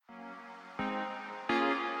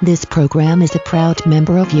This program is a proud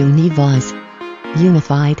member of Univoz.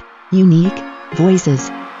 Unified, unique, voices.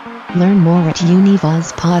 Learn more at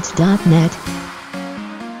univozpods.net.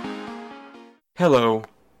 Hello,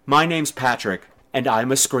 my name's Patrick, and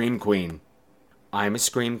I'm a Scream Queen. I'm a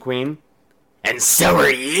Scream Queen, and so are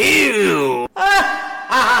you!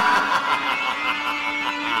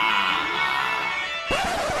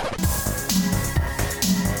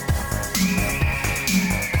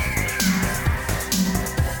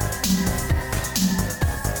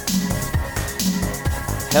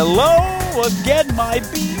 Hello again, my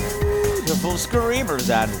beautiful screamers,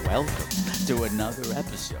 and welcome to another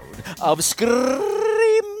episode of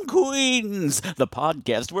Scream Queens, the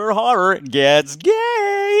podcast where horror gets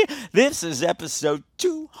gay. This is episode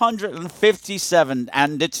 257,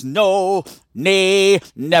 and it's no, nay,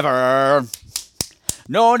 never.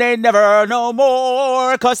 No, nay, never, no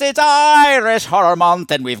more, 'cause it's Irish Horror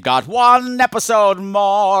Month, and we've got one episode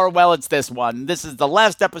more. Well, it's this one. This is the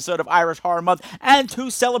last episode of Irish Horror Month, and to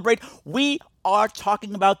celebrate, we are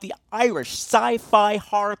talking about the Irish sci-fi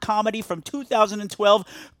horror comedy from 2012,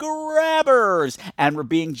 Grabbers. And we're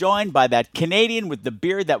being joined by that Canadian with the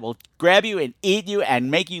beard that will grab you and eat you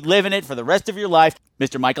and make you live in it for the rest of your life,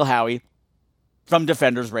 Mr. Michael Howie. From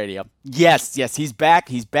Defenders Radio. Yes, he's back.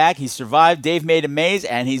 He's survived Dave Made a Maze,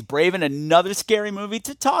 and he's braving another scary movie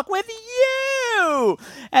to talk with you.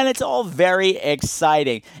 And it's all very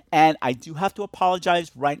exciting. And I do have to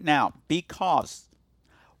apologize right now because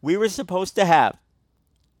we were supposed to have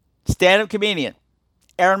stand-up comedian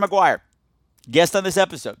Aaron McGuire guest on this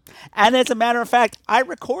episode. And as a matter of fact, I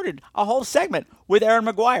recorded a whole segment with Aaron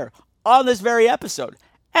McGuire on this very episode.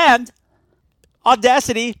 And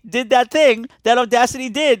Audacity did that thing that Audacity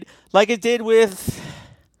did, like it did with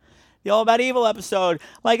the All About Evil episode,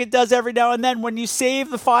 like it does every now and then when you save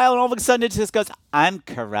the file and all of a sudden it just goes, I'm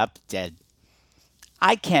corrupted.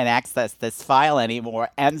 I can't access this file anymore.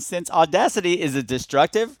 And since Audacity is a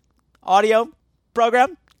destructive audio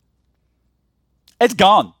program, it's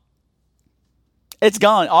gone. It's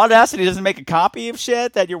gone. Audacity doesn't make a copy of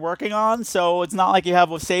shit that you're working on, so it's not like you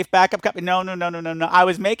have a safe backup copy. No. I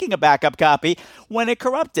was making a backup copy when it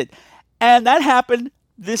corrupted. And that happened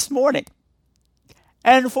this morning.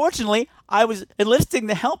 And unfortunately, I was enlisting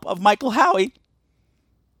the help of Michael Howie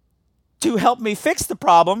to help me fix the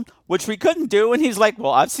problem, which we couldn't do. And he's like,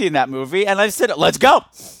 well, I've seen that movie. And I said, let's go.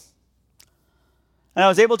 And I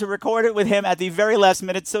was able to record it with him at the very last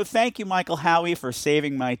minute. So thank you, Michael Howie, for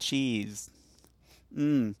saving my cheese.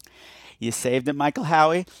 You saved it, Michael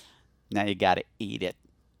Howie. Now you gotta eat it.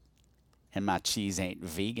 And my cheese ain't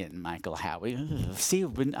vegan, Michael Howie. Ugh. See,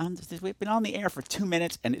 we've been on the air for 2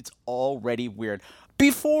 minutes, and it's already weird.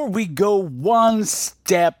 Before we go one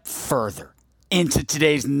step further into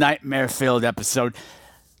today's nightmare-filled episode,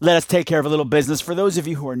 let us take care of a little business. For those of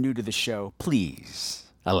you who are new to the show, please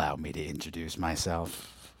allow me to introduce myself.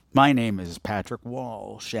 My name is Patrick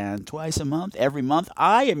Walsh, and twice a month, every month,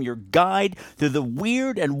 I am your guide through the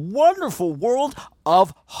weird and wonderful world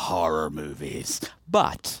of horror movies.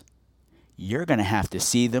 But you're going to have to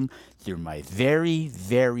see them through my very,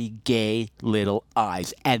 very gay little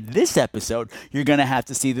eyes. And this episode, you're going to have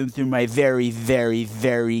to see them through my very, very,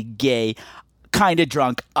 very gay, kind of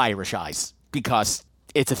drunk Irish eyes, because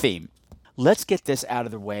it's a theme. Let's get this out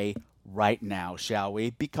of the way right now, shall we?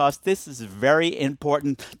 Because this is very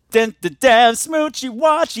important. Smoochy,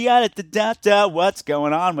 watchy, what's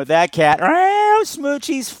going on with that cat? Oh,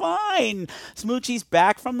 Smoochie's fine. Smoochie's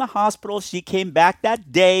back from the hospital. She came back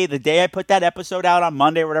that day, the day I put that episode out on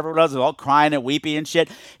Monday or whatever it was, all crying and weepy and shit.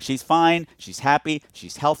 She's fine. She's happy.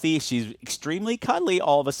 She's healthy. She's extremely cuddly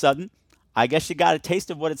all of a sudden. I guess she got a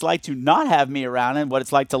taste of what it's like to not have me around and what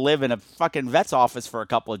it's like to live in a fucking vet's office for a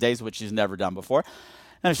couple of days, which she's never done before.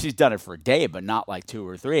 And she's done it for a day, but not like 2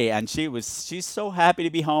 or 3. And she's so happy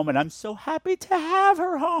to be home, and I'm so happy to have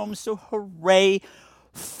her home. So hooray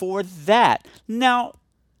for that. Now,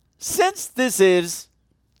 since this is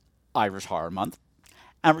Irish Horror Month,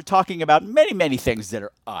 and we're talking about many, many things that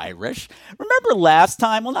are Irish. Remember last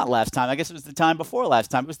time? Well, not last time. I guess it was the time before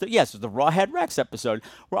last time. It was the Rawhead Rex episode,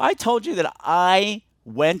 where I told you that I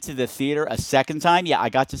went to the theater a second time. Yeah, I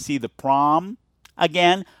got to see The Prom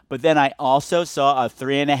again, but then I also saw a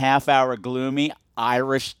 3.5-hour gloomy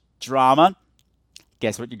Irish drama.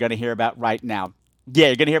 Guess what you're going to hear about right now? Yeah,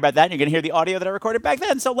 you're going to hear about that, and you're going to hear the audio that I recorded back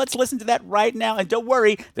then. So let's listen to that right now. And don't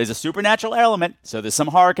worry, there's a supernatural element, so there's some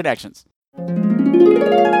horror connections.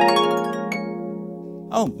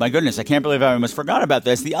 Oh, my goodness, I can't believe I almost forgot about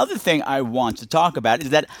this. The other thing I want to talk about is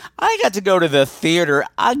that I got to go to the theater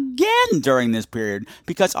again during this period,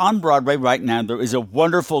 because on Broadway right now there is a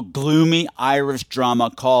wonderful, gloomy Irish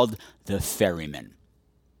drama called The Ferryman.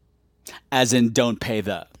 As in, don't pay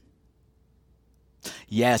the.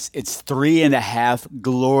 Yes, it's 3.5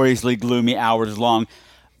 gloriously gloomy hours long.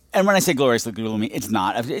 And when I say gloriously gloomy, it's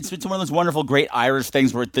not. It's one of those wonderful, great Irish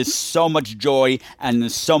things where there's so much joy and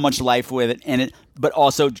there's so much life with it in it, but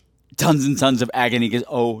also tons and tons of agony because,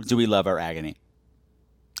 oh, do we love our agony.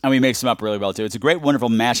 And we mix them up really well, too. It's a great, wonderful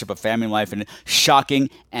mashup of family life and shocking,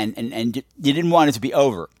 and you didn't want it to be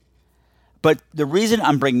over. But the reason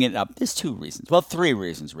I'm bringing it up, there's 2 reasons. Well, 3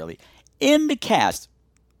 reasons, really. In the cast,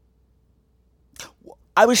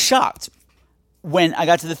 I was shocked when I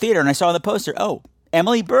got to the theater and I saw the poster. Oh,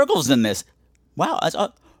 Emily Bergel's in this. Wow.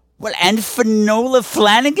 Well, and Finola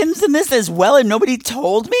Flanagan's in this as well, and nobody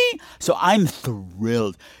told me? So I'm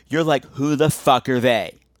thrilled. You're like, who the fuck are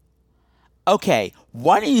they? Okay,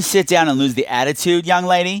 why don't you sit down and lose the attitude, young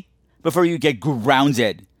lady, before you get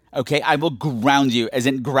grounded? Okay, I will ground you, as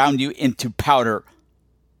in ground you into powder.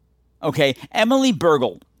 Okay, Emily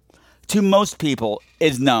Bergel, to most people,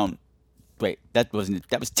 is known. Wait, that was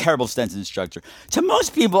terrible sentence structure. To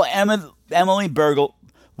most people, Emily Bergel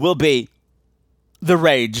will be the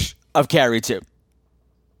rage of Carrie 2.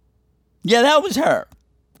 Yeah, that was her.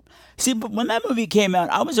 See, but when that movie came out,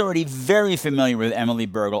 I was already very familiar with Emily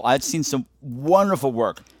Bergel. I'd seen some wonderful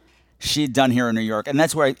work she'd done here in New York, and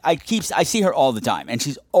that's where I see her all the time, and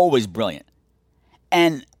she's always brilliant.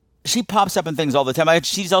 And she pops up in things all the time.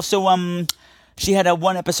 She's also she had a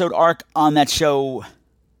 1-episode arc on that show,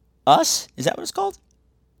 Us? Is that what it's called?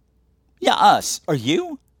 Yeah, Us. Or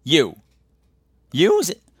You? You. Is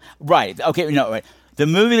it? Right. Okay, no, right. The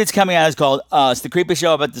movie that's coming out is called Us. The creepy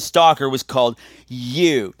show about the stalker was called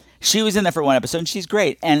You. She was in there for 1 episode, and she's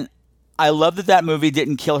great. And I love that movie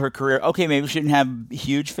didn't kill her career. Okay, maybe she didn't have a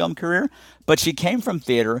huge film career, but she came from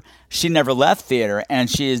theater. She never left theater, and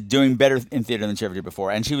she is doing better in theater than she ever did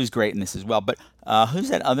before. And she was great in this as well. But who's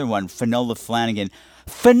that other one? Finola Flanagan.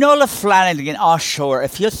 Finola Flanagan. Oh, sure.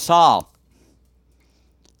 If you saw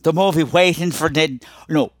the movie Waking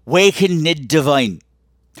Ned Devine.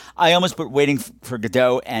 I almost put Waiting for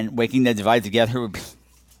Godot and Waking Ned Devine together.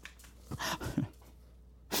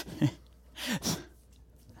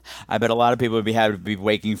 I bet a lot of people would be happy to be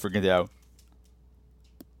waking for Godot.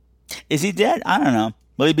 Is he dead? I don't know.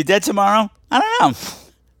 Will he be dead tomorrow? I don't know.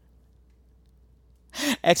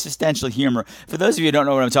 Existential humor. For those of you who don't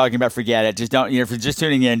know what I'm talking about, forget it. Just don't. If you're just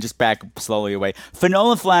tuning in, just back slowly away.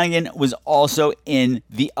 Finola Flanagan was also in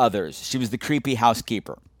The Others. She was the creepy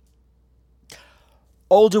housekeeper.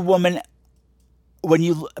 Older woman.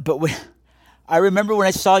 I remember when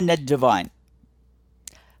I saw Ned Devine,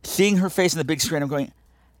 seeing her face on the big screen, I'm going,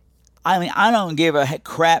 I don't give a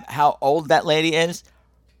crap how old that lady is.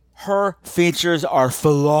 Her features are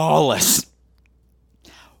flawless.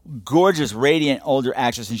 Gorgeous, radiant, older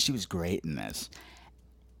actress, and she was great in this.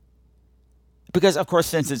 Because, of course,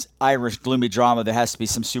 since it's Irish gloomy drama, there has to be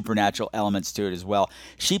some supernatural elements to it as well.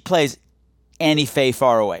 She plays Annie Faye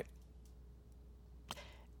Faraway,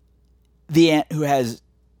 the aunt who has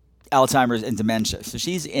Alzheimer's and dementia. So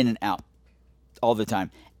she's in and out all the time.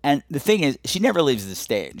 And the thing is, she never leaves the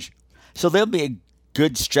stage. So there'll be a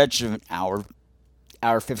good stretch of an hour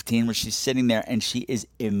 15, where she's sitting there and she is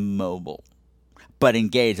immobile, but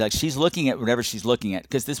engaged. Like she's looking at whatever she's looking at,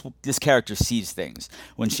 because this character sees things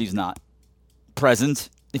when she's not present,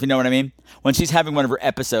 if you know what I mean. When she's having one of her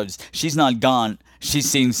episodes, she's not gone. She's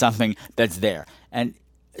seeing something that's there. And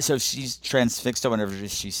so she's transfixed on whatever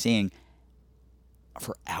she's seeing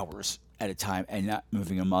for hours at a time and not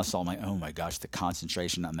moving a muscle. I'm like, oh my gosh, the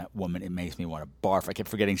concentration on that woman, it makes me want to barf. I kept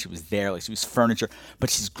forgetting she was there, like she was furniture,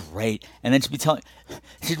 but she's great. And then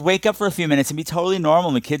she'd wake up for a few minutes and be totally normal,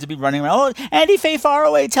 and the kids would be running around, oh, Annie Faye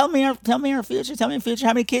Faraway, tell me her future,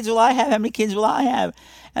 how many kids will I have,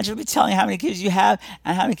 and she'll be telling how many kids you have,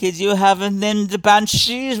 and how many kids you have, and then the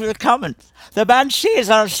banshees were coming. The banshees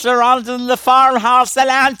are surrounding the farmhouse, and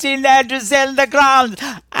Auntie Ned is in the ground.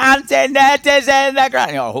 Auntie Ned is in the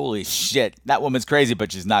ground. Oh, holy shit. That woman's crazy,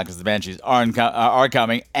 but she's not, because the banshees are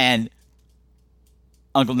coming, and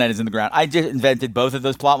Uncle Ned is in the ground. I just invented both of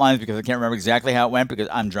those plot lines because I can't remember exactly how it went because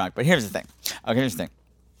I'm drunk. But here's the thing.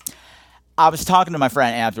 I was talking to my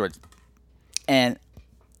friend afterwards, and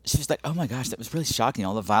she was like, oh my gosh, that was really shocking.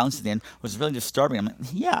 All the violence at the end was really disturbing. I'm like,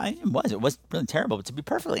 yeah, it was. It was really terrible. But to be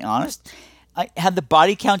perfectly honest, had the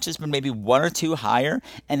body count just been maybe 1 or 2 higher,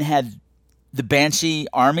 and had the Banshee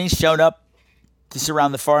army showed up to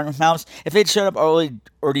surround the farmhouse, if they'd showed up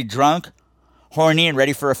already drunk, horny, and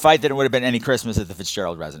ready for a fight, then it would have been any Christmas at the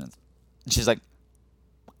Fitzgerald residence. And she's like,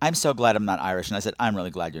 I'm so glad I'm not Irish. And I said, I'm really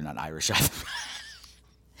glad you're not Irish either.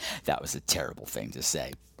 That was a terrible thing to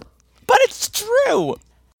say. But it's true.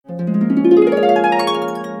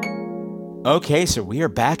 Okay, so we are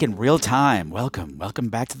back in real time. Welcome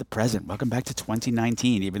back to the present. Welcome back to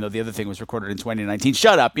 2019, even though the other thing was recorded in 2019.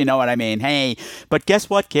 Shut up, you know what I mean. Hey, but guess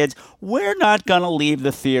what, kids? We're not going to leave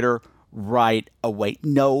the theater right away.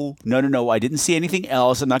 No. I didn't see anything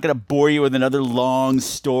else. I'm not going to bore you with another long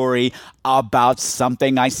story about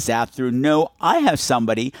something I sat through. No, I have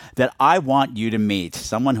somebody that I want you to meet.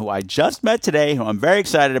 Someone who I just met today, who I'm very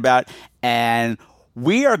excited about, and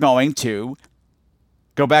we are going to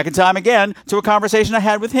go back in time again to a conversation I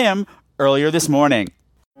had with him earlier this morning.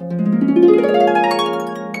 Joining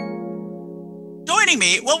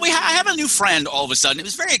me, well, I have a new friend all of a sudden. It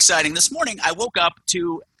was very exciting. This morning, I woke up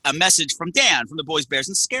to a message from Dan from the Boys, Bears,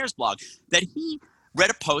 and Scares blog that he read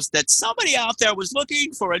a post that somebody out there was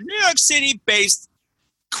looking for a New York City-based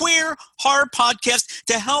queer horror podcast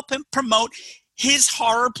to help him promote his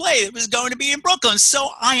horror play that was going to be in Brooklyn. So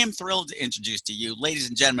I am thrilled to introduce to you, ladies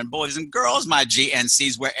and gentlemen, boys and girls, my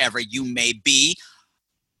GNCs, wherever you may be,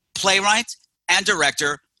 playwright and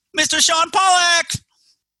director, Mr. Sean Pollack.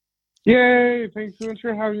 Yay! Thanks so much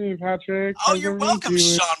for having me, Patrick. Oh, you're welcome,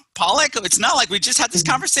 Sean Pollack. It's not like we just had this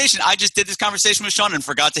conversation. I just did this conversation with Sean and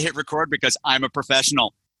forgot to hit record because I'm a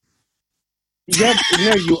professional. Yep,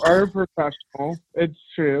 no, you are a professional. It's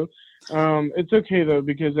true. It's okay, though,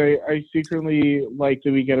 because I secretly like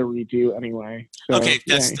that we get a redo anyway. So, okay,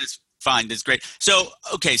 that's fine. That's great. So,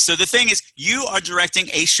 so the thing is, you are directing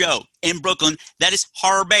a show in Brooklyn that is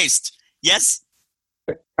horror-based. Yes?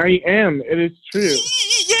 I am. It is true.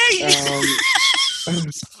 Yay!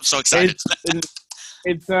 So excited.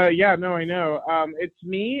 It's I know. It's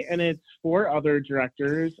me and it's 4 other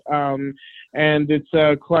directors. And it's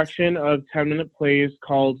a collection of 10-minute plays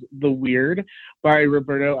called The Weird by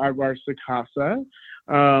Roberto Aguirre-Sacasa,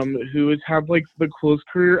 who has had like the coolest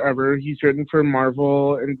career ever. He's written for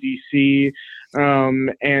Marvel and DC,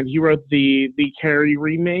 and he wrote the Carrie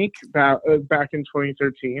remake back in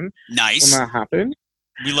 2013. Nice. When that happened.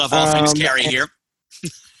 We love all things Carrie here.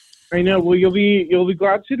 I know. Well, you'll be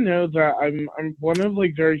glad to know that I'm one of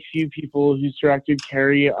like very few people who's directed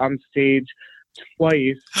Carrie on stage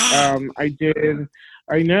twice. I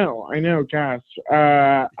know, gasp.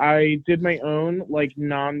 I did my own like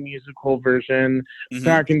non-musical version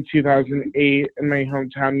back in 2008 in my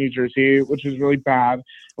hometown, New Jersey, which was really bad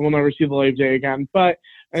and will never see the light of day again. But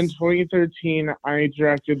in 2013, I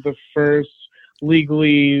directed the first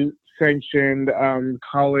legally sanctioned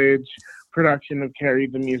college production of Carrie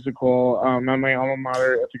the musical at my alma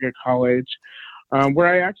mater, Ithaca College. Where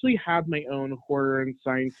I actually had my own horror and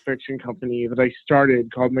science fiction company that I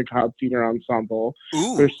started called Macabre Theater Ensemble.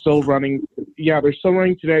 Ooh. They're still running. Yeah, they're still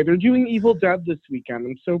running today. They're doing Evil Dead this weekend.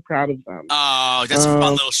 I'm so proud of them. Oh, that's a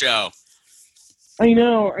fun little show. I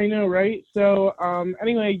know, right? So,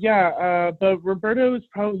 anyway, but Roberto is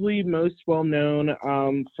probably most well known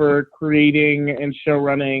for creating and show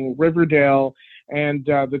running Riverdale and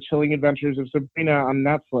The Chilling Adventures of Sabrina on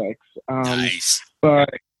Netflix. Nice. But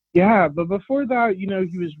before that, he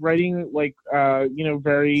was writing like,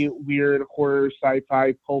 very weird horror,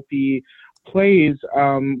 sci-fi, pulpy plays.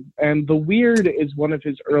 And The Weird is one of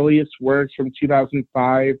his earliest works from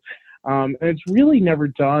 2005. And it's really never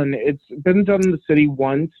done. It's been done in the city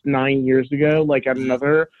once 9 years ago, like at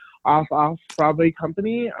another off-Broadway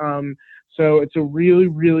company. So it's a really,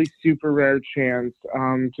 really super rare chance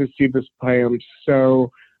to see this play. I'm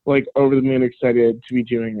so like over the moon excited to be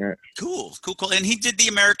doing it. Cool. And he did the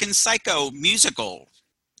American Psycho musical.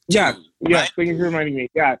 Yeah. Right? Thank you for reminding me.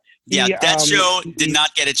 Yeah. That show did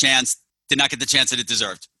not get the chance that it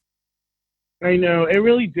deserved. I know, it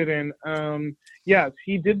really didn't. Yes,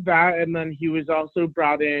 he did that, and then he was also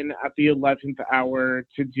brought in at the 11th hour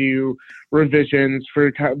to do revisions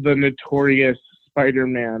for the notorious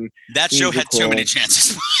Spider-Man That show musical. had too many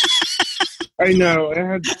chances. I know, it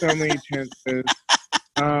had so many chances.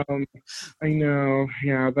 I know,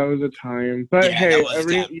 yeah, that was a time. But hey,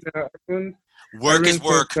 everyone's work is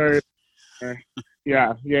work.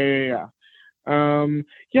 Yeah.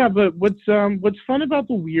 But what's fun about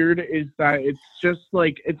The Weird is that it's just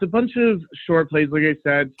like it's a bunch of short plays, like I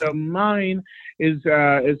said. So mine is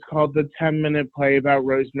called The 10-Minute Play About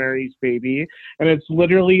Rosemary's Baby, and it's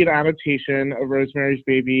literally an adaptation of Rosemary's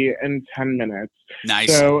Baby in 10 minutes.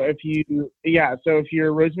 Nice. So if you're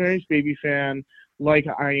a Rosemary's Baby fan, like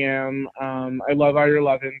I am, I love Ira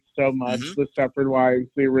Levin so much. The Stepford Wives,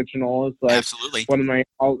 the original, is like absolutely one of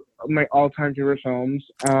my all-time favorite films.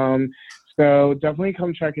 So definitely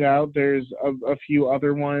come check it out. There's a few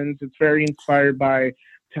other ones. It's very inspired by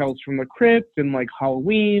Tales from the Crypt and like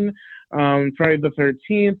Halloween, Friday the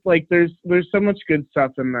 13th. Like there's so much good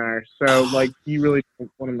stuff in there. So like you really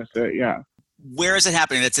don't want to miss it. Yeah. Where is it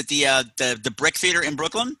happening? It's at the Brick Theater in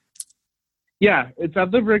Brooklyn? Yeah, it's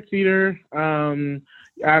at the Brick Theater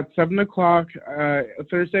at 7 o'clock,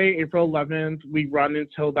 Thursday, April 11th. We run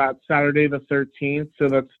until that Saturday the 13th, so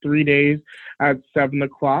that's 3 days at 7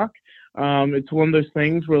 o'clock. It's one of those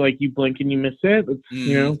things where, like, you blink and you miss it. It's,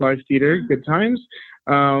 you know, live theater, good times.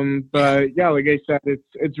 But, yeah, like I said,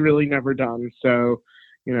 it's really never done. So,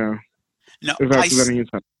 you know, No, if that's any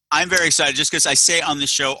time. I'm very excited just because I say on the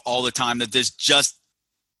show all the time that there's just,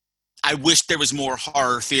 I wish there was more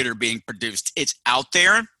horror theater being produced. It's out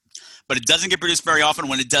there, but it doesn't get produced very often.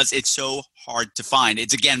 When it does, it's so hard to find.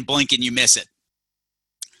 It's, again, blink and you miss it.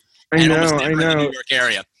 I know. In the New York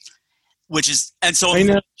area. Which is, and so I'm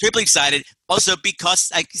triply excited. Also, because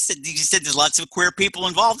like you said, there's lots of queer people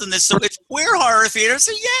involved in this, so it's queer horror theater.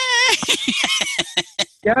 So yay!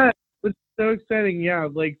 Yeah, it's so exciting. Yeah,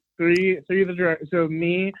 like three of the directors. So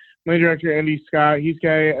me, my director Andy Scott, he's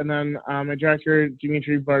gay, and then my director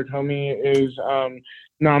Dimitri Barthomi is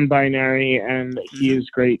non-binary, and he is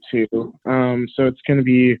great too. So it's gonna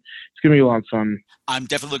be a lot of fun. I'm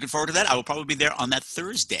definitely looking forward to that. I will probably be there on that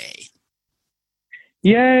Thursday.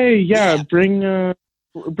 Yay! Yeah. Bring your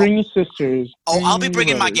sisters. I'll be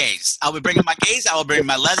bringing my gays. I'll be bringing my gays. I will bring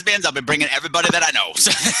my lesbians. I'll be bringing everybody that I know. So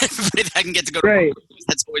everybody that I can get to go to.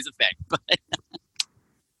 That's always a thing. But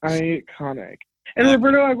iconic. And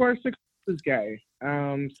Roberto Aguirre is gay.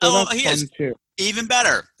 So that's he fun is too. Even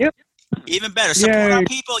better. Yep. Even better. Support our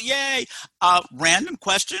people. Yay. Random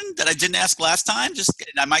question that I didn't ask last time.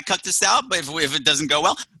 I might cut this out, but if it doesn't go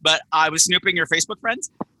well. But I was snooping your Facebook friends.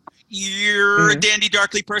 You're a Dandy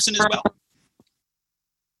Darkly person as well.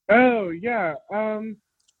 Oh yeah.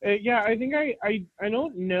 Yeah, I think I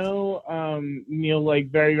don't know Neil like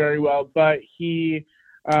very, very well, but he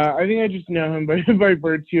I think I just know him by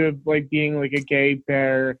virtue of like being like a gay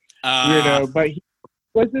bear weirdo. But he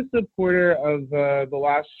was a supporter of the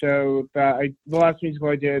last show the last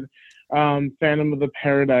musical I did, Phantom of the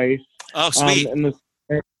Paradise. Oh, sweet.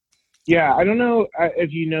 Yeah, I don't know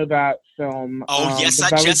if you know that film. Oh, yes,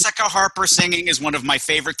 Jessica Harper singing is one of my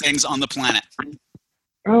favorite things on the planet.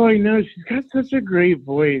 Oh, I know. She's got such a great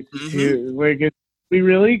voice, too. Like, we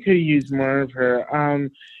really could use more of her.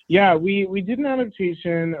 Yeah, we did an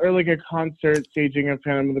adaptation, or like a concert staging of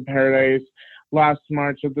Phantom of the Paradise last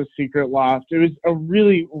March at the Secret Loft. It was a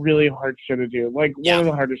really, really hard show to do. Like, one of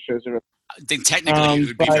the hardest shows ever. I think technically it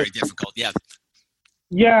would be very difficult, yeah.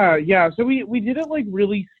 Yeah. So we did it like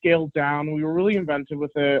really scaled down. We were really inventive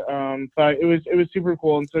with it, but it was super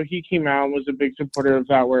cool. And so he came out and was a big supporter of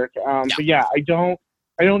that work. But yeah, I don't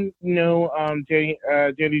know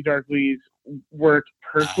Dandy Darkly's work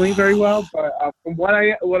personally very well, but from what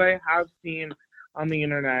I have seen on the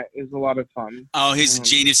internet is a lot of fun. Oh, he's a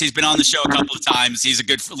genius. He's been on the show a couple of times. He's a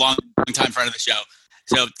good long time friend of the show.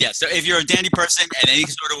 So, yeah, so if you're a Dandy person in any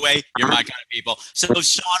sort of way, you're my kind of people. So,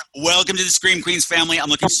 Sean, welcome to the Scream Queens family. I'm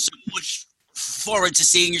looking so much forward to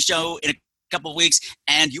seeing your show in a couple of weeks,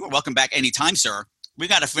 and you are welcome back anytime, sir. We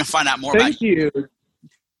got to find out more about you. Thank you.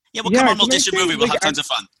 Yeah, we'll come on, we'll dish a movie. We'll have tons of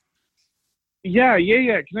fun. Yeah.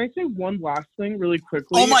 Can I say one last thing really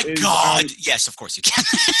quickly? Oh, my God. Yes, of course you can.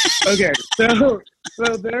 Okay, so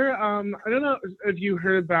there, I don't know if you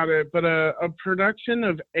heard about it, but a production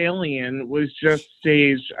of Alien was just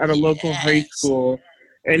staged at a local high school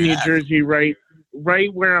in New Jersey, right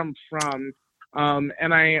where I'm from.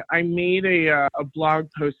 And I made a blog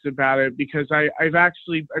post about it because I've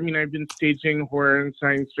been staging horror and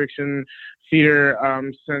science fiction theater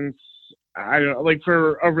since, I don't know, like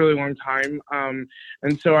for a really long time. And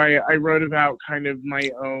so I wrote about kind of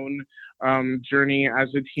my own journey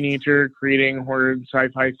as a teenager creating horror and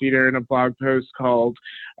sci-fi theater in a blog post called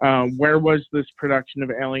Where Was This Production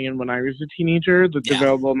of Alien When I Was a Teenager? That's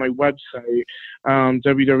available on my website,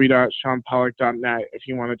 www.seanpollock.net, if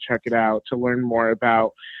you want to check it out to learn more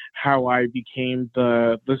about how I became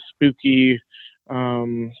the spooky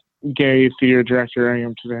gay theater director I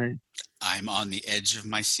am today. I'm on the edge of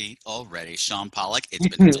my seat already. Sean Pollock, it's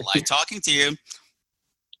been a delight talking to you.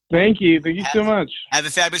 Thank you so much. Have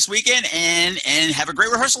a fabulous weekend and have a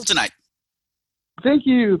great rehearsal tonight. Thank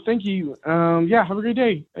you. Yeah, have a great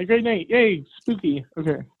day. A great night. Yay, spooky.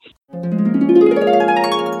 Okay.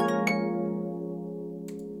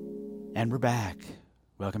 And we're back.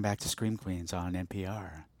 Welcome back to Scream Queens on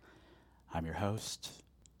NPR. I'm your host,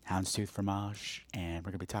 Houndstooth Fromage, and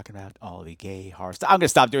we're going to be talking about all the gay horror stuff. I'm going to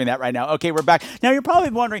stop doing that right now. Okay, we're back. Now, you're probably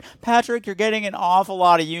wondering, Patrick, you're getting an awful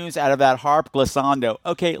lot of use out of that harp glissando.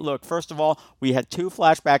 Okay, look, first of all, we had 2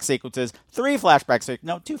 flashback sequences, 3 flashback sequences,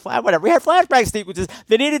 no, 2 whatever. We had flashback sequences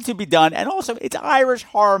that needed to be done, and also, it's Irish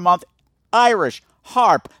Horror Month. Irish,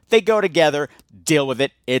 harp, they go together. Deal with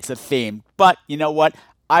it. It's a theme. But, you know what?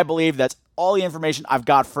 I believe that's all the information I've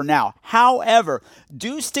got for now. However,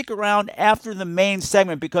 do stick around after the main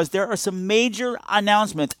segment because there are some major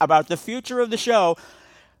announcements about the future of the show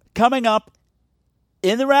coming up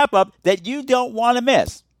in the wrap-up that you don't want to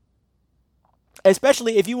miss.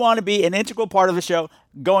 Especially if you want to be an integral part of the show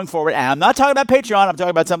going forward. And I'm not talking about Patreon. I'm talking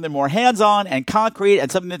about something more hands-on and concrete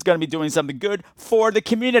and something that's going to be doing something good for the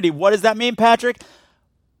community. What does that mean, Patrick?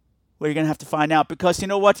 Well, you're going to have to find out because you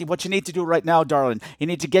know what? What you need to do right now, darling, you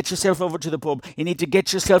need to get yourself over to the pub. You need to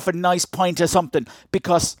get yourself a nice pint of something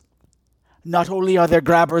because not only are there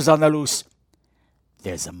grabbers on the loose,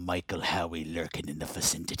 there's a Michael Howie lurking in the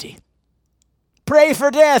vicinity. Pray for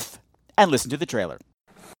death and listen to the trailer.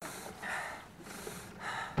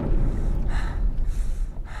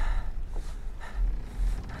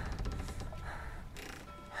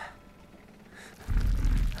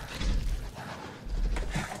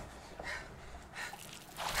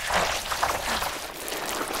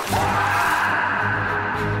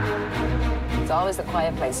 It's always the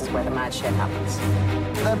quiet places where the mad shit happens.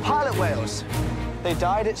 They're pilot whales. They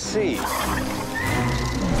died at sea. I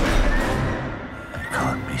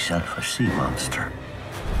call myself a sea monster.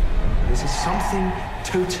 This is something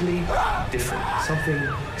totally different.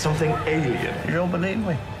 Something alien. You don't believe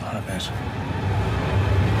me? Not a bit.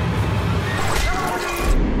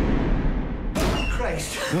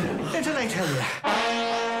 Christ, didn't I tell you?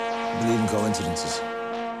 I believe in coincidences.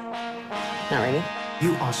 Not really.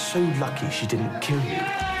 You are so lucky she didn't kill you.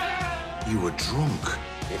 You were drunk.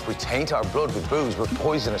 If we taint our blood with booze, we're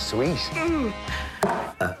poisonous to eat.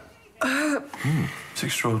 It's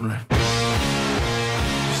extraordinary.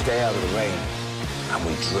 Stay out of the rain, and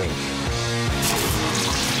we drink.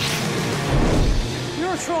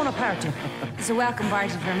 You're throwing a party. It's a welcome party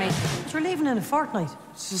for me. But we're leaving in a fortnight.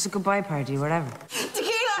 It's just a goodbye party, whatever.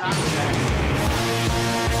 Tequila!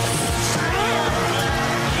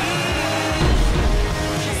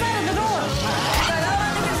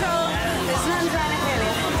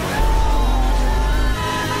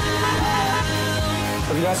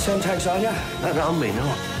 Have you got Semtex on you? Not on me, no.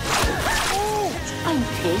 I'm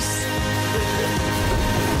pissed.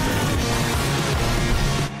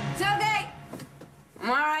 It's okay. I'm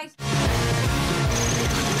all right.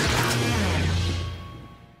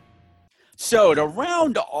 So to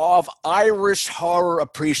round off Irish Horror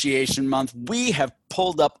Appreciation Month, we have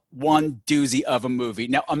pulled up one doozy of a movie.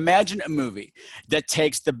 Now imagine a movie that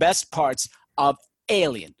takes the best parts of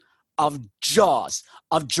Alien, of Jaws,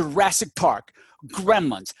 of Jurassic Park,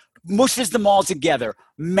 Gremlins, mushes them all together,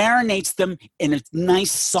 marinates them in a nice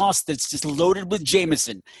sauce that's just loaded with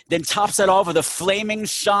Jameson, then tops it off with a flaming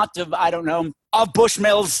shot of, of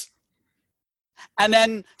Bushmills, and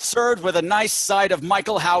then served with a nice side of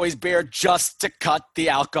Michael Howie's beer just to cut the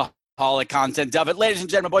alcoholic content of it. Ladies and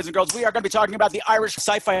gentlemen, boys and girls, we are going to be talking about the Irish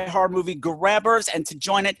sci-fi horror movie Grabbers, and to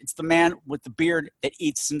join it, it's the man with the beard that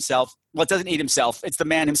eats himself. Well, it doesn't eat himself. It's the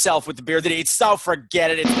man himself with the beard that eats. So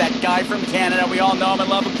forget it. It's that guy from Canada. We all know him and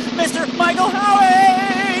love him, Mr. Michael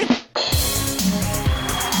Howie!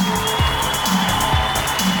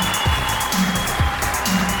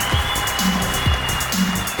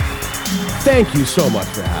 Thank you so much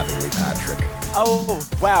for having me, Patrick. Oh,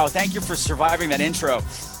 wow. Thank you for surviving that intro.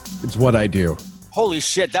 It's what I do. Holy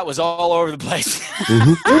shit, that was all over the place.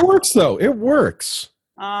 It works, though. It works.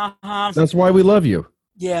 Uh-huh. That's why we love you.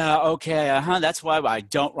 Yeah, okay, That's why I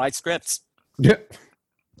don't write scripts. Yeah.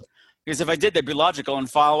 Because if I did, they'd be logical and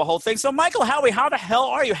follow a whole thing. So, Michael Howie, how the hell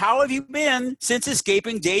are you? How have you been since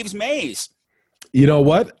escaping Dave's maze? You know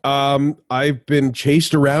what? I've been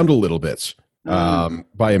chased around a little bit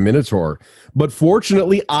by a Minotaur. But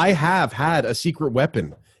fortunately, I have had a secret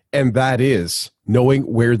weapon, and that is knowing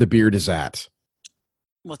where the beard is at.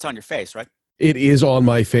 Well, it's on your face, right? It is on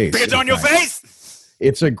my face. It's on your face!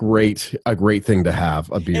 It's a great thing to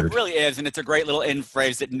have, a beard. It really is, and it's a great little end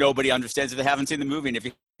phrase that nobody understands if they haven't seen the movie. And if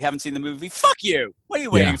you haven't seen the movie, fuck you. What are you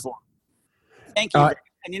waiting for? Thank you.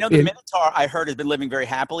 And you know, the Minotaur, I heard, has been living very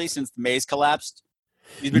happily since the maze collapsed.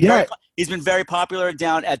 He's been very popular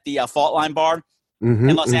down at the Fault Line Bar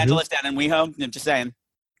in Los Angeles, down in WeHo. I'm just saying.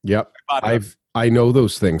 Yep. I know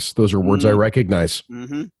those things. Those are words I recognize.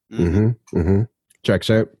 Checks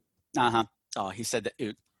out. Oh, he said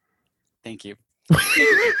that. Thank you.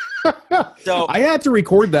 So I had to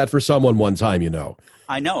record that for someone one time, you know.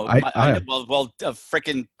 I know.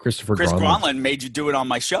 Frickin' Chris Gronlund made you do it on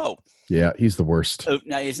my show. Yeah, he's the worst.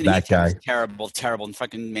 No, isn't that he? Guy? Terrible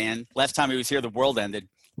fucking man. Last time he was here, the world ended.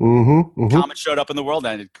 Mm-hmm. Comet showed up and the world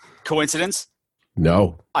ended. Coincidence?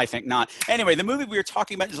 No. I think not. Anyway, the movie we were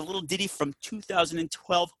talking about is a little ditty from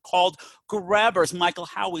 2012 called Grabbers. Michael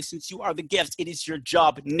Howie, since you are the guest, it is your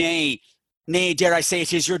job, nay, Nay, dare I say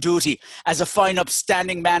it is your duty, as a fine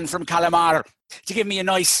upstanding man from Calamar, to give me a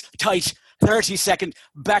nice, tight, 30-second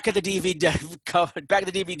back of the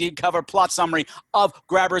DVD cover plot summary of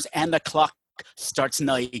Grabbers, and the clock starts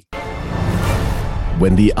nigh.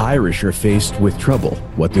 When the Irish are faced with trouble,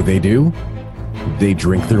 what do? They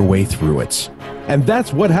drink their way through it. And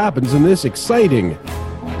that's what happens in this exciting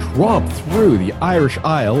tromp through the Irish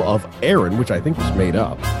Isle of Arran, which I think was made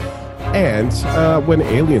up. And when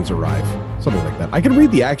aliens arrive, something like that. I can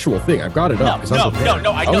read the actual thing. I've got it up.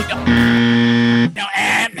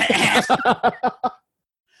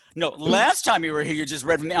 No, last time you were here, you just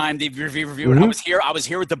read from the IMDb review, and I was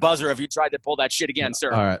here with the buzzer if you tried to pull that shit again,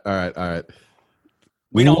 sir. All right.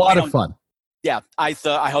 A lot of fun. Yeah, I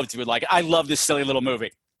hoped you would like it. I love this silly little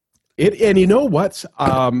movie. And you know what?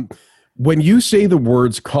 When you say the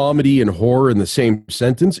words comedy and horror in the same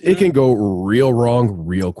sentence, it can go real wrong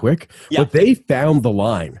real quick. Yeah. But they found the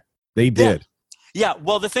line. They did. Yeah.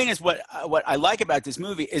 Well, the thing is, what I like about this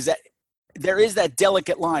movie is that there is that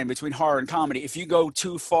delicate line between horror and comedy. If you go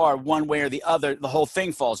too far one way or the other, the whole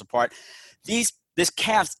thing falls apart. This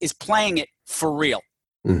cast is playing it for real.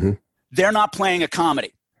 Mm-hmm. They're not playing a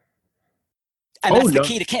comedy. And that's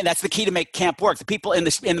the key to make camp work. The people in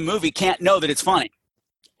the movie can't know that it's funny.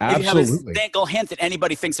 Absolutely. If you have a single hint that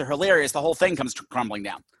anybody thinks they're hilarious, the whole thing comes crumbling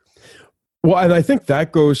down. Well, and I think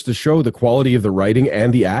that goes to show the quality of the writing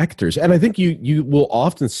and the actors. And I think you will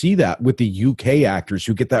often see that with the UK actors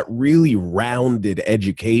who get that really rounded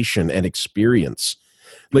education and experience.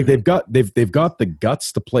 Like they've got the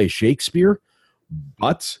guts to play Shakespeare,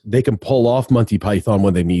 but they can pull off Monty Python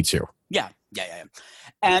when they need to. Yeah.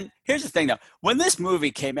 And here's the thing, though. When this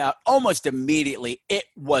movie came out, almost immediately, it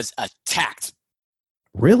was attacked.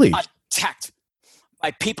 Really? Attacked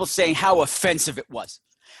by people saying how offensive it was.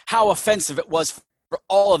 How offensive it was for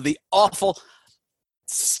all of the awful,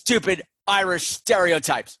 stupid Irish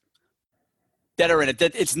stereotypes that are in it.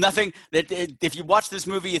 That it's nothing, that if you watch this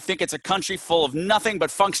movie, you think it's a country full of nothing but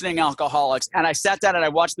functioning alcoholics. And I sat down and I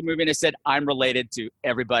watched the movie and I said, I'm related to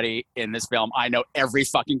everybody in this film. I know every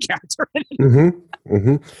fucking character in it. Mm-hmm.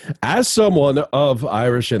 Mm-hmm. As someone of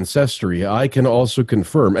Irish ancestry, I can also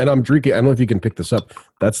confirm, and I'm drinking, I don't know if you can pick this up,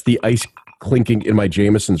 that's the ice clinking in my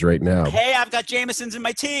Jamesons right now. Hey, I've got Jamesons in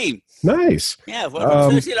my tea. Nice. Yeah,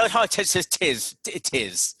 well, you know how it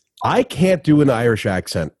is. I can't do an Irish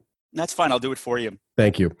accent. That's fine. I'll do it for you.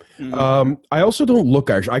 Thank you. Mm-hmm. I also don't look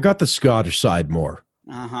Irish. I got the Scottish side more.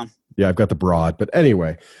 Uh-huh. Yeah, I've got the broad. But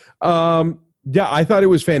anyway, yeah, I thought it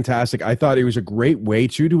was fantastic. I thought it was a great way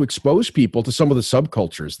to expose people to some of the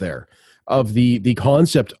subcultures there of the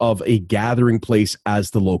concept of a gathering place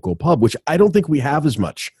as the local pub, which I don't think we have as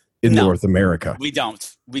much in North America. We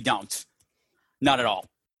don't. Not at all.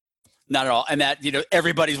 And that,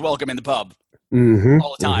 everybody's welcome in the pub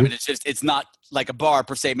all the time. And it's not like a bar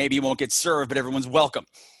per se. Maybe you won't get served, but everyone's welcome.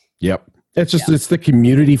 Yep. It's the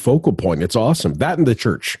community focal point. It's awesome. That and the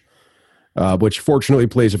church, which fortunately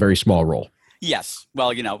plays a very small role. Yes.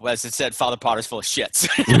 Well, as it said, Father Potter's full of shits.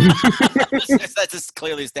 That's just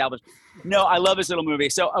clearly established. No, I love this little movie.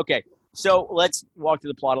 So let's walk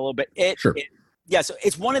through the plot a little bit. Sure. So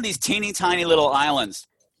it's one of these teeny tiny little islands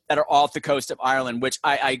that are off the coast of Ireland, which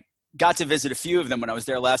I got to visit a few of them when I was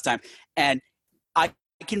there last time. And I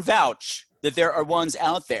can vouch that there are ones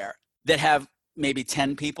out there that have maybe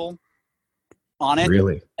 10 people on it.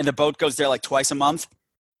 Really? And the boat goes there like twice a month.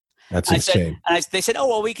 That's insane. They said, oh,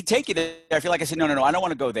 well, we can take you there. I feel like I said, no, I don't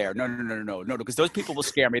want to go there. No, because those people will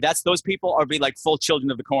scare me. Those people are be like full children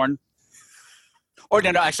of the corn. Or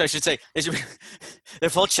no, actually, I should say they're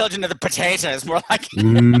full children of the potatoes. More like,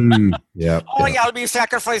 yeah. Oh, yeah, I'll be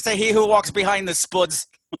sacrificed to he who walks behind the spuds.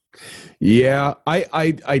 Yeah,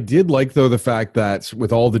 I did like, though, the fact that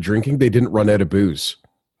with all the drinking, they didn't run out of booze.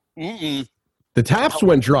 Mm-mm. The taps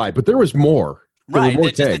went dry, but there was more. Right.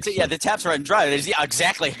 The taps run dry. Yeah,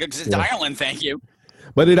 exactly. It's Ireland, thank you.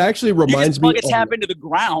 But it actually reminds me. You just plug a tap into the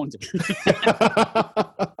ground.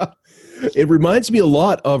 It reminds me a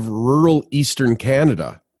lot of rural Eastern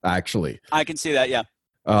Canada, actually. I can see that, yeah.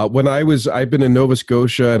 I've been in Nova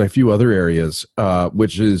Scotia and a few other areas,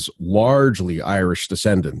 which is largely Irish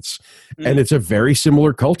descendants. And it's a very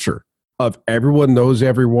similar culture of everyone knows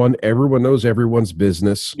everyone knows everyone's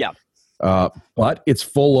business. Yeah. But it's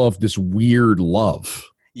full of this weird love.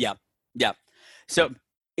 Yeah. So,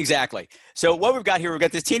 exactly. So what we've got here, we've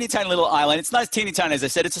got this teeny tiny little island. It's not as teeny tiny as I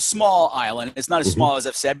said. It's a small island. It's not as small as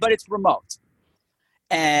I've said, but it's remote.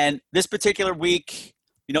 And this particular week,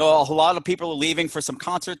 a lot of people are leaving for some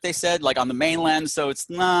concert, they said, like on the mainland. So it's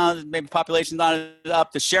maybe population's not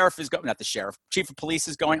up. The sheriff is going, not the sheriff, chief of police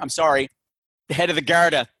is going. I'm sorry. The head of the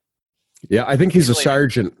Garda. Yeah, I think he's a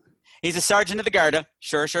sergeant. He's a sergeant of the Garda.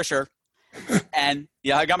 Sure. And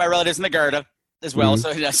yeah, I got my relatives in the Garda as well,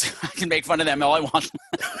 so yes, I can make fun of them all I want.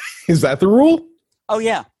 Is that the rule? Oh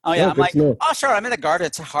yeah. Yeah, I'm like, oh sure, I'm in the Garda.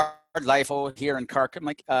 It's a hard life over here in Cork. I'm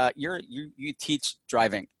like, you teach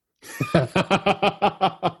driving.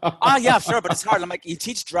 Oh yeah, sure, but it's hard. I'm like, you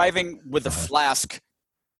teach driving with a flask.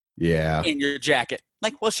 Yeah. In your jacket.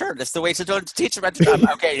 Like, well, sure, that's the way to teach them.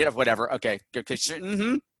 Okay, whatever. Okay, good.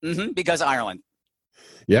 Because Ireland.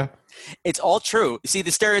 Yeah. It's all true. See,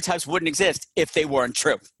 the stereotypes wouldn't exist if they weren't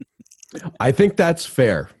true. I think that's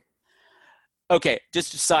fair. Okay,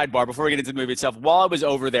 just a sidebar before we get into the movie itself. While I was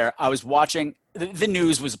over there, I was watching, the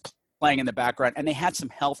news was playing in the background, and they had some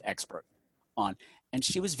health expert on, and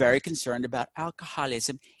she was very concerned about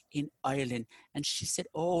alcoholism in Ireland. And she said,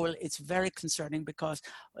 oh, well, it's very concerning because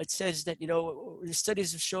it says that, the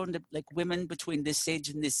studies have shown that like women between this age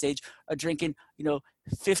and this age are drinking,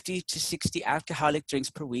 50 to 60 alcoholic drinks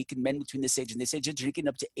per week, and men between this age and this age are drinking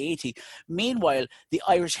up to 80. Meanwhile, the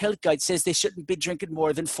Irish Health Guide says they shouldn't be drinking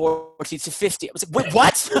more than 40 to 50. I was like, wait,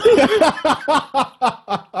 what?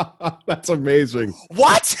 That's amazing.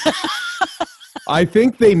 What? I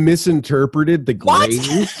think they misinterpreted the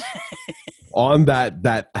grains on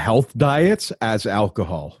that health diet as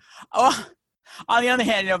alcohol. Oh, on the other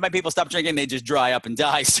hand, when people stop drinking, they just dry up and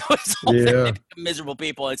die. So it's all they become miserable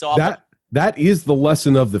people. It's awful. That is the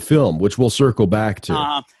lesson of the film, which we'll circle back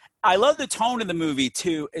to. I love the tone of the movie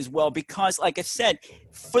too, as well, because, like I said,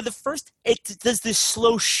 for the first, it does this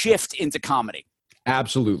slow shift into comedy.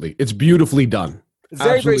 Absolutely, it's beautifully done.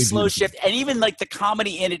 Very slow shift, and even like the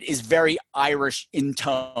comedy in it is very Irish in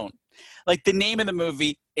tone. Like the name of the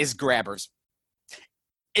movie is Grabbers.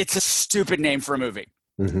 It's a stupid name for a movie.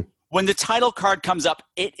 Mm-hmm. When the title card comes up,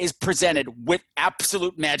 it is presented with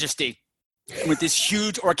absolute majesty, with this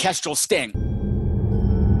huge orchestral sting.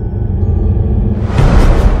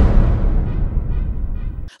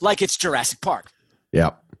 Like it's Jurassic Park.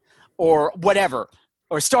 Yeah. Or whatever.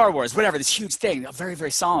 Or Star Wars, whatever, this huge thing, very,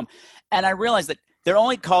 very solemn. And I realized that they're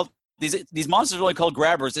only called, these monsters are only called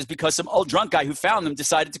Grabbers is because some old drunk guy who found them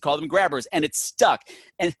decided to call them Grabbers, and it stuck.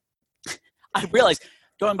 And I realized,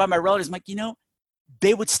 going by my relatives, I'm like,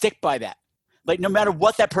 they would stick by that. Like, no matter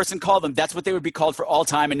what that person called them, that's what they would be called for all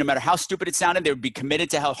time. And no matter how stupid it sounded, they would be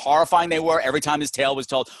committed to how horrifying they were every time his tale was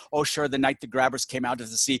told. Oh, sure, the night the Grabbers came out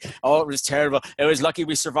of the sea. Oh, it was terrible. It was lucky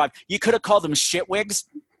we survived. You could have called them shitwigs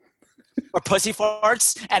or pussy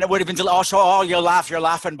farts, and it would have been, oh, sure, oh, you're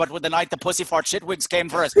laughing. But with the night the pussy fart shitwigs came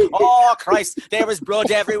for us. Oh, Christ, there was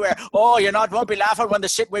blood everywhere. Oh, won't be laughing when the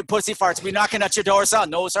shitwig pussy farts be knocking at your door, son.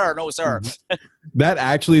 No, sir. That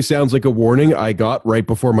actually sounds like a warning I got right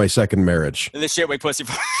before my second marriage. The shitwig pussy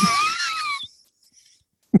fart.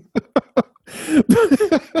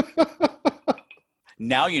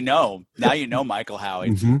 Now you know, Michael Howie.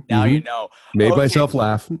 Mm-hmm, now you know. Made myself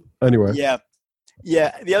laugh. Anyway. Yeah.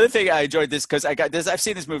 The other thing I enjoyed this because I got this. I've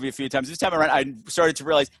seen this movie a few times. This time around, I started to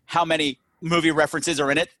realize how many movie references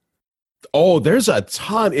are in it. Oh, there's a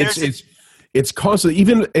ton. It's constantly,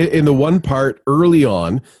 even in the one part early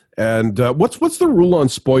on. And what's the rule on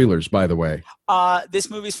spoilers, by the way?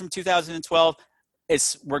 This movie's from 2012.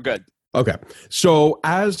 We're good. Okay, so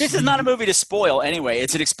this is not a movie to spoil anyway.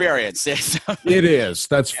 It's an experience. It is.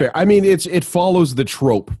 That's fair. I mean, it follows the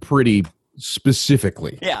trope pretty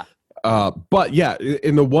specifically. Yeah. But yeah,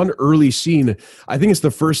 in the one early scene, I think it's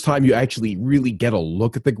the first time you actually really get a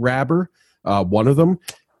look at the grabber, one of them,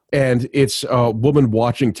 and it's a woman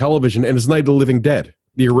watching television, and it's Night of the Living Dead,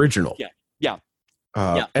 the original. Yeah.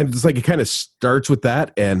 And it's like it kind of starts with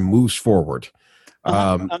that and moves forward.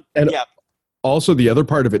 Also the other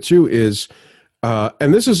part of it too is,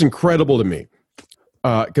 and this is incredible to me,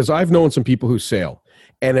 because I've known some people who sail,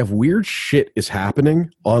 and if weird shit is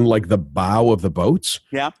happening on like the bow of the boats,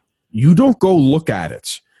 you don't go look at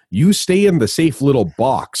it. You stay in the safe little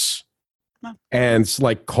box and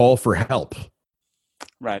like call for help.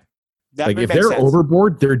 Right. Like if they're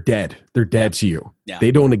overboard, they're dead. They're dead to you. Yeah.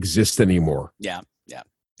 They don't exist anymore. Yeah.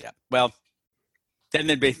 Well, then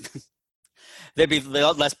there'd be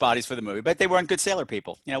less bodies for the movie, but they weren't good sailor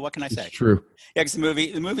people. What can I say? It's true. Yeah, because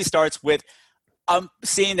the movie starts with a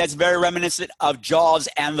scene that's very reminiscent of Jaws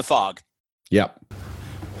and The Fog. Yep.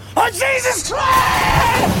 Oh, Jesus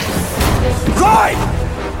Christ! Right!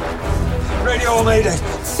 Radio Mayday.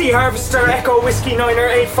 Sea Harvester, Echo, Whiskey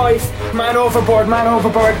 985. Man overboard, man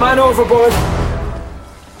overboard, man overboard.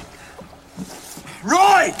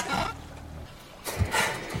 Right!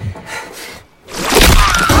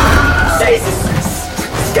 Jesus!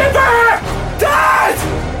 Skipper! Dad!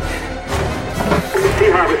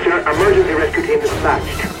 Sea Harvester, emergency rescue team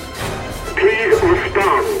dispatched. Please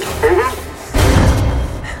respond. Over.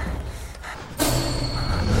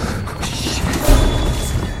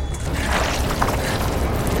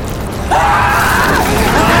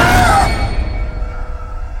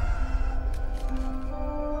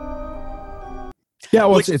 Yeah,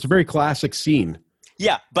 well, it's a very classic scene.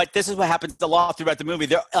 Yeah, but this is what happens a lot throughout the movie.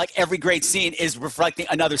 They're, like, every great scene is reflecting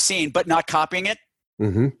another scene, but not copying it.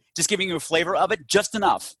 Mm-hmm. Just giving you a flavor of it, just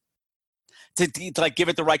enough to like give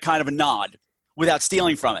it the right kind of a nod without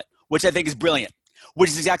stealing from it, which I think is brilliant, which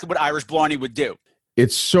is exactly what Irish Blarney would do.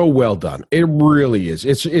 It's so well done. It really is.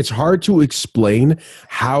 It's hard to explain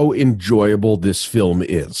how enjoyable this film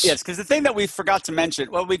is. Yes, because the thing that we forgot to mention,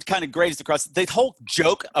 well, we kind of grazed across, the whole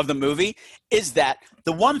joke of the movie is that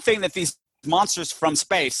the one thing that these monsters from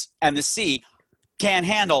space and the sea can't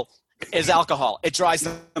handle is alcohol. It dries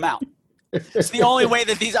them out. It's the only way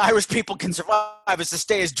that these Irish people can survive is to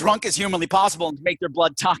stay as drunk as humanly possible and to make their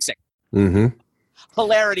blood toxic. Mm-hmm.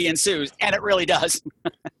 Hilarity ensues, and it really does.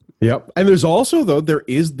 Yep. And there's also, though, there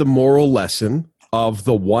is the moral lesson of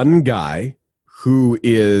the one guy who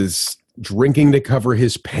is drinking to cover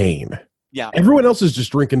his pain. Yeah. Everyone else is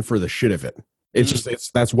just drinking for the shit of it. It's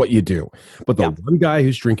just, that's what you do. But the one guy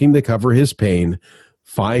who's drinking to cover his pain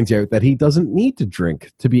finds out that he doesn't need to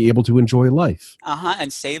drink to be able to enjoy life.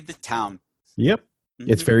 And save the town. Yep.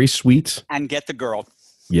 It's very sweet. And get the girl.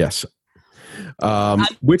 Yes.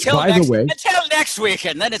 Which, by the way... Until next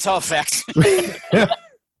weekend, then it's all fixed.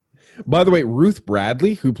 By the way, Ruth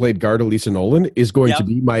Bradley, who played Garda Lisa Nolan, is going to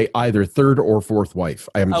be my either third or fourth wife.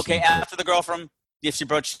 I am okay. After the girl from If She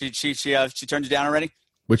Broke, she turned you down already.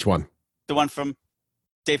 Which one? The one from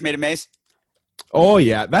Dave Made a Maze. Oh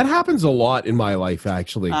yeah, that happens a lot in my life,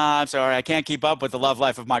 actually. I'm sorry, I can't keep up with the love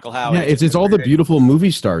life of Michael Howard. Yeah, it's all the beautiful movie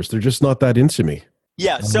stars. They're just not that into me.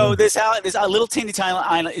 Yeah, so this little teeny tiny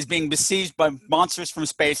island is being besieged by monsters from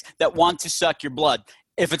space that want to suck your blood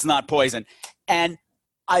if it's not poison, and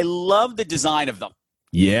I love the design of them.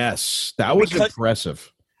 Yes, that was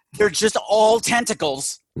impressive. They're just all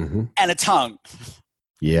tentacles and a tongue.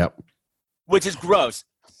 Yep. Which is gross.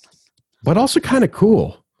 But also kind of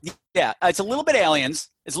cool. Yeah, it's a little bit aliens.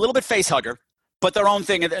 It's a little bit facehugger, but their own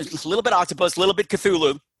thing. It's a little bit octopus, a little bit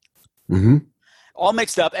Cthulhu. Mm-hmm. All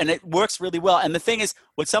mixed up, and it works really well. And the thing is,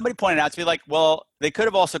 what somebody pointed out to me, like, well, they could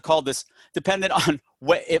have also called this, dependent on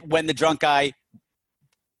when the drunk guy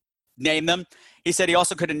named them. He said he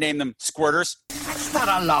also could have named them squirters. It's not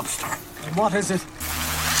a lobster. What is it?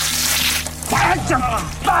 You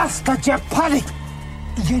bastard, you paddy!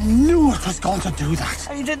 You knew it was going to do that.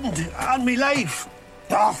 I didn't, on me life.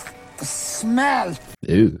 Oh, the smell.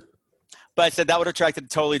 Ew. But I said that would have attracted a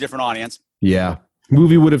totally different audience. Yeah.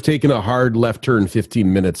 Movie would have taken a hard left turn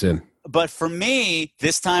 15 minutes in. But for me,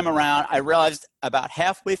 this time around, I realized about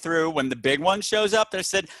halfway through when the big one shows up, I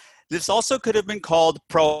said, this also could have been called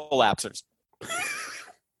prolapsers.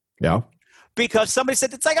 Yeah. Because somebody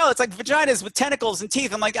said, it's like vaginas with tentacles and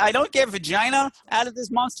teeth. I'm like, I don't get vagina out of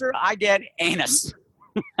this monster. I get anus.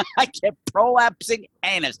 I get prolapsing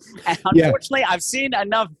anus. And unfortunately, I've seen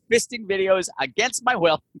enough fisting videos against my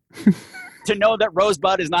will to know that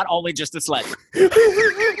Rosebud is not only just a sled.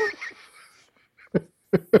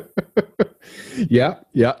 Yeah,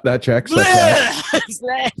 that checks.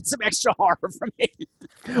 Some extra horror for me.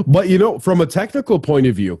 But, from a technical point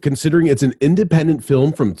of view, considering it's an independent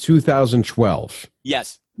film from 2012.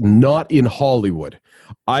 Yes. Not in Hollywood.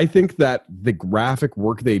 I think that the graphic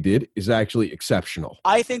work they did is actually exceptional.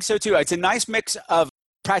 I think so, too. It's a nice mix of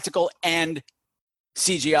practical and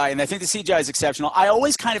CGI, and I think the CGI is exceptional. I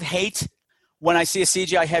always kind of hate when I see a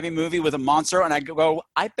CGI-heavy movie with a monster, and I go,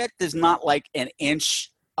 I bet there's not like an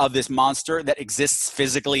inch of this monster that exists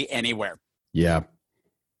physically anywhere. Yeah,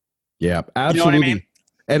 absolutely. You know what I mean?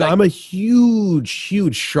 And I'm a huge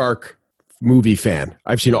shark movie fan.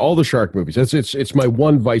 I've seen all the shark movies. It's my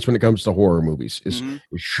one vice when it comes to horror movies is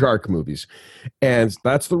shark movies. And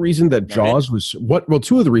that's the reason that Jaws was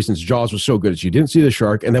two of the reasons Jaws was so good is you didn't see the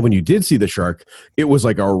shark, and then when you did see the shark, it was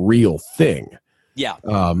like a real thing. Yeah.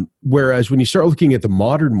 Whereas when you start looking at the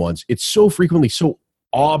modern ones, it's so frequently, so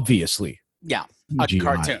obviously. Yeah. A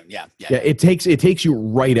cartoon. Yeah. It takes you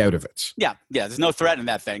right out of it. Yeah. There's no threat in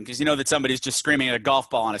that thing because you know that somebody's just screaming at a golf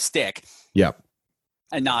ball on a stick. Yeah.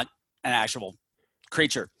 And not an actual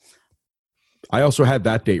creature. I also had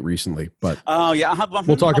that date recently, but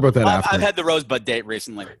we'll talk about that after. I've had the Rosebud date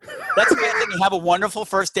recently. That's the bad thing. You have a wonderful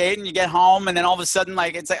first date and you get home and then all of a sudden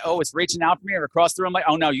it's like, oh, it's reaching out for me or across the room. Like,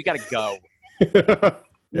 oh no, you got to go.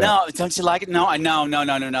 No, don't you like it? No.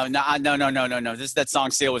 That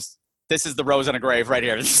song Seal was, this is the rose on a grave right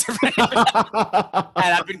here. And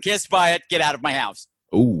I've been kissed by it. Get out of my house.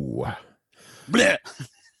 Ooh. Blech.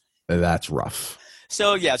 That's rough.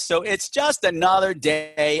 So it's just another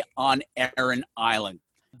day on Erin Island.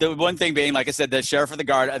 The one thing being, like I said, the sheriff of the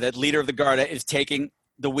Garda, the leader of the Garda is taking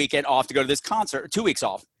the weekend off to go to this concert, 2 weeks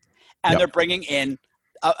off. And they're bringing in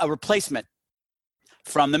a replacement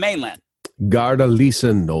from the mainland. Garda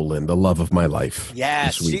Lisa Nolan, the love of my life.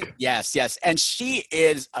 Yes, this week. yes. And she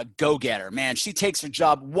is a go-getter, man. She takes her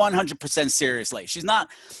job 100% seriously. She's not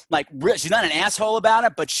she's not an asshole about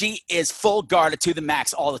it, but she is full Garda to the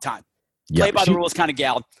max all the time. Yeah, Play by the rules kind of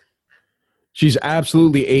gal. She's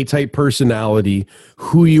absolutely A-type personality,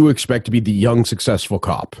 who you expect to be the young, successful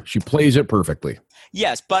cop. She plays it perfectly.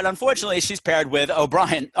 Yes, but unfortunately, she's paired with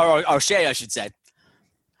O'Brien, or O'Shea, I should say,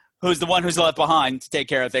 who's the one who's left behind to take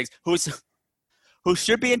care of things, who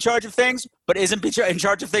should be in charge of things, but isn't in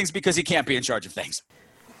charge of things because he can't be in charge of things.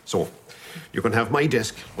 So, you can have my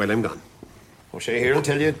desk while I'm gone. O'Shea here will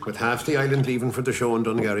tell you, with half the island leaving for the show in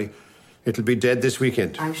Dungarry, it'll be dead this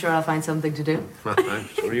weekend. I'm sure I'll find something to do. So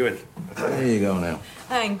are you in. There you go now.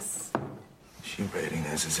 Thanks. Is she really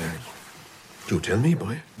necessary? Do tell me,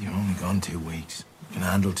 boy. You're only gone 2 weeks. You can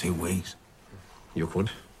handle 2 weeks. You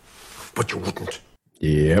could, but you wouldn't.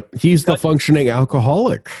 Yep. He's the functioning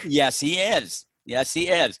alcoholic. Yes, he is. Yes, he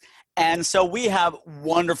is. And so we have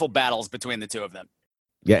wonderful battles between the two of them.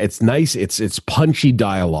 Yeah, it's nice. It's punchy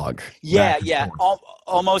dialogue. Yeah.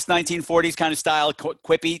 Almost 1940s kind of style,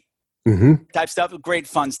 quippy type stuff. Great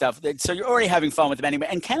fun stuff. So you're already having fun with them anyway.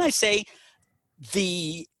 And can I say,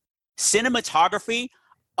 the cinematography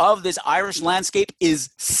of this Irish landscape is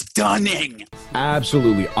stunning.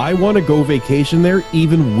 Absolutely. I want to go vacation there,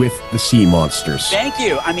 even with the sea monsters. Thank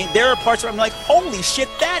you. I mean, there are parts where I'm like, holy shit,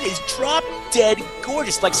 that is drop dead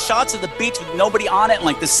gorgeous. Like shots of the beach with nobody on it, and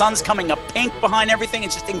like the sun's coming up pink behind everything.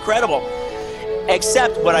 It's just incredible.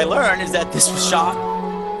 Except what I learned is that this was shot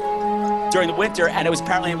during the winter, and it was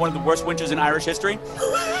apparently one of the worst winters in Irish history.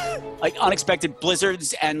 Like unexpected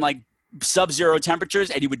blizzards and like sub-zero temperatures,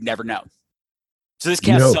 and you would never know. So this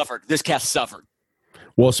cast suffered. This cast suffered.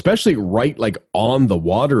 Well, especially right like on the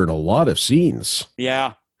water in a lot of scenes.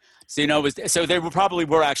 Yeah. So, so they probably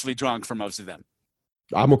were actually drunk for most of them.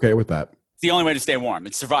 I'm okay with that. It's the only way to stay warm.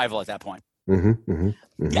 It's survival at that point.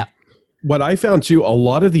 Yeah. What I found too, a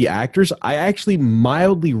lot of the actors I actually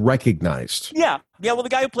mildly recognized. Yeah. Well, the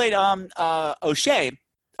guy who played O'Shea,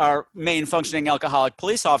 our main functioning alcoholic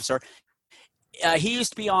police officer, he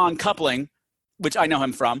used to be on Coupling, which I know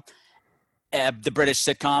him from. The British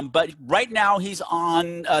sitcom, but right now he's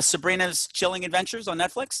on Sabrina's Chilling Adventures on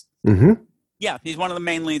Netflix. Yeah, he's one of the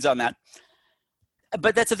main leads on that.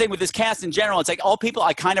 But that's the thing with this cast in general. It's like all people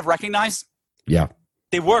I kind of recognize. Yeah.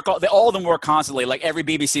 All of them work constantly, like every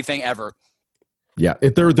BBC thing ever. Yeah,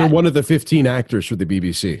 they're one of the 15 actors for the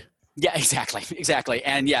BBC. Yeah, exactly.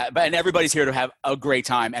 And and everybody's here to have a great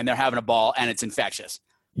time, and they're having a ball, and it's infectious.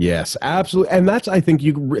 Yes, absolutely. And that's, I think,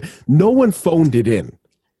 no one phoned it in.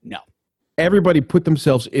 No. Everybody put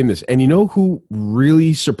themselves in this. And you know who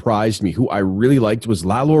really surprised me, who I really liked, was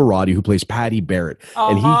Lalo Arati, who plays Paddy Barrett.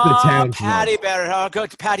 And he's the town Paddy Barrett. Oh, go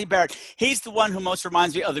to Paddy Barrett. He's the one who most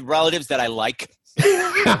reminds me of the relatives that I like.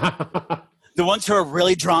 The ones who are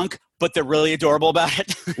really drunk, but they're really adorable about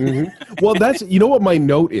it. Well, that's, you know what my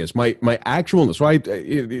note is? My actual note. So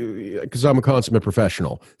because I'm a consummate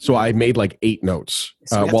professional, so I made like 8 notes.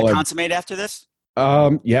 So we have to consummate after this?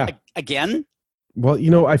 Yeah. Again?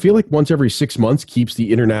 Well, I feel like once every 6 months keeps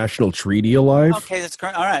the international treaty alive. Okay, that's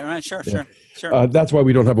correct. All right, sure. That's why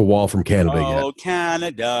we don't have a wall from Canada yet. Oh,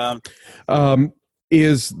 Canada.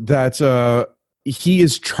 Is that he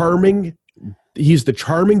is charming. He's the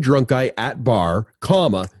charming drunk guy at bar,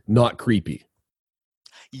 not creepy.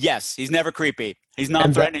 Yes, he's never creepy. He's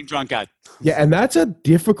not threatening drunk guy. Yeah, and that's a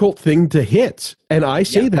difficult thing to hit. And I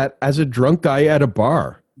say that as a drunk guy at a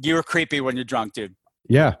bar. You're creepy when you're drunk, dude.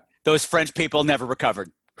 Yeah. Those French people never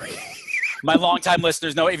recovered. My longtime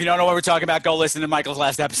listeners know. If you don't know what we're talking about, go listen to Michael's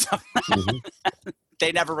last episode.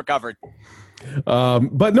 They never recovered.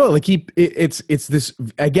 But no, like it's this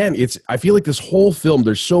again. I feel like this whole film.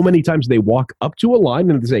 There's so many times they walk up to a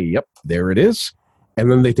line and they say, "Yep, there it is,"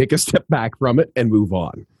 and then they take a step back from it and move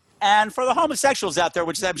on. And for the homosexuals out there,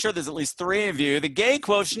 which I'm sure there's at least 3 of you, the gay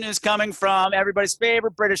quotient is coming from everybody's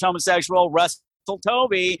favorite British homosexual, Russell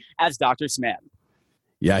Tovey, as Dr. Smith.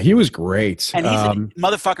 Yeah, he was great. And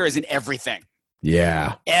motherfucker is in everything.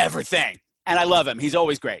 Yeah. Everything. And I love him. He's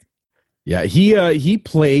always great. Yeah, he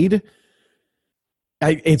played.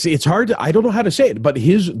 It's hard to, I don't know how to say it, but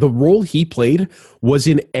the role he played was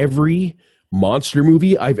in every monster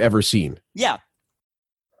movie I've ever seen. Yeah.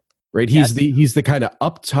 Right? He's the kind of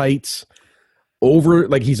uptight,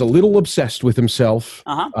 he's a little obsessed with himself.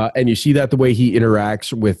 And you see that the way he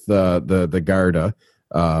interacts with the Garda.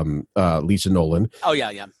 Lisa Nolan. Oh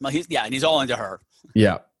yeah. Well, and he's all into her.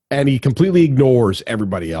 Yeah, and he completely ignores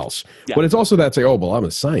everybody else. Yeah. But it's also that say, I'm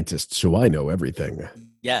a scientist, so I know everything.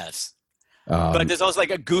 Yes, but there's also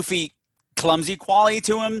like a goofy, clumsy quality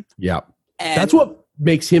to him. Yeah, and that's what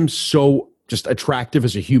makes him so just attractive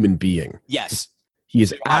as a human being. Yes. He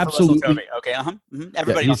is absolutely okay.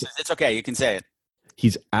 Everybody else says it's okay. You can say it.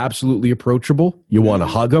 He's absolutely approachable. You want to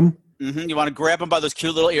hug him. You want to grab him by those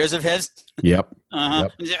cute little ears of his. Yep.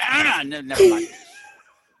 Yep. Never mind.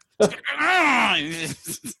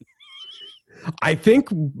 I think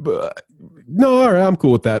no, all right, I'm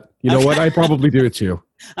cool with that. You know what? I'd probably do it too.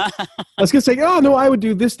 I was gonna say, oh no, I would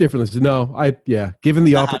do this differently. No, given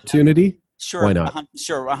the opportunity, sure, why not?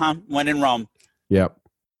 Sure, when in Rome. Yep.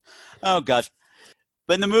 Oh gosh.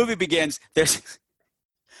 When the movie begins,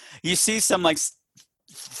 you see some like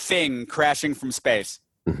thing crashing from space.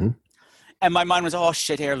 Mm-hmm. And my mind was, oh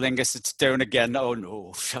shit, Aer Lingus, it's down again. Oh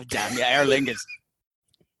no, damn you, Aer Lingus.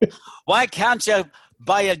 Why can't you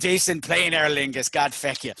buy a decent plane, Aer Lingus? God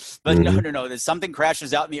feck you. But no. There's something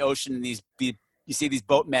crashes out in the ocean, and you see these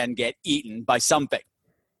boatmen get eaten by something.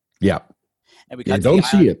 Yeah. And we don't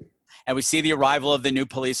see it. And we see the arrival of the new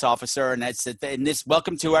police officer, and that's in this.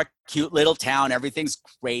 Welcome to our cute little town. Everything's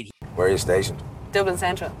great. Where are you stationed? Dublin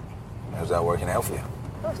Central. How's that working out for you?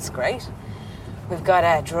 Oh, it's great. We've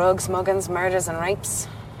got drugs, muggings, murders, and rapes.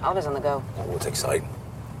 Always on the go. Oh, it's exciting.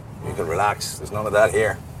 You can relax. There's none of that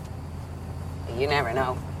here. You never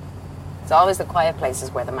know. It's always the quiet places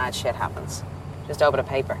where the mad shit happens. Just open a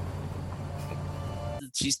paper.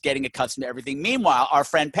 She's getting accustomed to everything. Meanwhile, our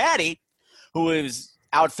friend Patty, who is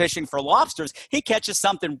out fishing for lobsters, he catches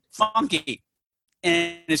something funky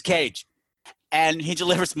in his cage. And he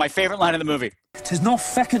delivers my favorite line of the movie. "'Tis no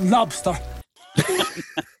feckin' lobster."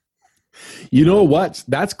 You know what?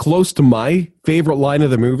 That's close to my favorite line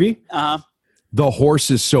of the movie. The horse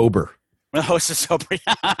is sober. The horse is sober.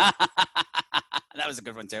 That was a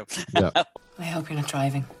good one, too. Yeah. I hope you're not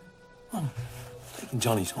driving. Oh, taking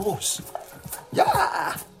Johnny's horse.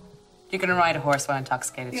 Yeah! You can ride a horse while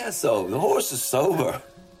intoxicated. Yeah, so the horse is sober.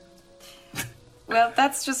 Well,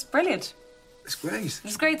 that's just brilliant. It's great.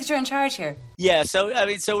 It's great that you're in charge here. Yeah, so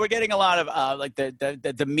we're getting a lot of like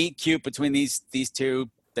the meet cute between these two.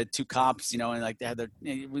 The two cops, and like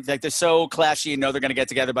they're so clashy, they're going to get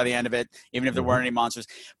together by the end of it, even if there weren't any monsters.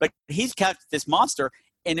 But he's kept this monster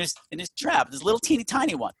in his trap, this little teeny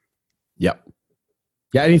tiny one. Yep.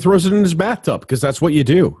 Yeah, and he throws it in his bathtub because that's what you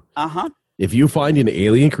do. If you find an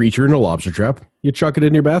alien creature in a lobster trap, you chuck it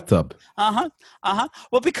in your bathtub.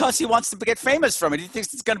 Well, because he wants to get famous from it. He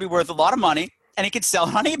thinks it's going to be worth a lot of money, and he can sell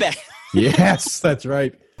it on eBay. Yes, that's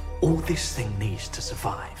right. All this thing needs to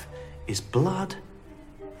survive is blood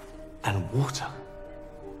and water.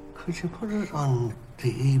 Could you put it on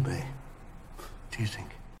the eBay, do you think?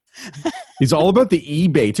 He's all about the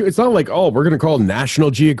eBay, too. It's not like, oh, we're going to call National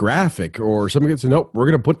Geographic or something. Nope, we're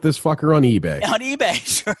going to put this fucker on eBay. On eBay,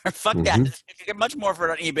 sure. Fuck that. You get much more for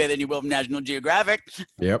it on eBay than you will from National Geographic.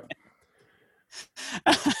 Yep.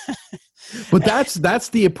 But that's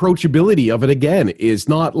the approachability of it again. Is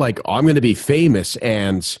not like, oh, I'm going to be famous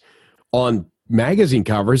and on magazine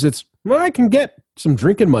covers, it's, well, I can get some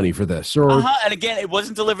drinking money for this. Or And again, it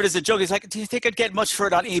wasn't delivered as a joke. He's like, do you think I'd get much for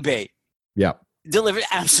it on eBay? Yeah. Delivered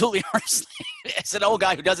absolutely earnestly. It's an old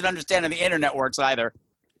guy who doesn't understand how the internet works either.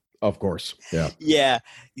 Of course. Yeah.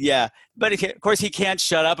 Yeah. But of course, he can't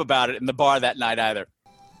shut up about it in the bar that night either.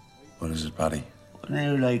 What is it, Paddy? What do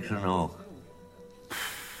you like to know?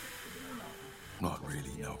 Not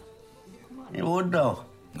really, no. You would, though.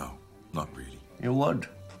 No, not really. You would.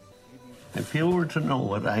 If you were to know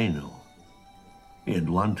what I know, you'd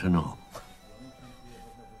want to know.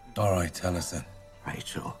 All right, tell us then. Right,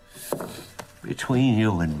 so between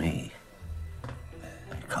you and me,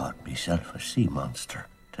 I caught myself a sea monster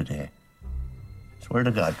today. Swear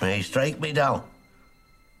to God, may he strike me down.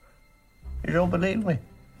 You don't believe me?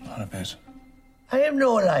 Not a bit. I am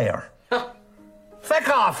no liar. Feck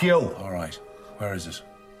off, you! All right, where is it?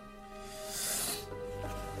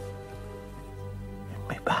 In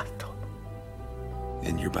my bathtub.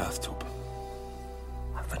 In your bathtub?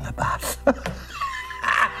 I'm in the bath.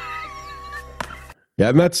 Yeah,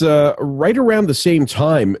 and that's right around the same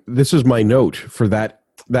time. This is my note for that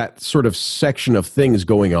sort of section of things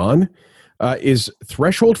going on. Is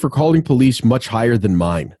threshold for calling police much higher than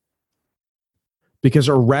mine? Because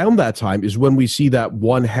around that time is when we see that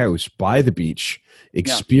one house by the beach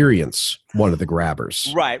experience one of the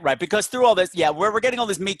grabbers. Right. Because through all this, we're getting all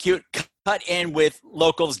this meet cute cut in with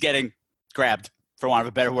locals getting grabbed, for want of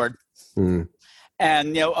a better word.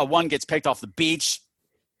 And, one gets picked off the beach.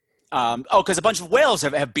 Because a bunch of whales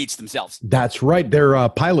have beached themselves. That's right. They're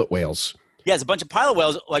pilot whales. Yeah, there's a bunch of pilot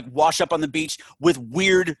whales like wash up on the beach with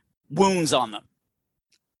weird wounds on them.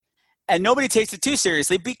 And nobody takes it too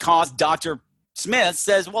seriously because Dr. Smith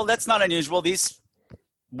says, well, that's not unusual. These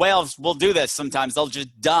whales will do this sometimes. They'll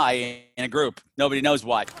just die in a group. Nobody knows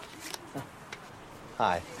why.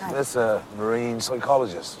 Hi. That's a marine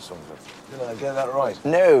psychologist or something. Did I get that right?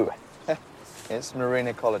 No. It's marine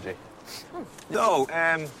ecology. No,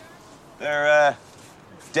 they're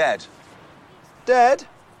dead. Dead?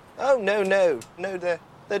 Oh, no. No,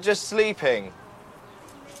 they're just sleeping.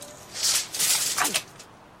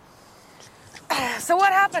 So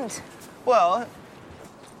what happened? Well,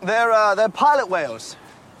 they're pilot whales.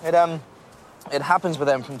 It happens with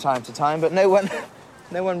them from time to time, but no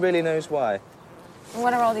one really knows why.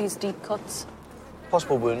 What are all these deep cuts?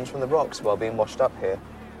 Possible wounds from the rocks while being washed up here.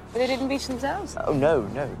 But they didn't beach themselves. Oh, no.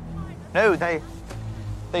 No,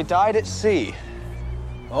 they died at sea.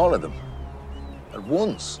 All of them. At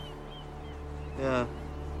once. Yeah.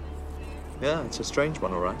 Yeah, it's a strange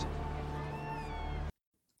one, all right.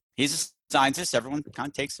 He's a scientist. Everyone kind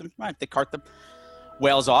of takes him. Right, they cart the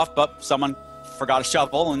whales off, but someone forgot a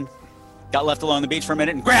shovel and got left alone on the beach for a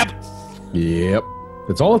minute and grab. Yep.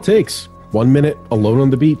 That's all it takes. 1 minute alone on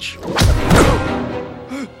the beach.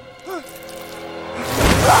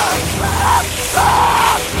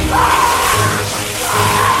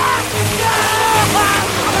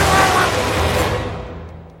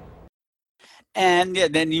 And yeah,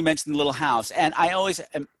 then you mentioned the little house. And I always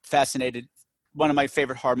am fascinated. One of my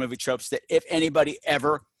favorite horror movie tropes that if anybody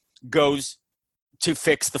ever goes to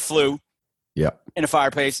fix the flue in a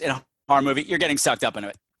fireplace in a horror movie, you're getting sucked up into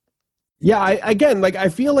it. Yeah, I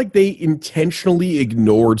feel like they intentionally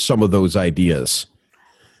ignored some of those ideas.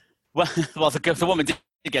 Well, the woman did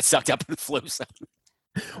get sucked up in the flue. So.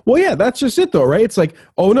 Well, yeah, that's just it, though, right? It's like,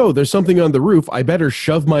 oh, no, there's something on the roof. I better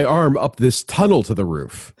shove my arm up this tunnel to the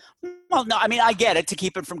roof. Well, no, I mean, I get it to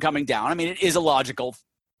keep it from coming down. I mean, it is a logical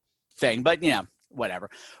thing, but,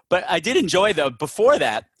 whatever. But I did enjoy, though, before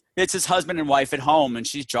that, it's his husband and wife at home, and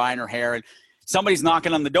she's drying her hair, and somebody's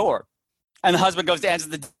knocking on the door. And the husband goes to answer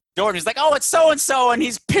the door, and he's like, oh, it's so-and-so, and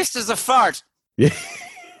he's pissed as a fart. Yeah.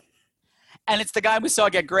 And it's the guy we saw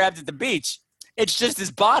get grabbed at the beach. It's just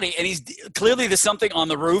his body, and he's clearly there's something on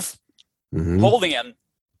the roof holding him.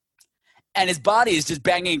 And his body is just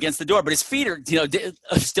banging against the door, but his feet are,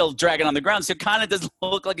 still dragging on the ground. So it kind of does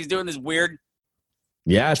look like he's doing this weird.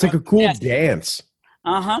 Yeah, it's like a cool dance.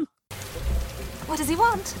 Uh-huh. What does he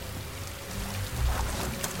want?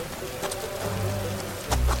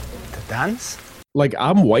 To dance? Like,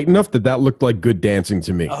 I'm white enough that looked like good dancing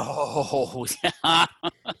to me. Oh, yeah.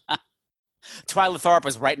 Twyla Tharp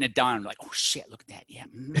was writing it down. I'm like, oh, shit, look at that. Yeah.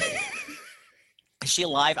 Is she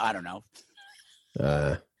alive? I don't know.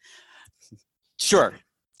 Sure.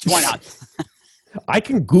 Why not? I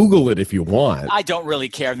can Google it if you want. I don't really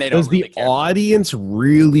care. They don't Does really the care. audience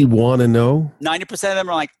really want to know? 90% of them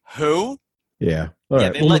are like, who? Yeah. All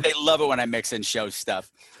right. They love it when I mix in show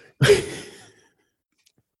stuff.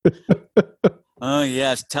 Oh,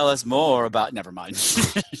 yes. Tell us more about... Never mind.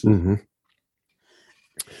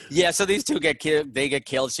 Yeah, so these two get killed. They get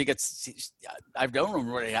killed. She gets... I don't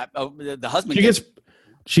remember what happened. Oh, the husband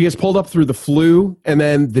She gets pulled up through the flue, and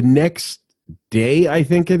then the next day, I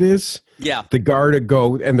think it is, the guard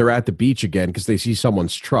go, and they're at the beach again because they see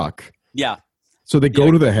someone's truck. Yeah. So they go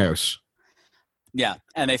to the house. Yeah,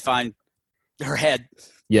 and they find her head.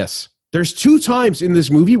 Yes. There's 2 times in this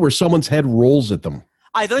movie where someone's head rolls at them.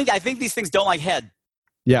 I think these things don't like head.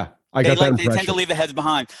 Yeah, I got that impression. They tend to leave the heads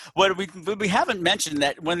behind. What we haven't mentioned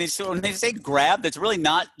that when they say grab, that's really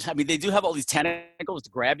not. I mean, they do have all these tentacles to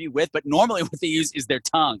grab you with, but normally what they use is their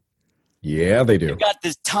tongue. Yeah, they do. They've got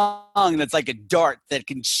this tongue that's like a dart that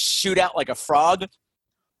can shoot out like a frog,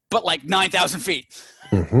 but like 9,000 feet.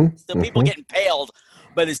 So people get impaled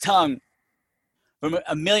by this tongue from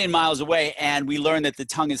a million miles away, and we learn that the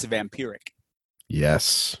tongue is vampiric.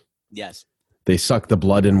 Yes. Yes. They suck the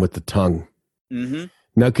blood in with the tongue. Mm-hmm.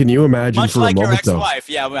 Now, can you imagine Much for like a moment, your ex-wife.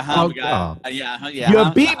 Yeah, yeah.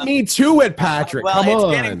 You beat me to it, Patrick. Well, Come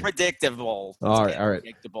on. It's getting predictable. All right.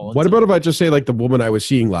 What about if I just say like the woman I was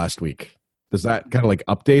seeing last week? Does that kind of like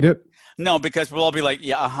update it? No, because we'll all be like,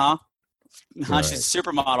 yeah, Right. She's a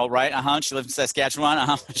supermodel, right? She lives in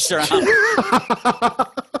Saskatchewan. Sure.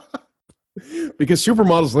 Because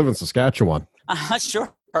supermodels live in Saskatchewan.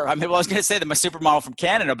 Sure. I mean, I was going to say that I'm a supermodel from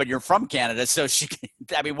Canada, but you're from Canada, so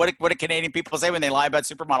what do Canadian people say when they lie about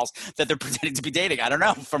supermodels that they're pretending to be dating? I don't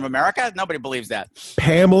know. From America? Nobody believes that.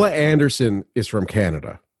 Pamela Anderson is from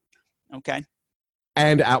Canada. Okay.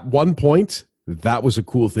 And at one point, that was a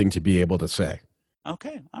cool thing to be able to say.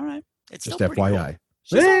 Okay. All right. It's just still pretty FYI. Cool.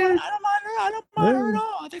 She's all right. I don't mind her. I don't mind her at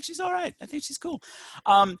all. I think she's all right. I think she's cool.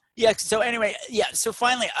 Yeah. So anyway, yeah. So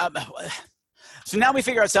finally, so now we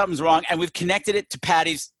figure out something's wrong, and we've connected it to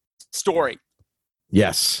Patty's story.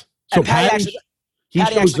 Yes. So Patty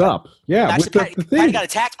shows up. Yeah. Patty got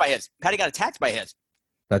attacked by his.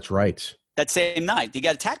 That's right. that same night. He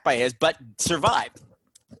got attacked by his, but survived.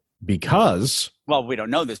 Because? Well, we don't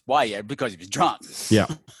know this why yet, because he was drunk. Yeah.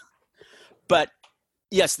 But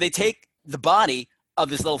yes, they take the body of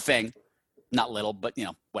this little thing, not little, but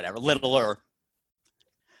whatever, littler,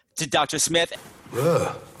 to Dr. Smith.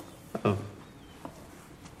 Oh.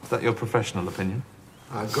 Is that your professional opinion?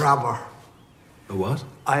 A grabber. A what?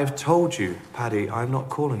 I have told you, Paddy, I'm not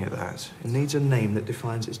calling it that. It needs a name that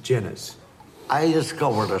defines its genus. I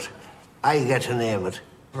discovered it. I get to name it.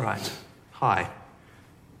 Right. Hi.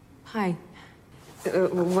 Hi.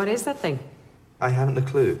 What is that thing? I haven't a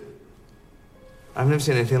clue. I've never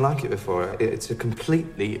seen anything like it before. It's a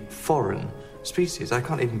completely foreign species. I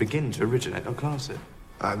can't even begin to originate or class it.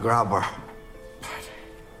 A grabber.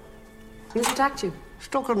 Who's attacked you?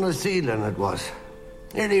 Stuck on the ceiling it was.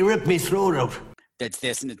 Nearly ripped me throat out. It's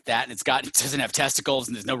this and it's that, and it doesn't have testicles,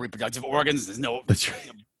 and there's no reproductive organs, there's no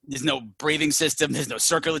breathing system, there's no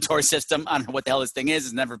circulatory system. I don't know what the hell this thing is.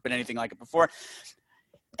 There's never been anything like it before.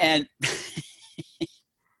 And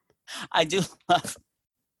I do love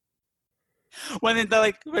when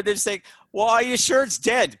they're saying, "Well, are you sure it's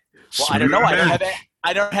dead?" Well, I don't know.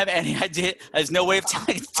 I don't have any idea. There's no way of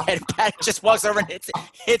telling it's dead. Pat just walks over and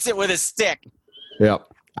hits it with a stick. Yep.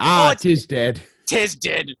 Tis dead. Tis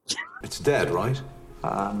dead. It's dead, right?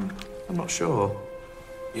 I'm not sure.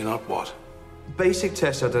 You're not what? Basic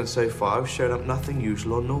tests I've done so far have shown up nothing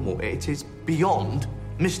usual or normal. It is beyond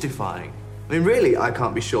mystifying. I mean, really, I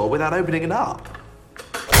can't be sure without opening it up.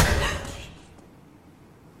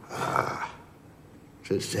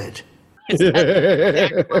 It's dead. That's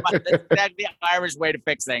exactly the Irish way to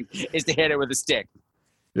fix things, is to hit it with a stick.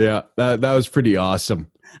 Yeah, that was pretty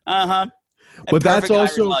awesome. Uh-huh. But that's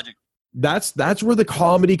also that's where the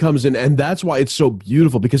comedy comes in, and that's why it's so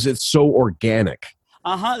beautiful, because it's so organic.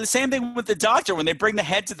 Uh-huh. The same thing with the doctor. When they bring the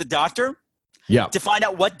head to the doctor to find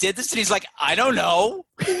out what did this, and he's like, I don't know.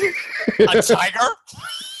 A tiger?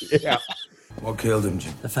 Yeah. What killed him,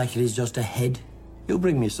 Jim? The fact that he's just a head. You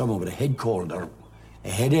bring me someone with a head cold or a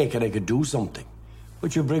headache and I could do something.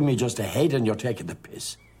 But you bring me just a head and you're taking the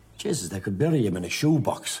piss. Jesus, they could bury him in a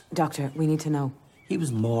shoebox. Doctor, we need to know. He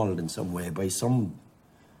was mauled in some way by some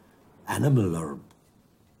animal or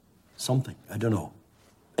something. I don't know.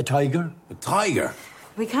 A tiger? A tiger?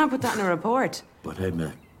 We can't put that in a report. But I'm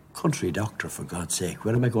a country doctor, for God's sake.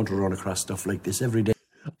 Where am I going to run across stuff like this every day?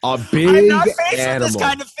 A big animal. With this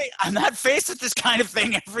kind of thing. I'm not faced with this kind of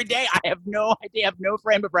thing every day. I have no idea. I have no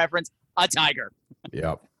frame of reference. A tiger.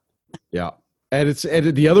 Yeah. Yeah. And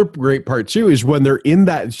the other great part too is when they're in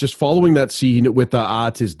that, it's just following that scene with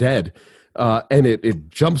the tis dead, and it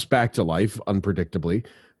jumps back to life unpredictably,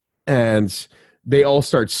 and they all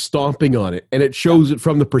start stomping on it, and it shows it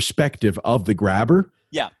from the perspective of the grabber.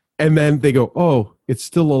 Yeah. And then they go, oh, it's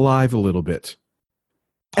still alive a little bit.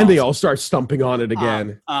 And they all start stomping on it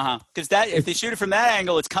again. Because if they shoot it from that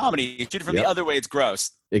angle, it's comedy. You shoot it from the other way, it's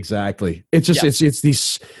gross. Exactly. It's just it's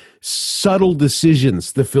these subtle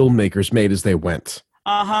decisions the filmmakers made as they went.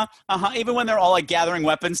 Even when they're all like gathering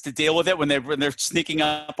weapons to deal with it, when they're sneaking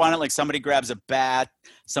up on it, like somebody grabs a bat,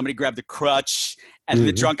 somebody grabbed a crutch, and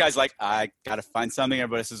the drunk guy's like, I gotta find something.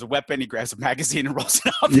 Everybody says a weapon. He grabs a magazine and rolls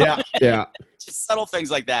it up. Yeah. Just subtle things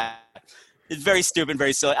like that. It's very stupid,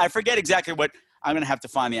 very silly. I forget exactly what. I'm going to have to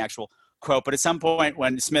find the actual quote, but at some point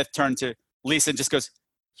when Smith turned to Lisa and just goes,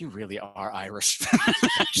 you really are Irish.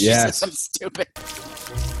 Yes. Something stupid.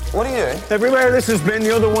 What are you doing? Everywhere this has been,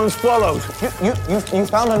 the other one's followed. You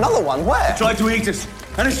found another one? Where? Tried to eat it.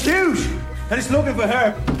 And it's huge. And it's looking for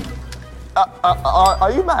her.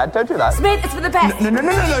 Are you mad? Don't do that. Smith, it's for the best. No.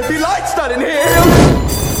 Be lights done in here.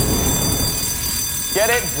 Get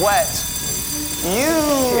it wet.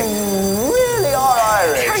 You really are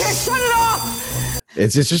Irish. Shut it off.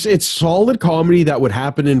 It's solid comedy that would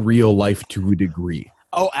happen in real life to a degree.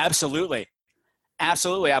 Oh, absolutely.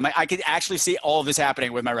 Absolutely. I could actually see all of this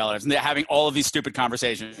happening with my relatives and they're having all of these stupid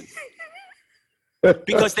conversations.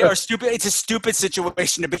 Because they are stupid. It's a stupid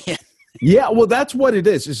situation to be in. Yeah, well, that's what it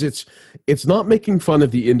is it's not making fun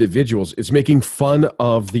of the individuals. It's making fun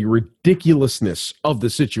of the ridiculousness of the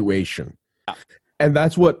situation. Yeah. And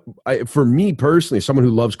that's what, for me personally, someone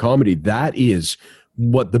who loves comedy, that is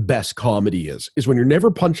what the best comedy is when you're never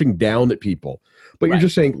punching down at people, but you're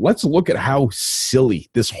just saying, let's look at how silly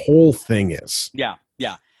this whole thing is. Yeah.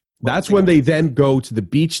 That's when they then go to the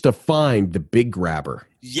beach to find the big grabber.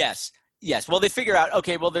 Yes. Well, they figure out,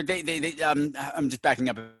 okay, well, I'm just backing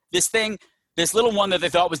up. This little one that they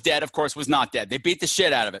thought was dead, of course, was not dead. They beat the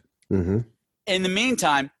shit out of it. Mm-hmm. In the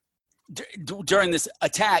meantime, during this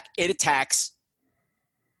attack, it attacks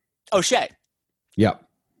O'Shea. Yep.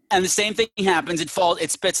 And the same thing happens. It falls.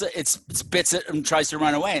 It spits it, and tries to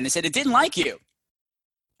run away. And they said it didn't like you.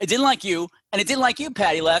 It didn't like you, and it didn't like you,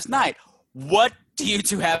 Patty, last night. What do you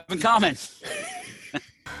two have in common?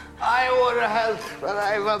 I want to help, but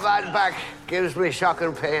I have a bad back. Gives me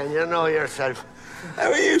shocking pain. You know yourself.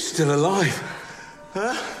 How are you still alive?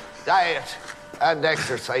 Huh? Diet and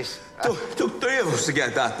exercise. Took 3 of us to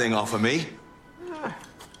get that thing off of me.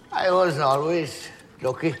 I wasn't always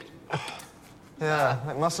lucky.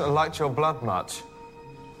 Yeah, it mustn't have liked your blood much.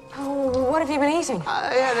 Oh, what have you been eating?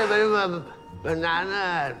 I had a bit of a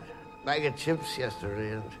banana and bag of chips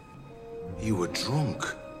yesterday, and You were drunk.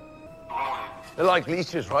 They're like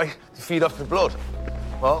leeches, right? To feed off your blood.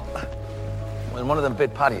 Well, when one of them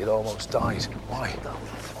bit Paddy, it almost died. Why?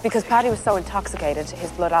 Because Paddy was so intoxicated, his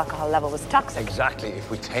blood alcohol level was toxic. Exactly. If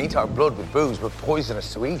we taint our blood with booze, we're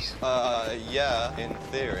poisonous to eat. Yeah, in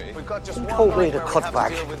theory. We've got just one Totally night the where we have cutback.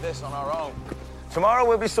 to deal with this on our own. Tomorrow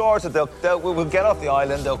we'll be sorted. We'll get off the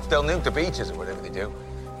island. They'll nuke the beaches or whatever they do.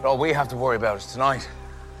 But all we have to worry about is tonight.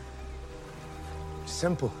 It's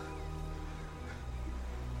simple.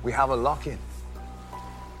 We have a lock-in.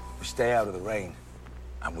 We stay out of the rain,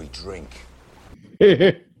 and we drink.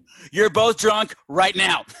 You're both drunk right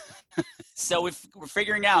now. So we're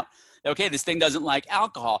figuring out, okay, this thing doesn't like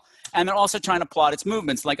alcohol. And they're also trying to plot its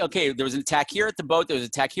movements. Like, okay, there was an attack here at the boat, there was an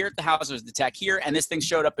attack here at the house, there was an attack here, and this thing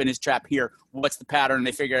showed up in his trap here. What's the pattern? And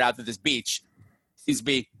they figured out that this beach seems to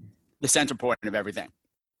be the center point of everything.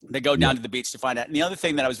 They go down to the beach to find out. And the other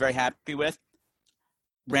thing that I was very happy with,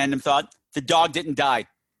 random thought, the dog didn't die.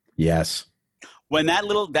 Yes. When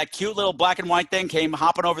that cute little black and white thing came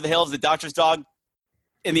hopping over the hills, the doctor's dog,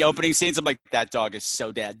 in the opening scenes, I'm like, that dog is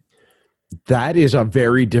so dead. That is a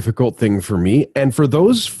very difficult thing for me. And for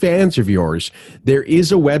those fans of yours, there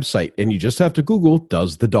is a website, and you just have to Google,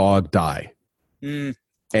 does the dog die? Mm.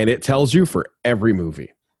 And it tells you for every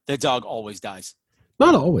movie. The dog always dies.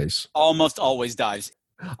 Not always. Almost always dies.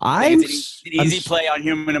 It's an easy play on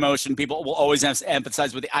human emotion. People will always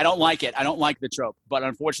empathize with it. I don't like it. I don't like the trope. But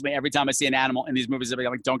unfortunately, every time I see an animal in these movies, I'm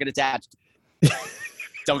like, don't get attached.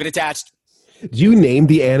 Don't get attached. Do you name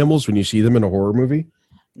the animals when you see them in a horror movie?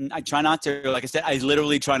 I try not to. Like I said, I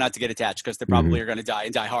literally try not to get attached because they probably are going to die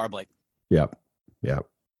and die horribly. Yep. Yeah.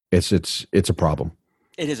 It's a problem.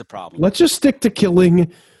 It is a problem. Let's just stick to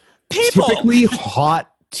killing people. Typically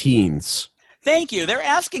hot teens. Thank you. They're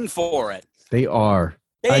asking for it. They are.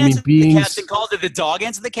 They answered the casting call. Did the dog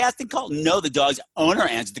answer the casting call? No, the dog's owner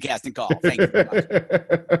answered the casting call. Thank you very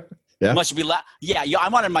much. Yeah. Must be I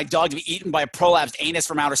wanted my dog to be eaten by a prolapsed anus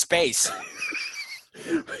from outer space.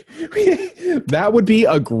 That would be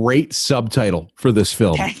a great subtitle for this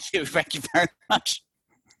film. Thank you very much.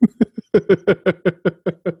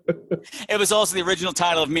 It was also the original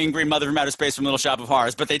title of Mean Green Mother from Outer Space from Little Shop of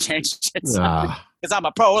Horrors, but they changed it because I'm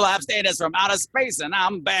a prolapsed anus from outer space and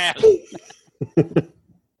I'm bad.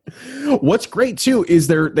 What's great too is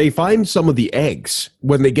they find some of the eggs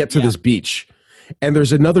when they get to this beach, and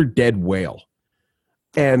there's another dead whale,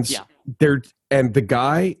 and the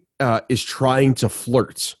guy is trying to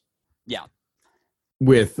flirt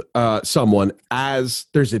with someone as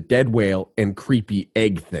there's a dead whale and creepy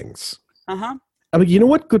egg things. I'm like, you know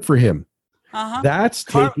what? Good for him. That's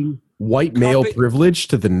taking white male privilege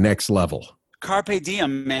to the next level. Carpe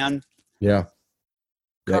diem, man. Yeah.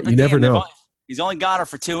 Carpe You never diem. know. He's only got her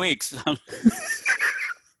for 2 weeks.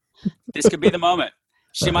 This could be the moment.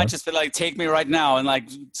 She might just be like, take me right now and like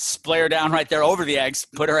splay her down right there over the eggs,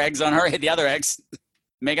 put her eggs on her, hit the other eggs,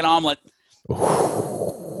 make an omelet.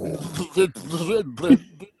 All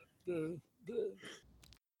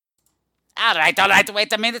right,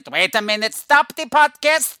 wait a minute. Stop the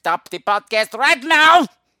podcast right now.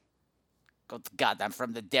 Good God, I'm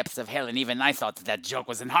from the depths of hell, and even I thought that joke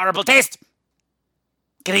was in horrible taste.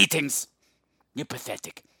 Greetings, you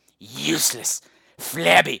pathetic, useless,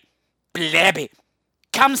 flabby, blabby,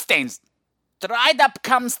 cum stains, dried up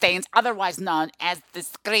cum stains, otherwise known as the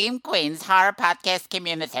Scream Queens horror podcast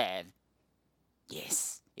community.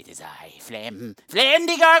 Yes, it is I, Flame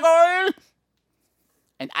the Gargoyle.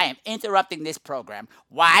 And I am interrupting this program.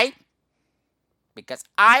 Why? Because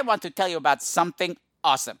I want to tell you about something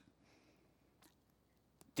awesome.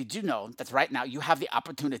 Did you know that right now you have the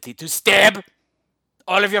opportunity to stab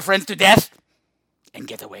all of your friends to death and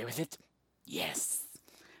get away with it? Yes.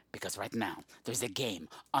 Because right now there's a game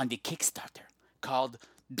on the Kickstarter called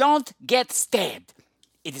Don't Get Stabbed.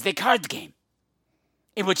 It is a card game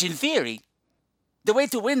in which, in theory, the way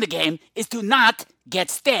to win the game is to not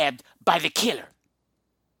get stabbed by the killer.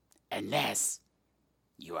 Unless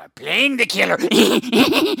you are playing the killer.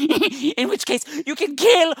 In which case, you can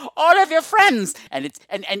kill all of your friends. And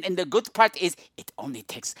the good part is, it only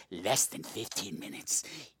takes less than 15 minutes.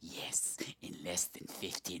 Yes, in less than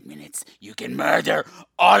 15 minutes, you can murder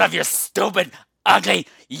all of your stupid, ugly,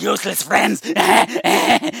 useless friends.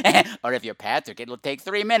 Or if you're Patrick, it'll take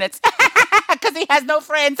 3 minutes. Because he has no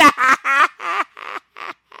friends.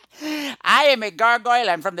 I am a gargoyle.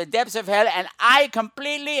 I'm from the depths of hell, and I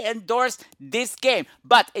completely endorse this game.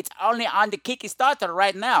 But it's only on the Kickstarter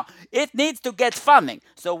right now. It needs to get funding.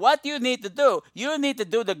 So what you need to do, you need to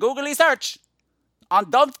do the googly search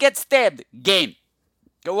on Don't Get Stabbed game.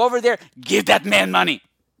 Go over there, give that man money.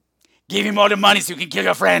 Give him all the money so you can kill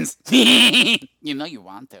your friends. You know you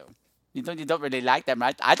want to. You don't really like them,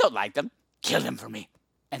 right? I don't like them. Kill them for me.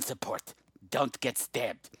 And support Don't Get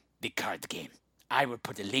Stabbed, the card game. I will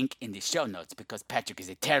put a link in the show notes because Patrick is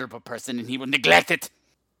a terrible person and he will neglect it.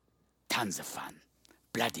 Tons of fun.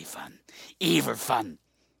 Bloody fun. Evil fun.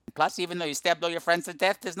 Plus, even though you stabbed all your friends to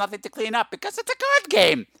death, there's nothing to clean up because it's a card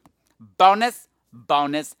game. Bonus,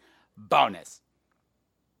 bonus, bonus.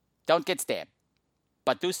 Don't get stabbed,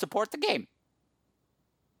 but do support the game.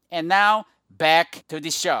 And now, back to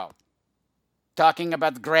the show. Talking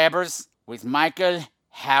about grabbers with Michael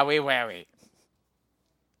Howie Wowie.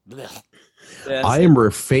 Blech. I am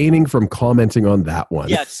refraining from commenting on that one.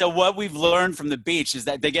 Yeah, so what we've learned from the beach is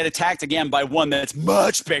that they get attacked again by one that's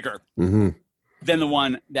much bigger than the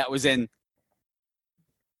one that was in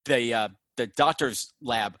the doctor's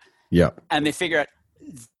lab. Yeah. And they figure out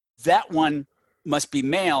that one must be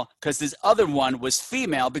male because this other one was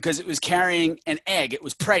female because it was carrying an egg. It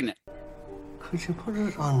was pregnant. Could you put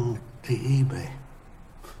it on the eBay,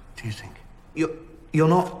 do you think? You're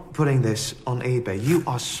not putting this on eBay. You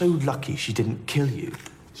are so lucky she didn't kill you.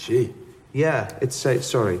 She? Yeah, it's a...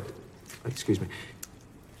 Sorry. Excuse me.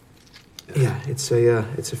 Yeah, it's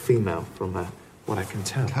a female from what I can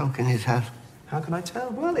tell. How can you tell? How can I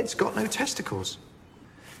tell? Well, it's got no testicles.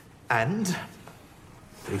 And...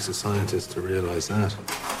 Takes a scientist to realize that.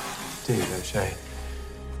 There you go, Shay.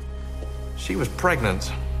 She was pregnant.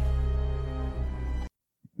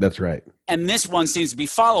 That's right. And this one seems to be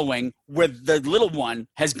following where the little one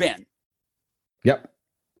has been. Yep.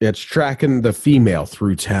 It's tracking the female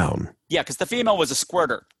through town. Yeah, because the female was a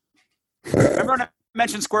squirter. Remember when I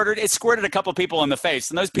mentioned squirter? It squirted a couple of people in the face,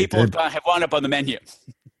 and those people have wound up on the menu.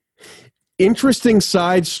 Interesting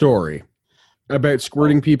side story about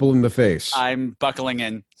squirting people in the face. I'm buckling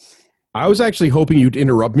in. I was actually hoping you'd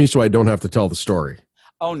interrupt me so I don't have to tell the story.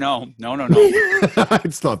 Oh, no.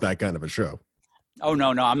 It's not that kind of a show. Oh,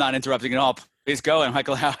 no, I'm not interrupting at all. Please go, and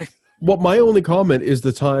Michael Howie. Well, my only comment is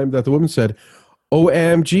the time that the woman said,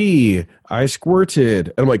 OMG, I squirted.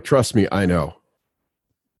 And I'm like, trust me, I know.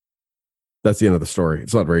 That's the end of the story.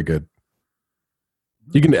 It's not very good.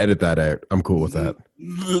 You can edit that out. I'm cool with that.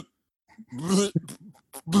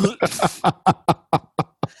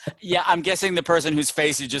 Yeah, I'm guessing the person whose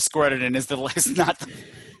face you just squirted in is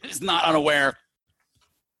not unaware.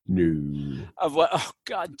 No. Of what? Oh,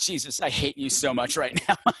 God, Jesus, I hate you so much right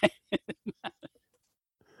now.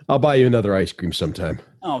 I'll buy you another ice cream sometime.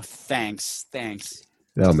 Oh, thanks.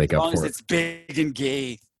 That'll make as up long for as it. it's big and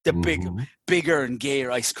gay. The bigger and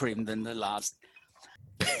gayer ice cream than the last.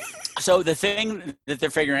 So the thing that they're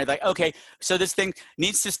figuring out, like, okay, so this thing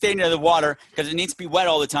needs to stay near the water because it needs to be wet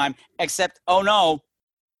all the time, except, oh no,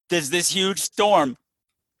 there's this huge storm.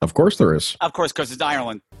 Of course there is. Of course, because it's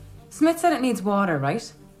Ireland. Smith said it needs water,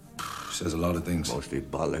 right? Says a lot of things. Mostly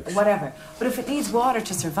bollocks. Whatever. But if it needs water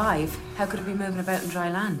to survive, how could it be moving about in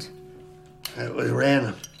dry land? It was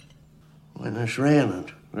raining. When it's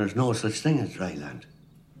raining, there's no such thing as dry land.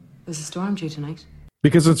 There's a storm due tonight.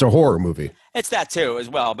 Because it's a horror movie. It's that too, as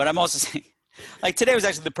well. But I'm also saying, like, today was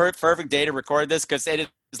actually the perfect day to record this because it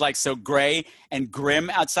is like so gray and grim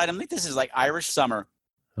outside. I'm like, this is like Irish summer.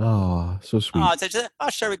 Oh, so sweet. Oh, it's just,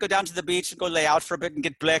 sure, we go down to the beach and go lay out for a bit and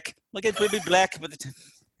get black. Look at baby black. But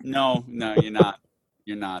no, you're not.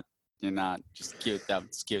 You're not. Just cute though.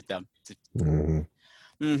 It's cute though.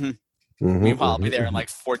 Meanwhile, I'll be there in like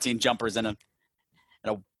 14 jumpers and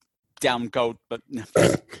a down coat. But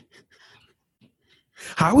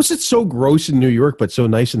how is it so gross in New York but so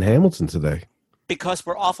nice in Hamilton today? Because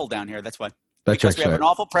we're awful down here. That's why. That because checks we have out. an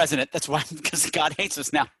awful president. That's why. Because God hates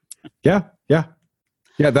us now. Yeah.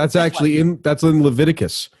 That's actually in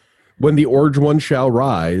Leviticus. When the orange one shall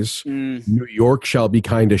rise, New York shall be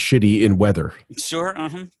kind of shitty in weather. Sure.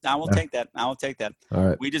 I will take that. All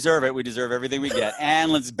right. We deserve it. We deserve everything we get.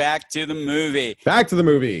 And let's back to the movie. Back to the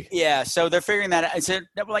movie. Yeah. So they're figuring that out. So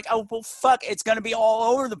they're like, oh, well, fuck. It's going to be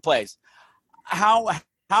all over the place. What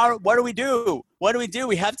do we do?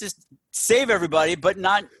 We have to save everybody, but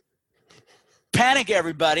not panic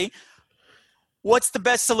everybody. What's the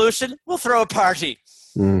best solution? We'll throw a party.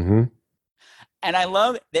 Mm-hmm. And I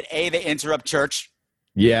love that, they interrupt church.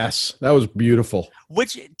 Yes, that was beautiful.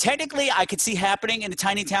 Which technically I could see happening in a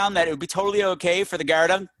tiny town, that it would be totally okay for the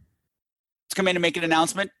Garda to come in and make an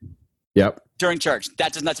announcement. Yep. During church.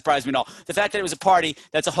 That does not surprise me at all. The fact that it was a party,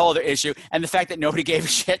 that's a whole other issue. And the fact that nobody gave a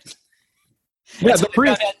shit. Yeah, the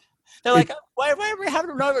priest. They're like, why are we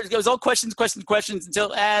having another? It goes all questions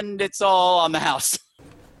until, and it's all on the house.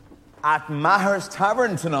 At Maher's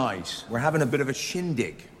Tavern tonight, we're having a bit of a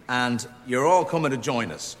shindig. And you're all coming to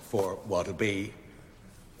join us for what'll be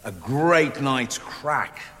a great night's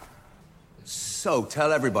crack. So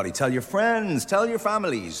tell everybody, tell your friends, tell your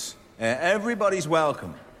families. Everybody's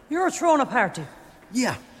welcome. You're throwing a party?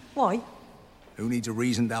 Yeah. Why? Who needs a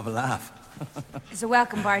reason to have a laugh? It's a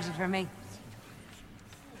welcome party for me.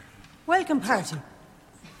 Welcome party?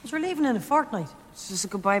 But we're leaving in a fortnight. It's just a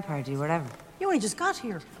goodbye party, whatever. You only just got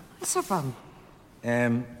here. What's your problem?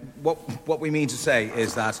 What we mean to say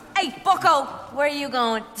is that... Hey, bucko, where are you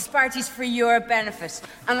going? This party's for your benefit.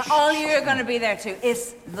 And all you're going to be there to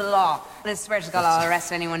is the law. And I swear to God, I'll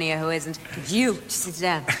arrest anyone here who isn't. But you, just sit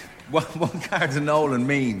down. What Cardinal Nolan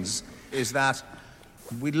means is that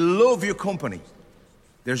we love your company.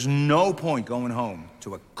 There's no point going home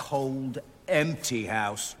to a cold, empty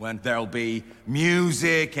house when there'll be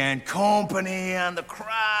music and company and the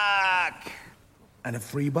crack. And a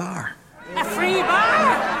free bar. A free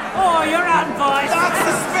bar? Oh, you're on, boys. That's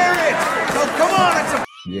the spirit. So come on, it's a...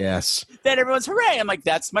 Yes. Then everyone's hooray. I'm like,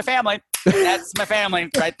 that's my family. That's my family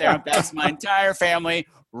right there. That's my entire family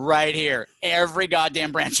right here. Every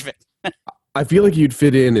goddamn branch of it. I feel like you'd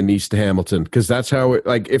fit in East Hamilton, because that's how it,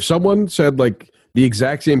 like, if someone said like the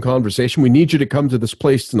exact same conversation, we need you to come to this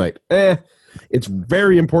place tonight. It's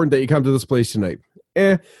very important that you come to this place tonight.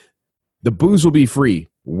 The booze will be free.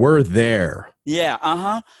 We're there.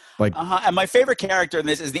 Yeah, Like, And my favorite character in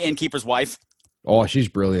this is the innkeeper's wife. Oh, she's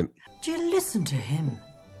brilliant. Do you listen to him?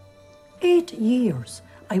 8 years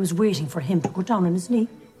I was waiting for him to go down on his knee.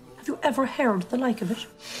 Have you ever heard the like of it?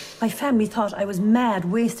 My family thought I was mad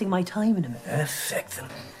wasting my time in him. Feck them.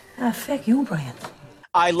 Feck you, Brian.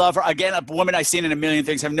 I love her. Again, a woman I've seen in a million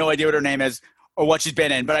things. I have no idea what her name is or what she's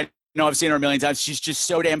been in, but I know I've seen her a million times. She's just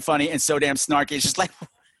so damn funny and so damn snarky. It's just like,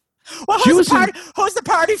 well, who's the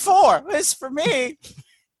party for? It's for me.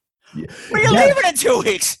 Well, you're leaving in 2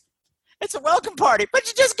 weeks. It's a welcome party, but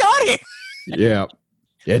you just got here. Yeah.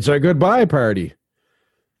 It's a goodbye party.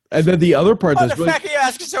 And then the other part The fact that you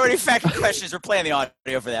ask so many fucking questions, we're playing the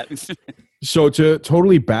audio for that. So to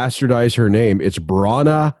totally bastardize her name, it's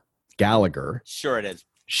Brana Gallagher. Sure it is.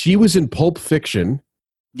 She was in Pulp Fiction.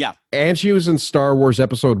 Yeah. And she was in Star Wars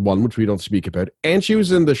Episode 1, which we don't speak about. And she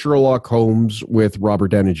was in the Sherlock Holmes with Robert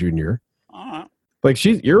Downey Jr. Uh-huh. Like,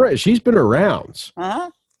 you're right. She's been around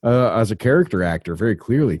Uh-huh. As a character actor, very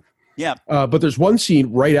clearly. Yeah. But there's one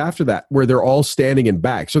scene right after that where they're all standing in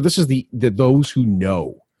back. So this is the those who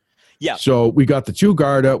know. Yeah. So we got the two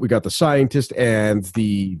Garda, we got the scientist, and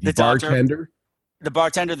the bartender. The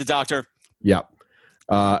bartender, the doctor. Yeah.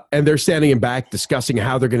 And they're standing in back discussing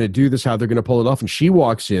how they're going to do this, how they're going to pull it off. And she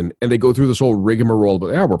walks in and they go through this whole rigmarole, but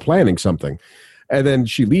we're planning something. And then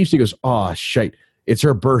she leaves and he goes, oh, shite. It's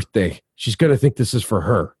her birthday. She's going to think this is for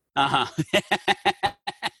her. Uh-huh.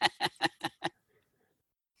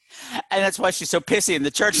 And that's why she's so pissy in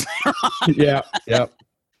the church later on. Yeah.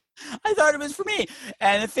 I thought it was for me.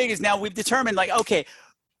 And the thing is, now we've determined, like, okay,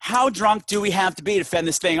 how drunk do we have to be to fend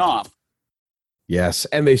this thing off? Yes.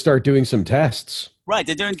 And they start doing some tests. Right.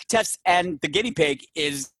 They're doing tests, and the guinea pig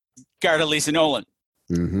is Garda Lisa Nolan.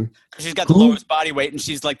 Mm-hmm. She's got the lowest body weight, and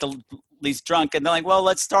she's like the least drunk. And they're like, well,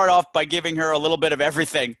 let's start off by giving her a little bit of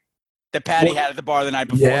everything that Patty had at the bar the night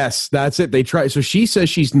before. Yes, that's it. They try. So she says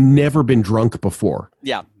she's never been drunk before.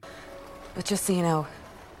 Yeah. But just so you know,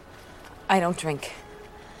 I don't drink.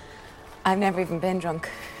 I've never even been drunk.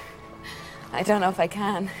 I don't know if I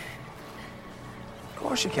can. Of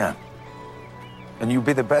course you can. And you'll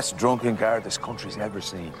be the best drunken guard this country's ever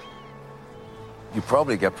seen. You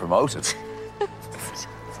probably get promoted.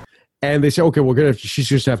 And they say, okay, she's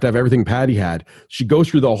just have to have everything Patty had. She goes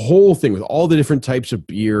through the whole thing with all the different types of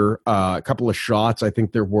beer, a couple of shots, I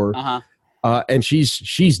think there were. Uh-huh. And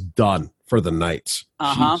she's done for the night.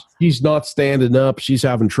 Uh-huh. She's not standing up. She's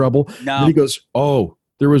having trouble. No. And he goes, oh,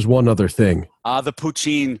 there was one other thing. The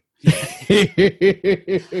poutine.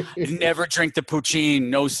 Never drink the poutine.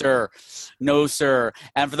 No, sir. No, sir.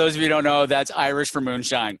 And for those of you who don't know, that's Irish for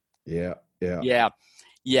moonshine. Yeah.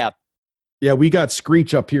 Yeah, we got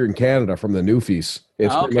Screech up here in Canada from the Newfies.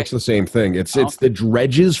 It's pretty much the same thing. It's the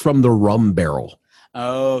dredges from the rum barrel.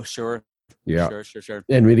 Oh, sure. Yeah. Sure.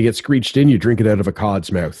 And when you get screeched in, you drink it out of a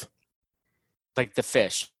cod's mouth. Like the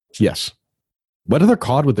fish. Yes. What other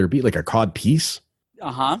cod would there be? Like a cod piece?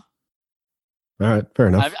 Uh-huh. All right, fair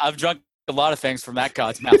enough. I've drunk a lot of things from that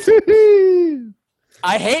cod's mouth.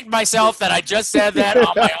 I hate myself that I just said that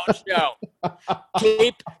on my own show.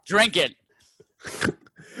 Keep drinking.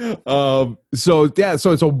 So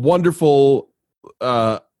it's a wonderful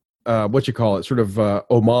what you call it, sort of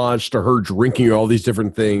homage to her drinking all these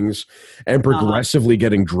different things and progressively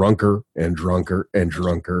getting drunker and drunker and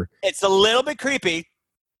drunker. It's a little bit creepy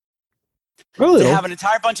to have an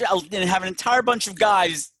entire bunch of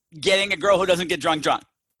guys getting a girl who doesn't get drunk.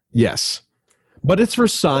 Yes, but it's for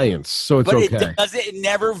science, so it's okay. It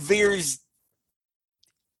never veers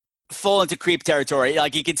full into creep territory.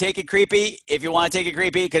 Like, you can take it creepy if you want to take it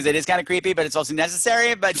creepy, because it is kind of creepy, but it's also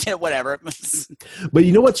necessary, but whatever. But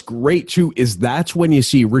you know what's great too is that's when you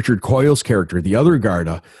see Richard Coyle's character, the other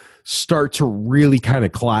Garda, start to really kind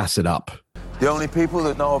of class it up. The only people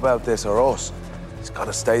that know about this are us. It's got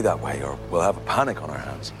to stay that way or we'll have a panic on our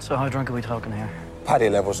hands. So how drunk are we talking here? Paddy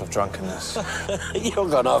levels of drunkenness. You're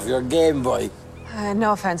gone off your game, boy.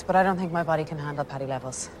 No offense, but I don't think my body can handle Paddy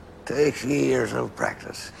levels. Takes years of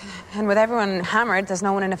practice. And with everyone hammered, there's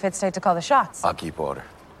no one in a fit state to call the shots. I'll keep order.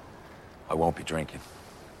 I won't be drinking.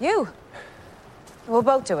 You? We'll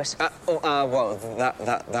both do it. Well,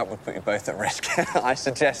 that would put you both at risk. I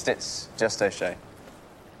suggest it's just O'Shea.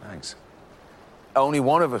 Thanks. Only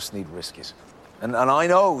one of us need riskies. And I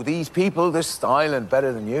know these people, this island,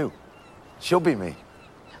 better than you. She'll be me.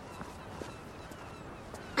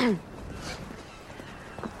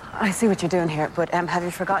 I see what you're doing here, but have you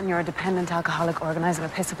forgotten you're a dependent alcoholic organising a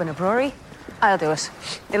piss-up in a brewery? I'll do it.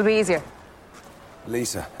 It'll be easier.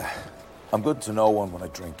 Lisa, I'm good to no one when I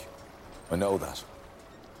drink. I know that.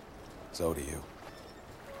 So do you.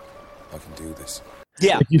 I can do this.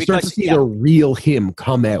 Yeah, you start to see the real him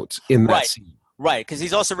come out in that scene. Right, because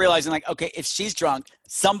he's also realizing, like, okay, if she's drunk,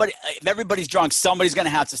 if everybody's drunk, somebody's going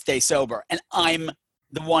to have to stay sober, and I'm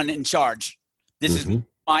the one in charge. This is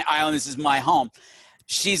my island. This is my home.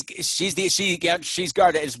 She's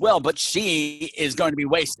Garda as well, but she is going to be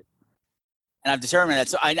wasted, and I've determined that.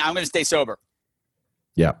 So I'm going to stay sober.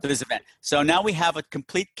 Yeah. For this event. So now we have a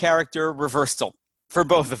complete character reversal for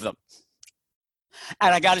both of them.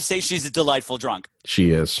 And I got to say, she's a delightful drunk.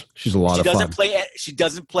 She is. She's a lot of fun. She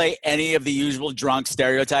doesn't play any of the usual drunk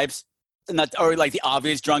stereotypes, or like the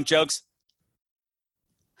obvious drunk jokes.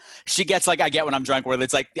 She gets like I get when I'm drunk, where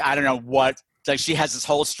it's like, I don't know what. It's like she has this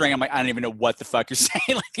whole string. I'm like, I don't even know what the fuck you're saying.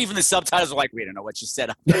 Like, even the subtitles are like, we don't know what she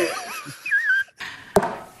said.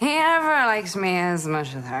 He never likes me as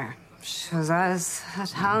much as her. Because I was a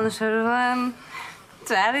talented one.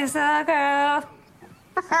 Daddy's a girl.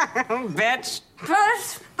 Bitch.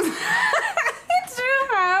 But I do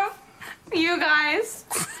have you guys.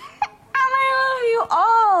 And I love you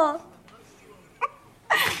all.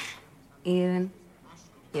 Even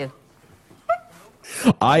you.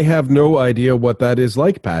 I have no idea what that is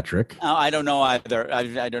like, Patrick. Oh, I don't know either.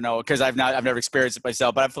 I don't know, because I've never experienced it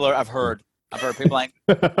myself, but I've heard people like,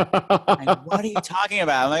 what are you talking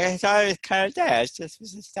about? I'm like, I thought it was kind of this. This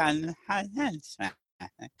was just done.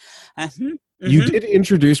 You did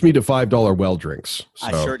introduce me to $5 well drinks. So.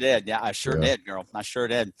 I sure did. Yeah, I sure did, girl. I sure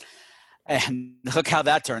did. And look how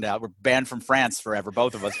that turned out. We're banned from France forever,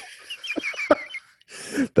 both of us.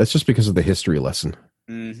 That's just because of the history lesson.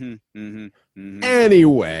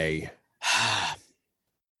 Anyway,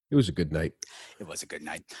 it was a good night. It was a good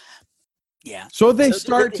night. Yeah. So they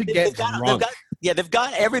start to get drunk. They've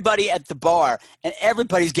got everybody at the bar, and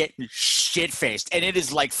everybody's getting shit-faced, and it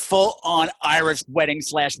is like full-on Irish wedding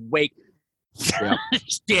 / wake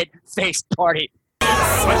shit-faced party.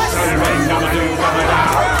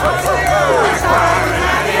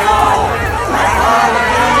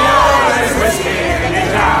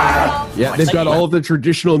 Yeah, they've got all of the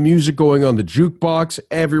traditional music going on the jukebox.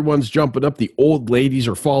 Everyone's jumping up. The old ladies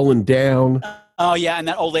are falling down. Oh, yeah, and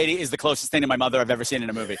that old lady is the closest thing to my mother I've ever seen in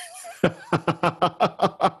a movie.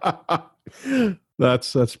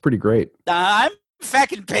 That's pretty great. I'm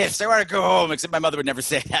fucking pissed. I want to go home, except my mother would never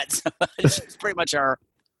say that. So it's pretty much her.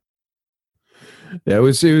 Yeah,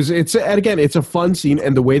 it's and again, it's a fun scene,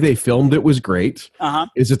 and the way they filmed it was great.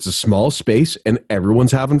 It's a small space, and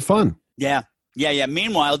everyone's having fun. Yeah.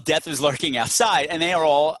 Meanwhile, death is lurking outside, and they are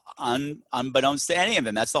all unbeknownst to any of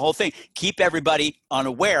them. That's the whole thing. Keep everybody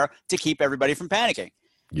unaware to keep everybody from panicking.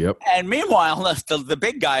 Yep. And meanwhile, the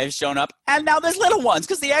big guy has shown up, and now there's little ones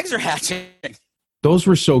because the eggs are hatching. Those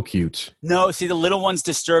were so cute. No, see, the little ones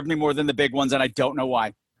disturbed me more than the big ones, and I don't know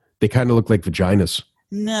why. They kind of look like vaginas.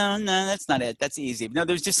 No, that's not it. That's easy. No,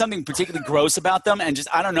 there's just something particularly gross about them, and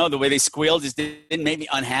just I don't know, the way they squealed just didn't make me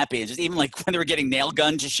unhappy. And just even like when they were getting nail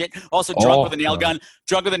gunned to shit. Also, drunk with a nail gun.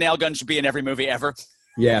 Drunk with a nail gun should be in every movie ever.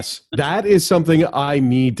 Yes, that is something I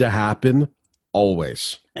need to happen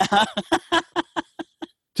always.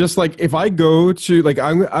 Just like if I go to like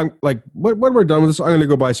I'm like when we're done with this, I'm going to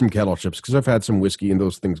go buy some kettle chips because I've had some whiskey and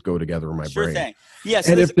those things go together in my brain. Sure thing. Yes.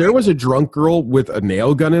 And if there was a drunk girl with a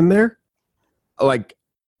nail gun in there, like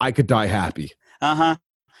I could die happy.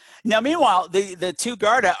 Now, meanwhile, the two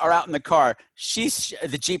Garda are out in the car. She's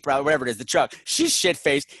the Jeep, or whatever it is, the truck. She's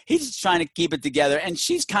shit-faced. He's just trying to keep it together, and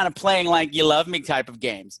she's kind of playing like you love me type of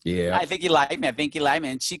games. Yeah. I think you like me. I think you like me.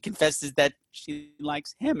 And she confesses that she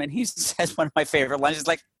likes him, and he says one of my favorite lines. He's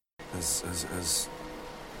like, As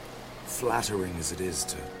flattering as it is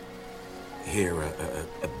to hear a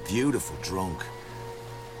beautiful drunk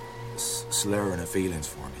slurring her feelings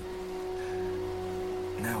for me,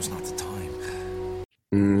 now's not the time.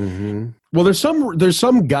 Mm-hmm. Well, there's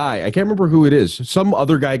some guy, I can't remember who it is. Some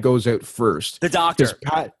other guy goes out first. The doctor.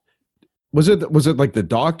 Was it like the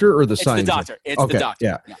doctor or the scientist? It's the doctor. It's the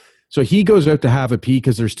doctor. Yeah. So he goes out to have a pee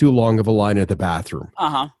because there's too long of a line at the bathroom.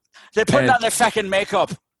 They're putting on their fucking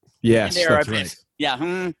makeup. Yes, that's right.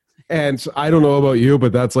 Yeah. And I don't know about you,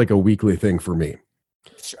 but that's like a weekly thing for me.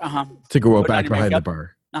 To go out back behind the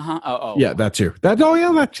bar. Oh. Yeah, that too. That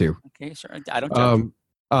too. Okay, sure. I don't judge.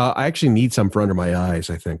 I actually need some for under my eyes,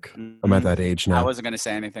 I think. I'm at that age now. I wasn't going to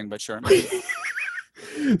say anything, but sure.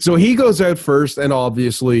 So he goes out first and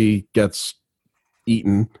obviously gets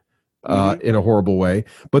eaten in a horrible way.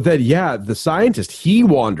 But then, the scientist, he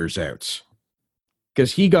wanders out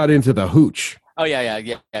because he got into the hooch. Oh, yeah.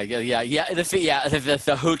 The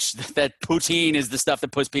hooch, that poutine is the stuff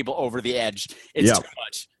that puts people over the edge. It's too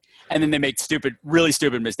much. And then they make really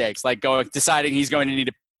stupid mistakes, like deciding he's going to need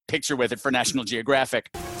a picture with it for National Geographic.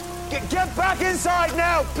 Get back inside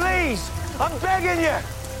now, please! I'm begging you!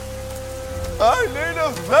 I need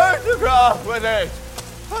a photograph with it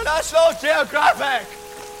for National Geographic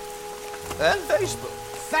and Facebook.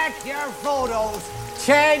 Sack your photos!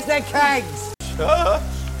 Change the kegs! Sure.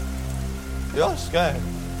 You're scared.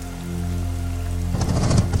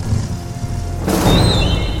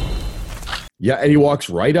 Yeah, and he walks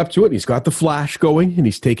right up to it, and he's got the flash going, and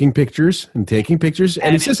he's taking pictures, and he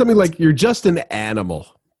says something like, "You're just an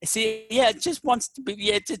animal." See, it just wants to be.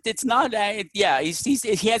 Yeah, it's not. He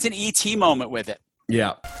has an ET moment with it.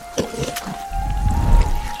 Yeah.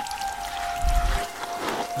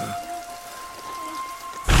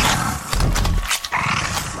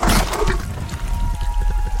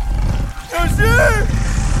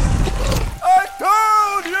 I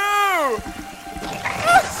told you!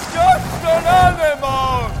 It's just an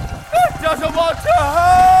animal! It doesn't want to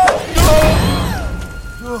hurt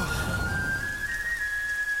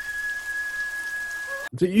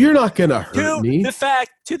you! You're not going to hurt me. The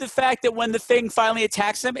fact that when the thing finally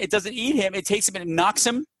attacks him, it doesn't eat him. It takes him and knocks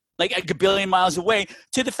him like a billion miles away,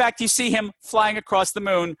 to the fact you see him flying across the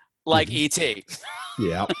moon like E.T.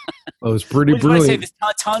 Yeah. That was pretty brilliant. I was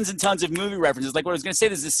there's tons and tons of movie references. Like what I was going to say,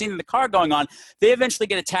 there's a scene in the car going on. They eventually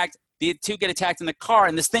get attacked. The two get attacked in the car,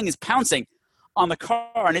 and this thing is pouncing on the car,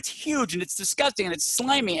 and it's huge, and it's disgusting, and it's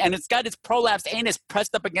slimy, and it's got its prolapsed anus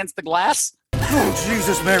pressed up against the glass. Oh,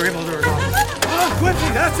 Jesus, Mary, Mother of God. Quickly,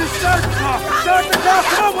 that's it. Start the car. Start the car.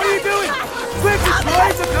 Come on, what are you doing? Quickly,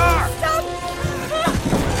 drive the car. Stop.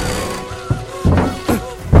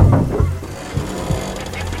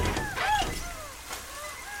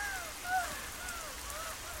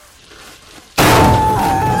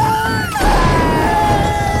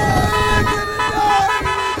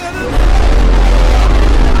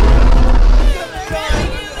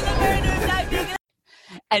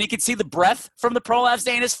 And you can see the breath from the prolapsed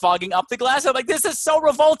anus fogging up the glass. I'm like, this is so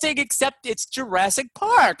revolting, except it's Jurassic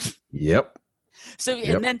Park. Yep. So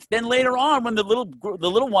and then later on, when the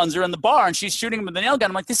little ones are in the bar and she's shooting them with the nail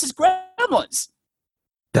gun, I'm like, this is Gremlins.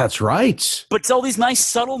 That's right. But it's all these nice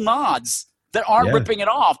subtle nods that aren't ripping it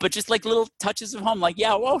off, but just like little touches of home. Like,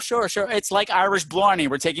 yeah, well, sure. It's like Irish Blarney.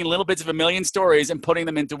 We're taking little bits of a million stories and putting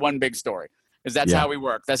them into one big story. Because that's how we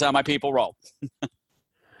work. That's how my people roll.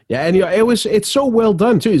 Yeah, and it's so well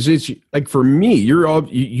done too. It's like for me,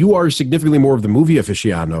 you are significantly more of the movie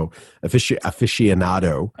aficionado.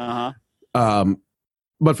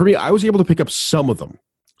 But for me, I was able to pick up some of them,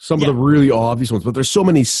 of the really obvious ones. But there's so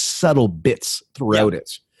many subtle bits throughout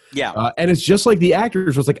it. Yeah, and it's just like the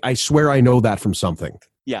actors was like, I swear I know that from something.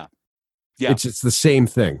 Yeah. It's the same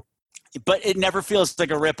thing. But it never feels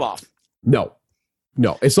like a ripoff. No.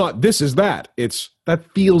 No, it's not. This is that. It's that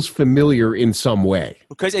feels familiar in some way.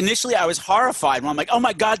 Because initially I was horrified when I'm like, oh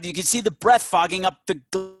my God, you can see the breath fogging up the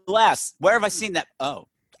glass. Where have I seen that? Oh,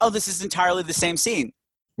 this is entirely the same scene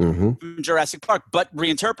from Jurassic Park, but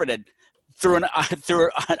reinterpreted through an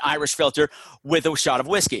Irish filter with a shot of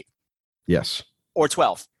whiskey. Yes. Or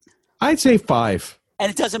 12. I'd say 5. And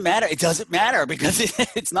it doesn't matter. It doesn't matter because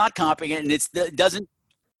it's not comping it, and it doesn't.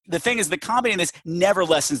 The thing is, the comedy in this never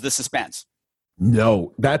lessens the suspense.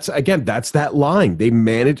 No, that's that line. They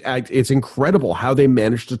manage. It's incredible how they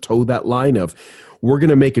managed to toe that line of, we're going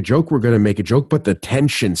to make a joke, but the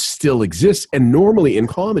tension still exists. And normally in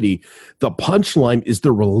comedy, the punchline is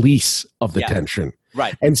the release of the tension.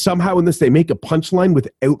 Right. And somehow in this, they make a punchline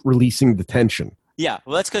without releasing the tension. Yeah.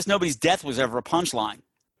 Well, that's because nobody's death was ever a punchline.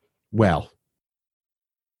 Well,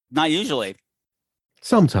 not usually.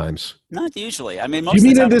 Sometimes. Not usually. I mean, most you of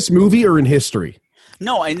mean the time, in this movie or in history?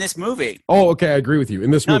 No, in this movie. Oh, okay. I agree with you.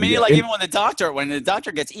 In this movie. I mean, like even when the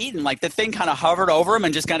doctor gets eaten, like the thing kind of hovered over him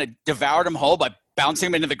and just kind of devoured him whole by bouncing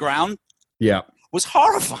him into the ground. Yeah. Was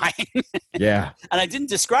horrifying. Yeah. And I didn't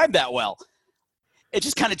describe that well. It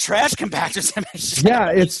just kind of trash compactors him.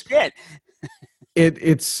 It's shit.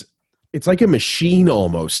 It's like a machine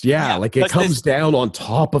almost. Yeah. Like it comes down on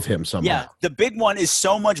top of him somehow. Yeah. The big one is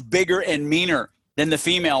so much bigger and meaner than the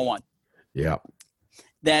female one. Yeah.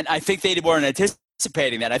 Then I think they weren't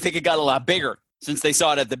anticipating that. I think it got a lot bigger since they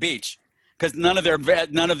saw it at the beach, because none of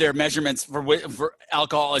their measurements for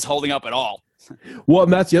alcohol is holding up at all. Well,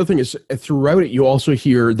 and that's the other thing is throughout it, you also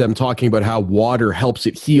hear them talking about how water helps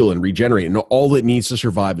it heal and regenerate, and all it needs to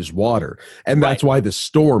survive is water, and that's why the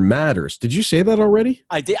storm matters. Did you say that already?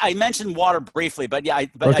 I did. I mentioned water briefly, but I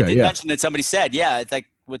did mention that somebody said, it's like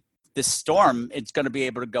with this storm, it's going to be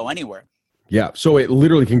able to go anywhere. Yeah, so it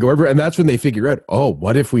literally can go everywhere, and that's when they figure out,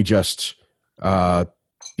 what if we just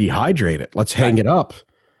dehydrate it? Let's hang it up.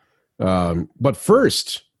 But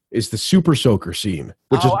first is the Super Soaker scene,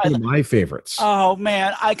 which is one of my favorites. Oh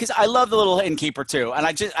man, because I love the little innkeeper too, and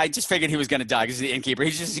I just figured he was going to die because he's the innkeeper.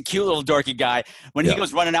 He's just a cute little dorky guy. When he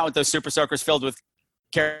goes running out with those Super Soakers filled with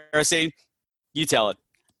kerosene, you tell it.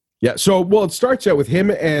 Yeah, so, it starts out with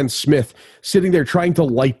him and Smith sitting there trying to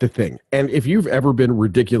light the thing. And if you've ever been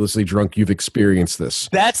ridiculously drunk, you've experienced this.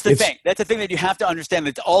 That's the thing. That's the thing that you have to understand,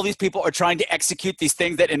 that all these people are trying to execute these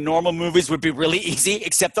things that in normal movies would be really easy,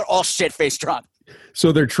 except they're all shit-faced drunk.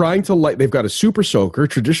 So they're trying to light, they've got a Super Soaker,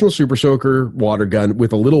 traditional Super Soaker water gun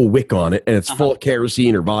with a little wick on it, and it's full of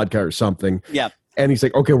kerosene or vodka or something. Yeah. And he's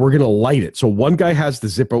like, okay, we're going to light it. So one guy has the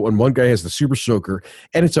Zippo and one guy has the Super Soaker,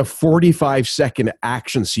 and it's a 45-second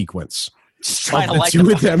action sequence. Just trying to light the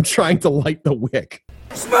two of them trying to light the wick.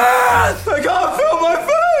 Smith! I can't feel my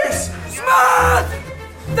face! Smith!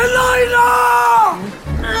 The lighter!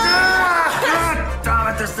 God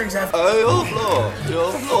damn it, this thing's heavy. Oh,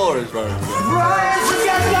 your floor is very good. Brian,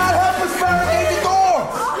 forget that! Help us barricade the door!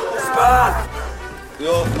 Smith!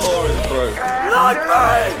 Your floor is broken. Light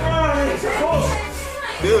me!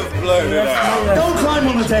 You've blown it out. Don't climb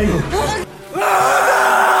on the table.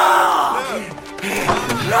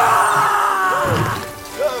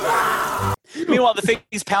 Meanwhile, the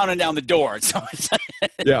thing's pounding down the door. So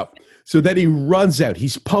yeah. So then he runs out.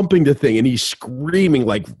 He's pumping the thing, and he's screaming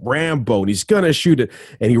like Rambo, and he's going to shoot it.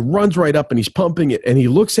 And he runs right up, and he's pumping it. And he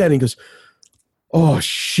looks at it and goes, oh,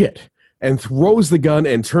 shit, and throws the gun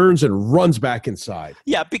and turns and runs back inside.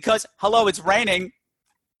 Yeah, because, hello, it's raining.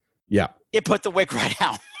 Yeah. It put the wick right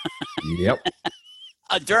out. Yep.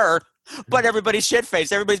 But everybody's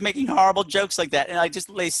shit-faced. Everybody's making horrible jokes like that. And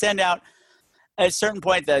they send out, at a certain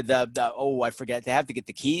point, I forget, they have to get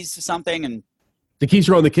the keys to something. And the keys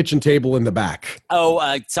are on the kitchen table in the back.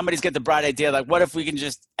 Somebody's got the bright idea, like, what if we can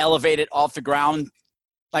just elevate it off the ground,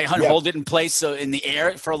 like hold it in place so in the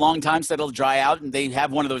air for a long time so that it'll dry out? And they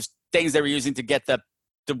have one of those things they were using to get the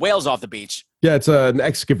whales off the beach. Yeah, it's an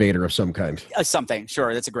excavator of some kind. Something,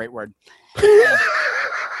 sure, that's a great word.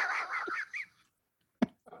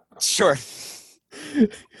 Sure.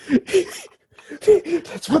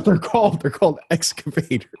 That's what they're called. They're called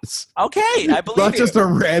excavators. Okay, I believe Not just a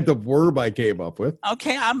random word I came up with.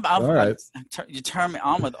 Okay, I'm all right. You turn me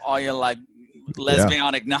on with all your like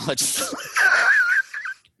lesbianic knowledge.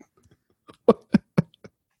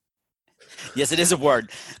 Yes, it is a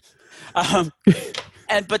word.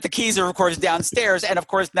 But the keys are, of course, downstairs, and of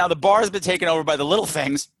course now the bar has been taken over by the little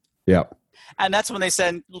things. Yeah. And that's when they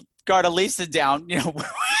send Garda Lisa down,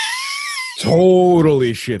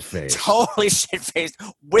 Totally shit-faced. Totally shit-faced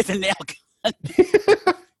with a nail gun.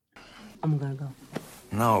 I'm gonna go.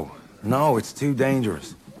 No, it's too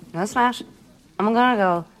dangerous. No, it's not. I'm gonna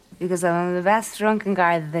go because I'm the best drunken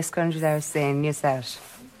guy that this country's ever seen. You said it.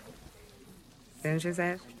 Didn't you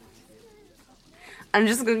say it? I'm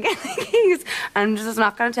just gonna get the keys. I'm just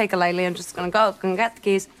not gonna take it lightly. I'm just gonna get the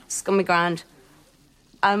keys. It's gonna be grand.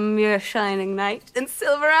 I'm your shining knight in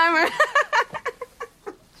silver armor.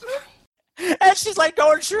 And she's like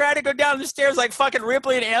trying to go down the stairs like fucking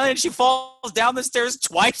Ripley and Alien. She falls down the stairs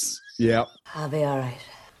twice. Yeah. I'll be all right.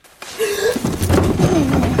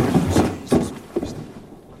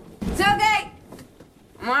 It's okay.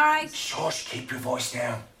 I'm all right. Shush, keep your voice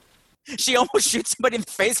down. She almost shoots somebody in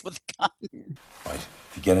the face with a gun. Right,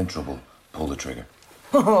 if you get in trouble, pull the trigger.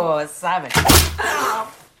 Oh, savage.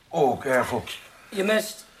 Oh, careful. You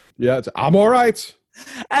missed. Yeah, I'm all right.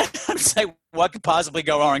 And I'm just like, what could possibly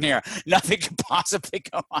go wrong here? Nothing could possibly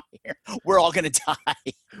go wrong here. We're all going to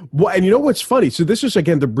die. Well, and you know what's funny? So this is,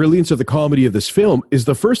 again, the brilliance of the comedy of this film is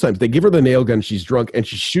the first time they give her the nail gun, she's drunk, and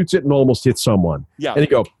she shoots it and almost hits someone. Yeah. And you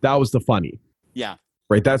go, that was the funny. Yeah.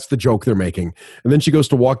 Right? That's the joke they're making. And then she goes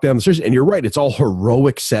to walk down the stairs, and you're right. It's all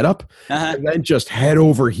heroic setup. And then just head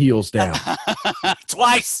over heels down.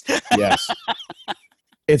 Twice. Yes.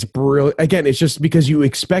 It's brilliant. Again, it's just because you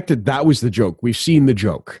expected that was the joke. We've seen the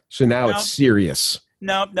joke. So now it's serious.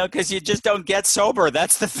 No, because you just don't get sober.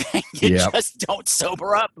 That's the thing. You just don't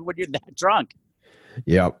sober up when you're that drunk.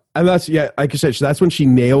 Yeah. And that's, like I said, so that's when she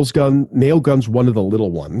nail guns one of the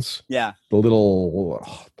little ones. Yeah. The little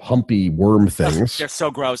humpy worm things. They're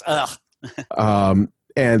so gross. Ugh.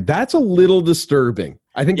 And that's a little disturbing.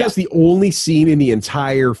 I think that's the only scene in the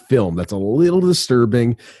entire film that's a little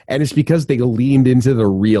disturbing, and it's because they leaned into the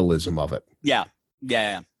realism of it. Yeah.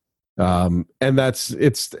 And that's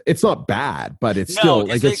it's not bad, but it's still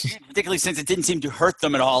like it's particularly since it didn't seem to hurt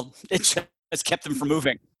them at all. It just kept them from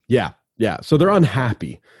moving. Yeah. So they're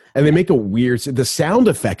unhappy, and they make a weird. The sound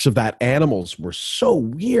effects of that animals were so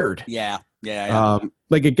weird. Yeah.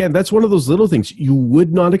 Like again, that's one of those little things you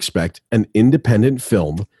would not expect an independent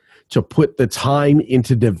film to put the time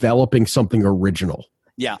into developing something original.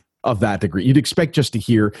 Yeah. Of that degree. You'd expect just to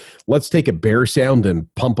hear, let's take a bear sound and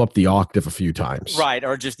pump up the octave a few times. Right.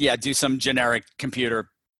 Or just, do some generic computer.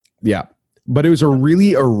 Yeah. But it was a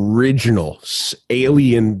really original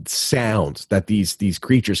alien sound that these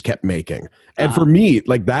creatures kept making. And for me,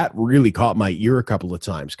 like that really caught my ear a couple of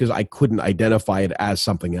times because I couldn't identify it as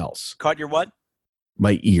something else. Caught your what?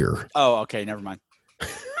 My ear. Oh, okay. Never mind.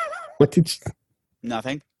 What did you...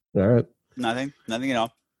 Nothing. All right. Nothing at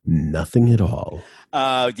all. Nothing at all.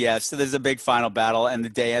 Yeah. So there's a big final battle, and the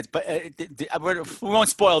day ends. But we won't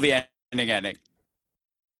spoil the ending.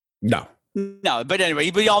 No. But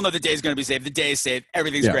anyway, we all know the day is going to be saved. The day is saved.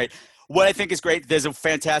 Everything's great. What I think is great, there's a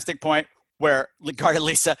fantastic point where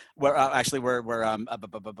Lisa, where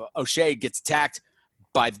O'Shea gets attacked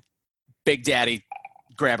by Big Daddy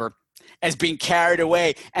Grabber as being carried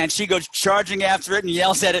away, and she goes charging after it and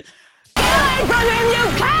yells at it,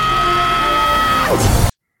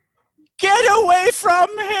 "Get away from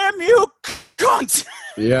him, you cunt!"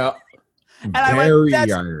 Yeah. And Very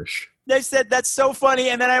Irish. They said, "That's so funny."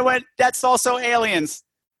 And then I went, "That's also aliens.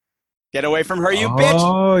 Get away from her, you bitch."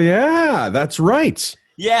 Oh, yeah. That's right.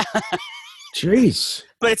 Yeah. Jeez.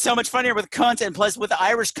 But it's so much funnier with cunt and plus with the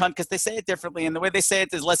Irish cunt because they say it differently. And the way they say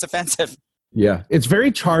it is less offensive. Yeah. It's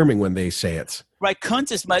very charming when they say it. Right.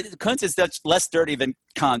 Cunt is less dirty than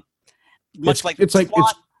cunt. Much like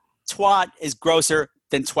twat is grosser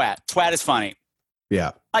than twat. Twat is funny.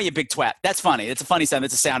 Yeah. Oh, you big twat. That's funny. It's a funny sound.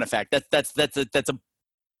 It's a sound effect. That's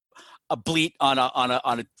a bleat on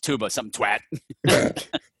a tuba. Something twat.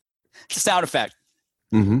 It's a sound effect.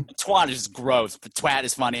 Mm-hmm. Twat is gross, but twat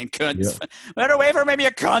is funny and cunt. Yeah. Get away from maybe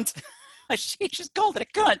a cunt. She just called it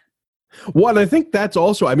a cunt. Well, and I think that's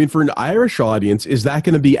also, I mean, for an Irish audience, is that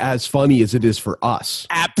going to be as funny as it is for us?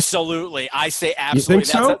 Absolutely. I say absolutely. You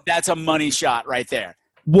think so? That's a money shot right there.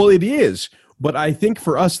 Well, it is. But I think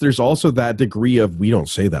for us, there's also that degree of, we don't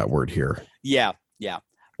say that word here. Yeah.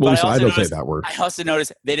 Well, I don't say that word. I also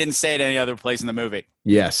noticed they didn't say it any other place in the movie.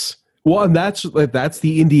 Yes. Well, and that's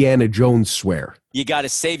the Indiana Jones swear. You got to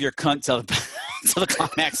save your cunt till the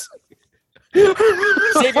climax.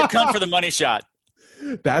 Save your cunt for the money shot.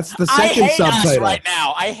 That's the second subtitle.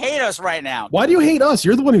 I hate us right now. Why do you hate us?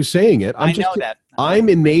 You're the one who's saying it. I know that. I'm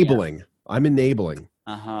enabling. Yeah. I'm enabling.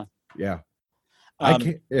 Uh-huh. Yeah. I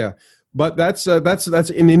can't. Yeah. But that's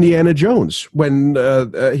in Indiana Jones when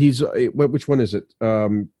he's which one is it?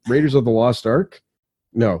 Raiders of the Lost Ark?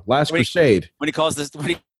 No, Last Crusade. When he calls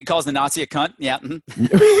the Nazi a cunt? Yeah.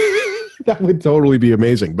 Mm-hmm. That would totally be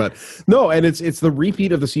amazing. But no, and it's the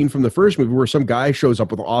repeat of the scene from the first movie where some guy shows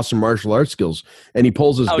up with awesome martial arts skills and he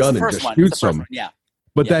pulls his gun and just shoots him. Yeah.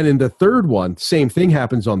 But then in the third one, same thing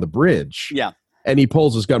happens on the bridge. Yeah. And he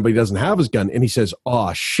pulls his gun, but he doesn't have his gun. And he says,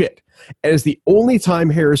 "Oh, shit. And it's the only time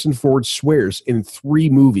Harrison Ford swears in 3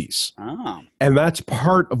 movies. Oh, And that's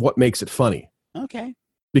part of what makes it funny. okay.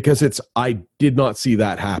 Because I did not see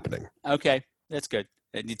that happening. Okay, that's good.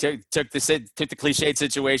 And you took the cliched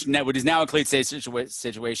situation, what is now a cliched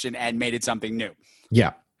situation, and made it something new.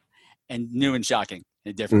 Yeah. And new and shocking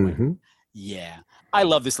in a different way. Mhm. Yeah. I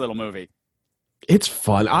love this little movie. It's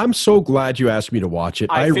fun. I'm so glad you asked me to watch it.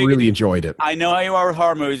 I really enjoyed it. I know how you are with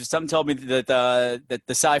horror movies. Something told me that the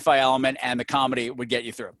sci-fi element and the comedy would get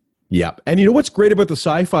you through. Yeah. And you know what's great about the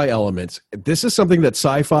sci-fi elements? This is something that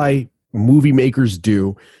sci-fi movie makers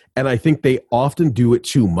do, and I think they often do it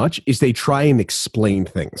too much, is they try and explain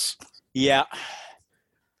things. Yeah.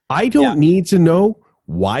 I don't need to know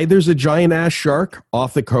why there's a giant ass shark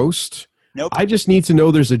off the coast. Nope. I just need to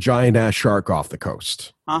know there's a giant ass shark off the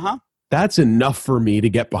coast. Uh-huh. That's enough for me to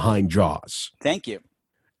get behind Jaws. Thank you.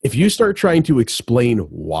 If you start trying to explain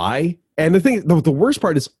why, and the worst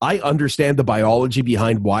part is I understand the biology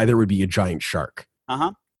behind why there would be a giant shark.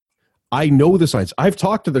 Uh-huh. I know the science. I've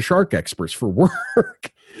talked to the shark experts for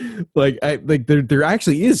work. There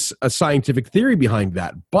actually is a scientific theory behind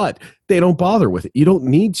that, but they don't bother with it. You don't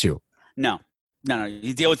need to. No.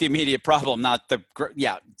 You deal with the immediate problem, not the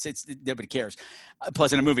it's nobody cares.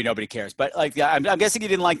 Plus, in a movie, nobody cares. But I'm guessing you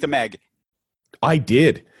didn't like The Meg. I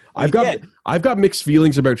did. I've got mixed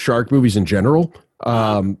feelings about shark movies in general.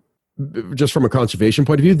 Just from a conservation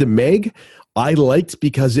point of view, The Meg I liked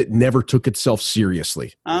because it never took itself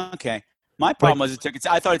seriously. Okay. My problem was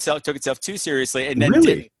I thought it took itself too seriously, and then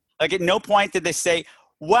Really? didn't. Like at no point did they say,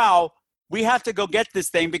 "Wow, we have to go get this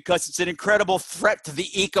thing because it's an incredible threat to the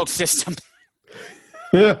ecosystem."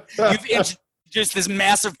 You've introduced this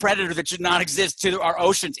massive predator that should not exist to our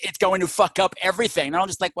oceans. It's going to fuck up everything. And I'm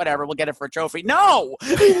just like, whatever, we'll get it for a trophy. No,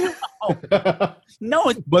 it's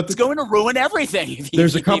going to ruin everything. if you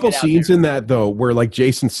There's a leave couple it out scenes there. in that though where like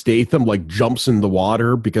Jason Statham like jumps in the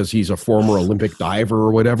water because he's a former Olympic diver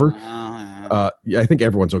or whatever. I think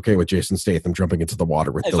everyone's okay with Jason Statham jumping into the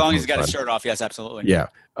water with As no long as he's got clothes his on. shirt off, yes, absolutely. Yeah.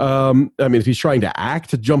 I mean, if he's trying to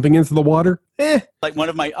act jumping into the water, Like one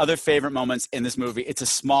of my other favorite moments in this movie, it's a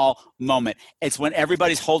small moment. It's when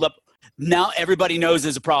everybody's holed up. Now everybody knows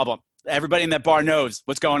there's a problem. Everybody in that bar knows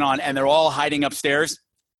what's going on, and they're all hiding upstairs,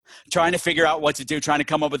 trying to figure out what to do, trying to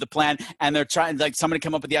come up with a plan, and they're trying, like, somebody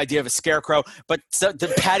come up with the idea of a scarecrow, but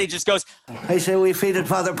the Patty just goes, I say we feed it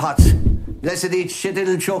Father Potts. Lest it eat shit,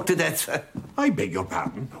 it'll choke to death. I beg your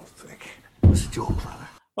pardon. It's a joke, Father.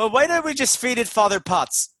 well, why don't we just feed it Father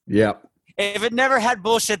Potts? yeah. If it never had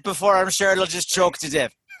bullshit before, I'm sure it'll just choke to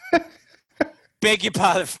death. Beg your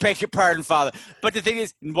pardon, Father. But the thing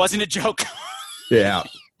is, it wasn't a joke. Yeah.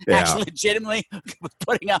 Yeah. Actually, legitimately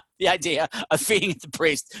putting out the idea of feeding it to the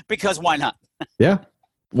priest, because why not? Yeah.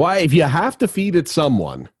 Why, if you have to feed it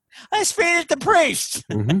someone, Let's feed it to the priest.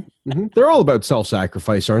 they're all about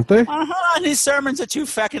self-sacrifice, aren't they? Uh-huh. And his sermons are too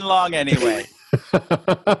fucking long anyway.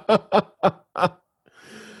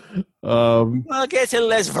 We'll get to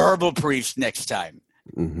less verbal priest next time.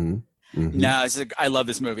 No, I love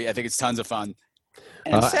this movie. I think it's tons of fun.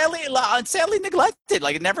 And it's sadly neglected.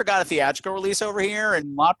 Like, it never got a theatrical release over here,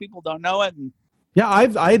 and a lot of people don't know it. And Yeah,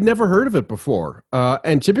 I had never heard of it before.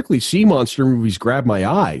 And typically sea monster movies grab my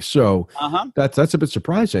eye, so that's a bit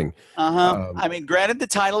surprising. I mean, granted, the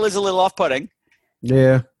title is a little off-putting,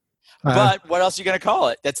 Yeah. but what else are you going to call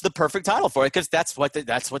it? That's the perfect title for it, because that's what the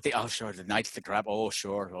night the grab. Oh,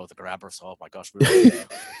 sure. Oh, the grabbers. Oh my gosh, we really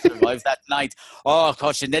survived that night. Oh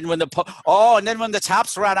gosh, and then when the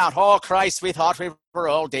taps ran out. Oh Christ, we thought we were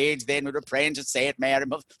old age. Then we were praying to say it, Mary.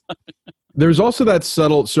 There's also that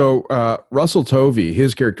subtle. So Russell Tovey,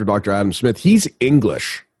 his character, Dr. Adam Smith, he's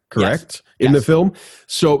English, correct, in the film.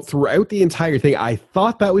 So throughout the entire thing, I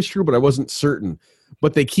thought that was true, but I wasn't certain.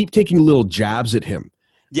 But they keep taking little jabs at him.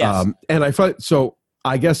 Yes. And I find so.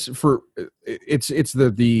 I guess it's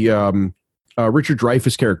the Richard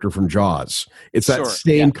Dreyfuss character from Jaws. It's that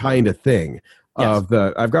same kind of thing. Of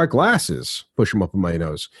the I've got glasses, push them up in my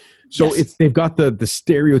nose. So they've got the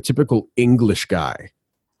stereotypical English guy.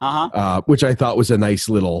 Which I thought was a nice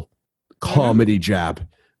little comedy jab,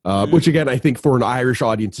 which again, I think for an Irish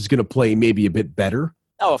audience is going to play maybe a bit better.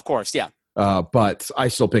 Oh, of course, yeah. But I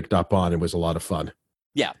still picked up on it was a lot of fun.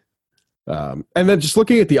 Yeah. And then just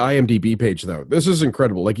looking at the IMDb page, though, this is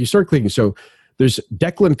incredible. Like you start clicking. So there's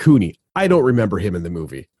Declan Cooney. I don't remember him in the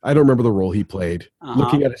movie. I don't remember the role he played.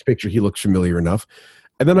 Looking at his picture, he looks familiar enough.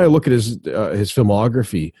 And then I look at his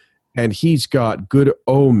filmography, and he's got Good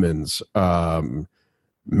Omens,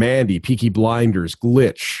 Mandy, Peaky Blinders,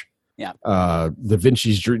 Glitch, Da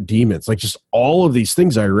Vinci's Demons, like just all of these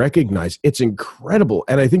things I recognize. It's incredible.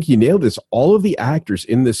 And I think he nailed this. All of the actors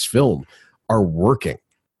in this film are working.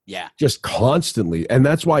 Yeah. just constantly. And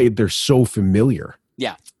that's why they're so familiar.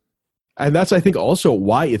 Yeah. And that's, I think, also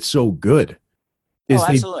why it's so good. Is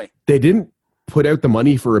Absolutely. they didn't put out the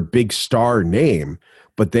money for a big star name,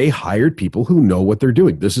 but they hired people who know what they're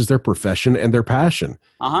doing. This is their profession and their passion.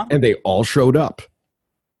 Uh-huh. And they all showed up.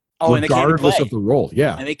 Oh, and they came to regardless play. of the role.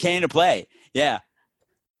 Yeah. And they came to play. Yeah.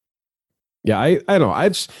 Yeah, I don't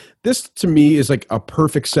know. This to me is like a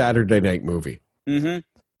perfect Saturday night movie.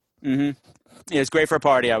 Mm-hmm. Mm-hmm. Yeah, it's great for a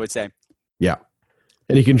party, I would say. Yeah.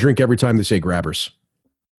 And you can drink every time they say grabbers.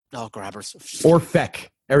 Oh, grabbers. Or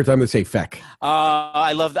feck. Every time they say feck.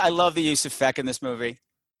 I love the use of feck in this movie.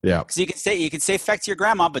 Yeah. Because you can say feck to your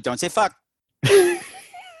grandma, but don't say fuck. I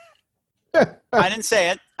didn't say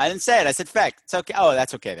it. I said feck. It's okay. Oh,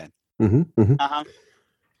 that's okay then. Mm-hmm, mm-hmm. Uh-huh.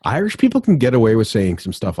 Irish people can get away with saying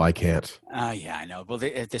some stuff I can't. Oh, yeah, I know. Well,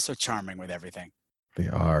 they're so charming with everything. They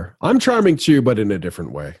are. I'm charming too, but in a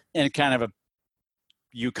different way. In kind of a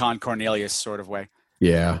Yukon Cornelius sort of way.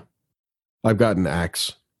 Yeah. I've got an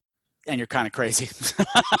axe. And you're kind of crazy.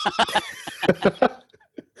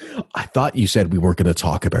 I thought you said we weren't going to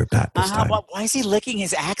talk about that this time. Why is he licking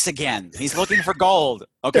his axe again? He's looking for gold.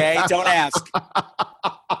 Okay? Don't ask.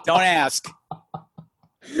 Don't ask.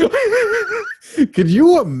 Could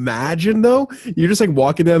you imagine, though? You're just like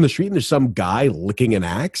walking down the street and there's some guy licking an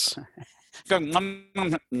axe? Going,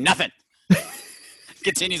 nothing.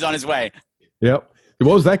 Continues on his way. Yep.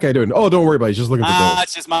 What was that guy doing? Oh, don't worry about it. He's just looking for gold.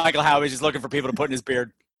 It's just Michael Howie. He's just looking for people to put in his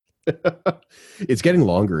beard. It's getting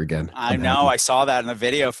longer again. I know. I saw that in the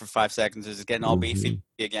video for 5 seconds. It's getting all beefy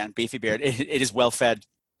again. Beefy beard. It is well fed.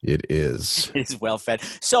 It is. It is well fed.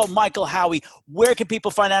 So, Michael Howie, where can people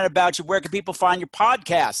find out about you? Where can people find your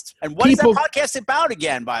podcast? And what is that podcast about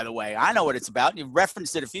again, by the way? I know what it's about. You've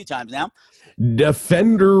referenced it a few times now.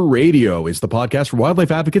 Defender Radio is the podcast for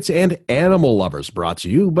wildlife advocates and animal lovers, brought to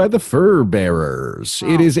you by the Fur Bearers.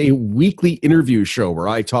 It is a weekly interview show where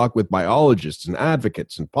I talk with biologists and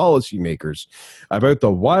advocates and policymakers about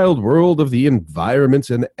the wild world of the environment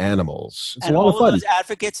and animals. It's a lot of fun. All those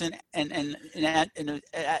advocates and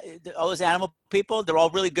all those animal people, they're all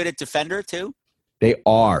really good at Defender too. They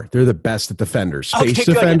are. They're the best at Defender. Space Okay,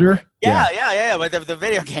 good. Defender. Yeah. But the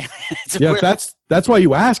video game. Yeah, that's why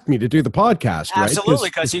you asked me to do the podcast, right? Absolutely,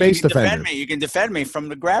 because you can defend me. You can defend me from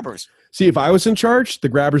the grabbers. See, if I was in charge, the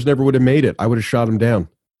grabbers never would have made it. I would have shot them down.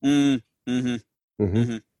 Nothing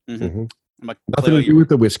to do with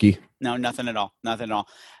the whiskey. No, nothing at all. Nothing at all.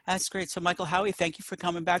 That's great. So, Michael Howie, thank you for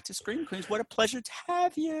coming back to Scream Queens. What a pleasure to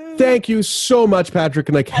have you. Thank you so much, Patrick,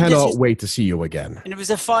 and I cannot wait to see you again. And it was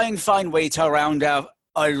a fine way to round out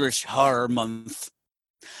Irish Horror Month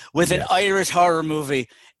with an Irish horror movie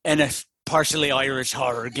and a partially Irish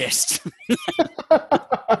horror guest.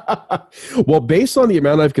 Well, based on the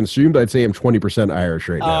amount I've consumed, I'd say I'm 20% Irish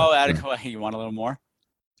right now. Oh, adequate. You want a little more?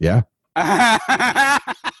 Yeah.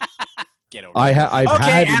 Get over I've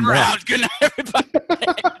had and we're enough. out. Good night, everybody.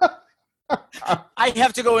 I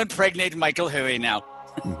have to go impregnate Michael Howie now.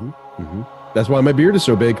 That's why my beard is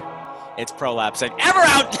so big. It's prolapsing. And we're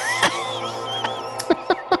out.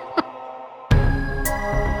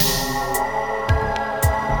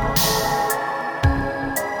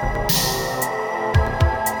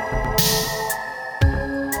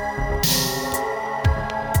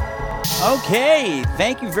 Okay,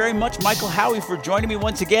 thank you very much, Michael Howie, for joining me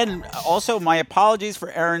once again. Also, my apologies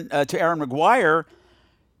for Aaron McGuire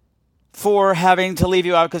for having to leave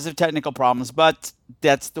you out because of technical problems, but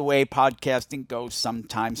that's the way podcasting goes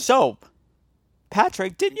sometimes. So,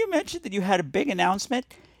 Patrick, didn't you mention that you had a big announcement?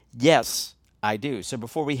 Yes, I do. So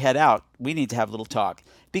before we head out, we need to have a little talk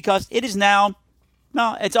because it is now,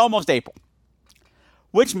 it's almost April,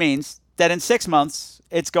 which means that in 6 months,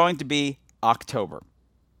 it's going to be October.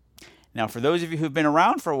 Now, for those of you who've been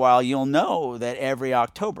around for a while, you'll know that every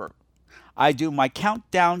October, I do my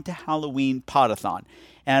Countdown to Halloween Podathon.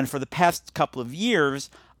 And for the past couple of years,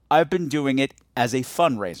 I've been doing it as a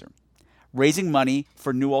fundraiser, raising money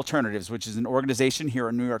for New Alternatives, which is an organization here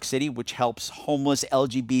in New York City which helps homeless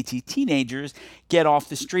LGBT teenagers get off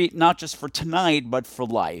the street, not just for tonight, but for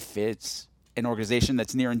life. It's an organization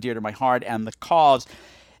that's near and dear to my heart, and the cause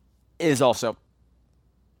is also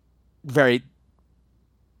very...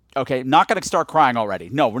 Okay, not going to start crying already.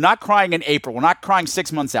 No, we're not crying in April. We're not crying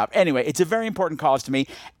 6 months out. Anyway, it's a very important cause to me.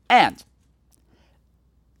 And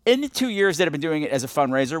in the 2 years that I've been doing it as a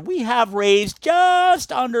fundraiser, we have raised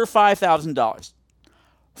just under $5,000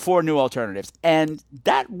 for New Alternatives. And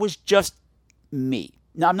that was just me.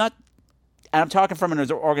 Now, I'm talking from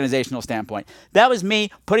an organizational standpoint. That was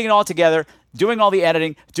me putting it all together, doing all the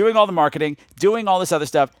editing, doing all the marketing, doing all this other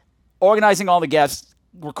stuff, organizing all the guests,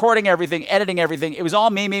 recording everything, editing everything. It was all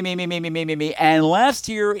me. And last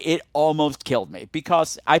year, it almost killed me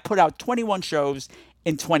because I put out 21 shows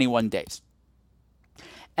in 21 days.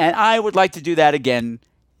 And I would like to do that again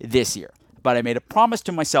this year. But I made a promise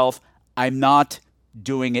to myself, I'm not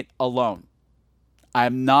doing it alone.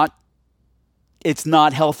 It's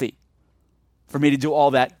not healthy for me to do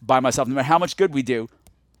all that by myself. No matter how much good we do,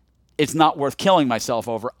 it's not worth killing myself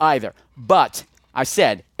over either. But I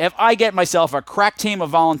said, if I get myself a crack team of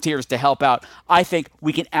volunteers to help out, I think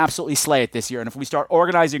we can absolutely slay it this year. And if we start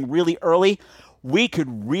organizing really early, we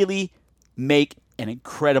could really make an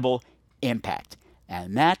incredible impact.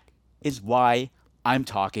 And that is why I'm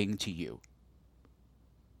talking to you.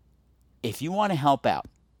 If you want to help out,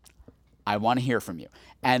 I want to hear from you.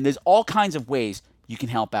 And there's all kinds of ways you can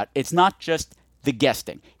help out. It's not just the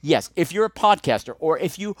guesting. Yes, if you're a podcaster or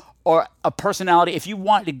if you are a personality, if you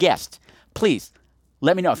want to guest, please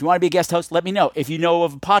let me know. If you want to be a guest host, let me know. If you know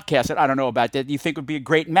of a podcast that I don't know about that you think would be a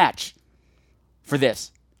great match for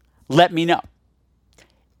this, let me know.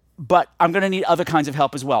 But I'm going to need other kinds of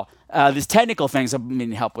help as well. There's technical things I'm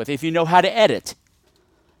needing help with. If you know how to edit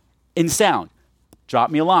in sound,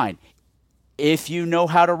 drop me a line. If you know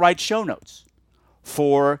how to write show notes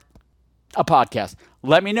for a podcast,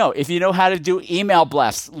 let me know. If you know how to do email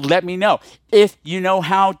blasts, let me know. If you know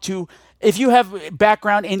how to, if you have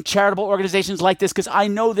background in charitable organizations like this, because I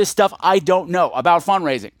know this stuff I don't know about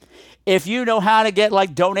fundraising. If you know how to get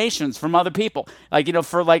like donations from other people, like, you know,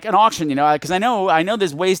 for like an auction, you know, because I know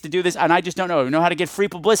there's ways to do this and I just don't know. If you know how to get free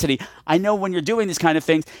publicity, I know when you're doing this kind of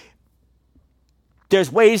things,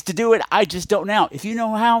 there's ways to do it. I just don't know. If you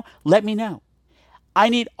know how, let me know. I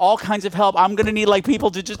need all kinds of help. I'm going to need like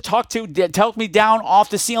people to just talk me down off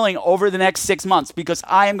the ceiling over the next 6 months because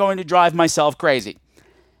I am going to drive myself crazy.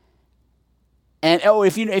 And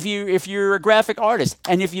if you're a graphic artist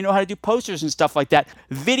and if you know how to do posters and stuff like that,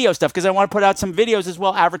 video stuff, because I want to put out some videos as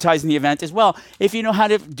well, advertising the event as well. If you know how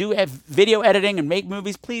to do video editing and make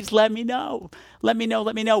movies, please let me know. Let me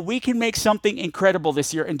know. We can make something incredible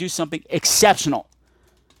this year and do something exceptional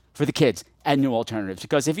for the kids at New Alternatives.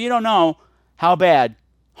 Because if you don't know how bad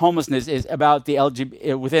homelessness is about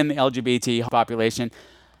within the LGBT population,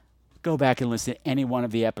 go back and listen to any one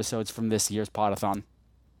of the episodes from this year's Podathon.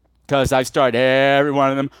 Because I've started every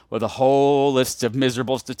one of them with a whole list of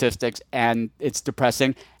miserable statistics, and it's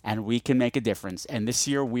depressing, and we can make a difference. And this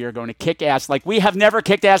year we are going to kick ass like we have never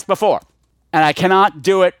kicked ass before. And I cannot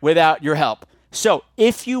do it without your help. So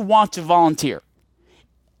if you want to volunteer,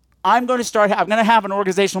 I'm going to have an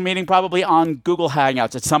organizational meeting probably on Google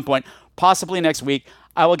Hangouts at some point, possibly next week.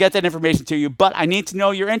 I will get that information to you, but I need to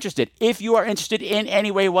know you're interested. If you are interested in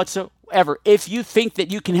any way whatsoever, if you think that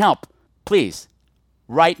you can help, please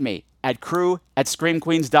write me at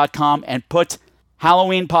crew@screamqueens.com and put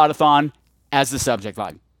Halloween Podathon as the subject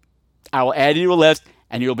line. I will add you to a list,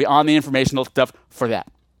 and you'll be on the informational stuff for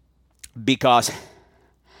that. Because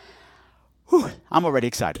I'm already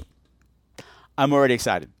excited.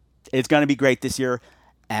 It's going to be great this year,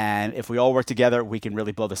 and if we all work together, we can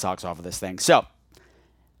really blow the socks off of this thing. So,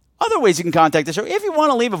 other ways you can contact the show. If you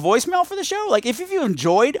want to leave a voicemail for the show, like if you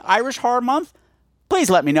enjoyed Irish Horror Month, please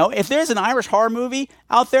let me know. If there's an Irish horror movie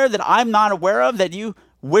out there that I'm not aware of that you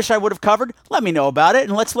wish I would have covered, let me know about it,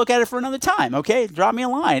 and let's look at it for another time, okay? Drop me a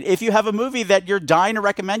line. If you have a movie that you're dying to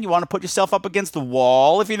recommend, you want to put yourself up against the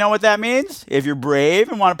wall, if you know what that means, if you're brave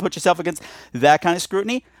and want to put yourself against that kind of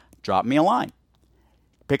scrutiny, drop me a line.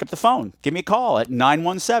 Pick up the phone. Give me a call at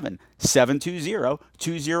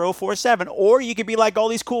 917-720-2047. Or you could be like all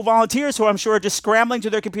these cool volunteers who I'm sure are just scrambling to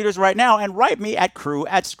their computers right now and write me at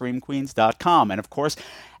crew@screamqueens.com. And of course,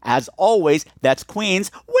 as always, that's Queens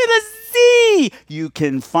with a Z. You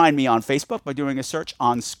can find me on Facebook by doing a search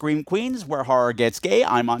on Scream Queens, where horror gets gay.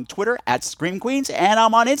 I'm on Twitter at Scream Queens, and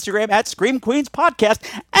I'm on Instagram at Scream Queens Podcast.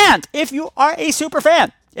 And if you are a super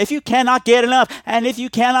fan, if you cannot get enough,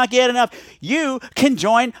 you can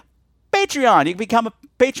join Patreon. You can become a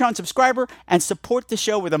Patreon subscriber and support the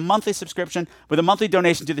show with a monthly subscription, with a monthly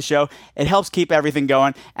donation to the show. It helps keep everything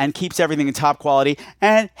going and keeps everything in top quality.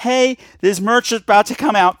 And hey, this merch is about to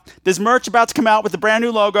come out. With the brand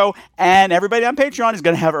new logo, and everybody on Patreon is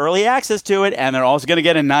going to have early access to it, and they're also going to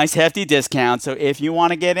get a nice hefty discount. So if you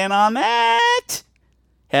want to get in on that,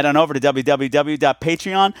 head on over to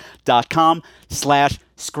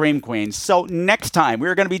www.patreon.com/ScreamQueens. So next time,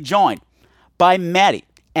 we're going to be joined by Maddie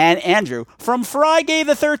and Andrew from Friday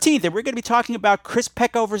the 13th, and we're going to be talking about Chris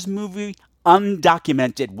Peckover's movie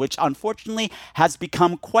Undocumented, which unfortunately has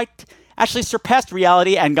become actually surpassed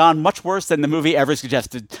reality and gone much worse than the movie ever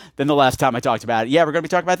suggested than the last time I talked about it. Yeah, we're going to be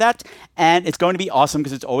talking about that, and it's going to be awesome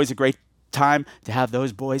because it's always a great time to have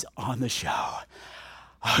those boys on the show.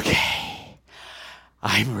 Okay.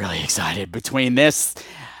 I'm really excited. Between this,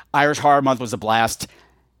 Irish Horror Month was a blast.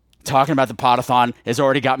 Talking about the Podathon has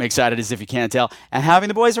already got me excited, as if you can't tell. And having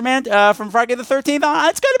the boys from Friday the 13th on,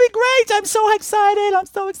 it's going to be great. I'm so excited. I'm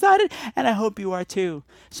so excited. And I hope you are too.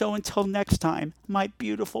 So until next time, my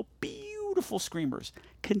beautiful, beautiful screamers,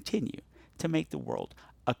 continue to make the world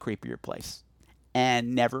a creepier place.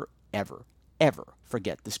 And never, ever, ever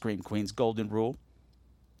forget the Scream Queen's golden rule.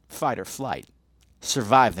 Fight or flight.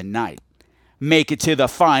 Survive the night. Make it to the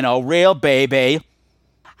final reel, baby.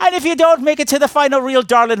 And if you don't make it to the final reel,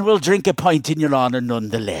 darling, we'll drink a pint in your honor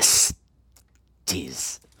nonetheless.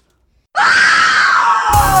 Tis.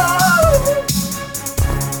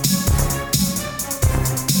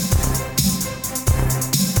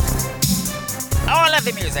 All of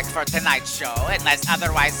the music for tonight's show, unless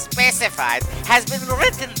otherwise specified, has been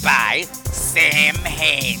written by Sam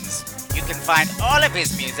Haynes. You can find all of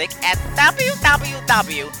his music at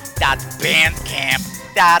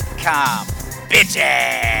www.bandcamp.com.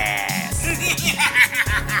 Bitches!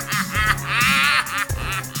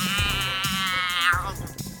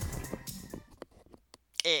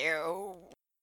 Ew.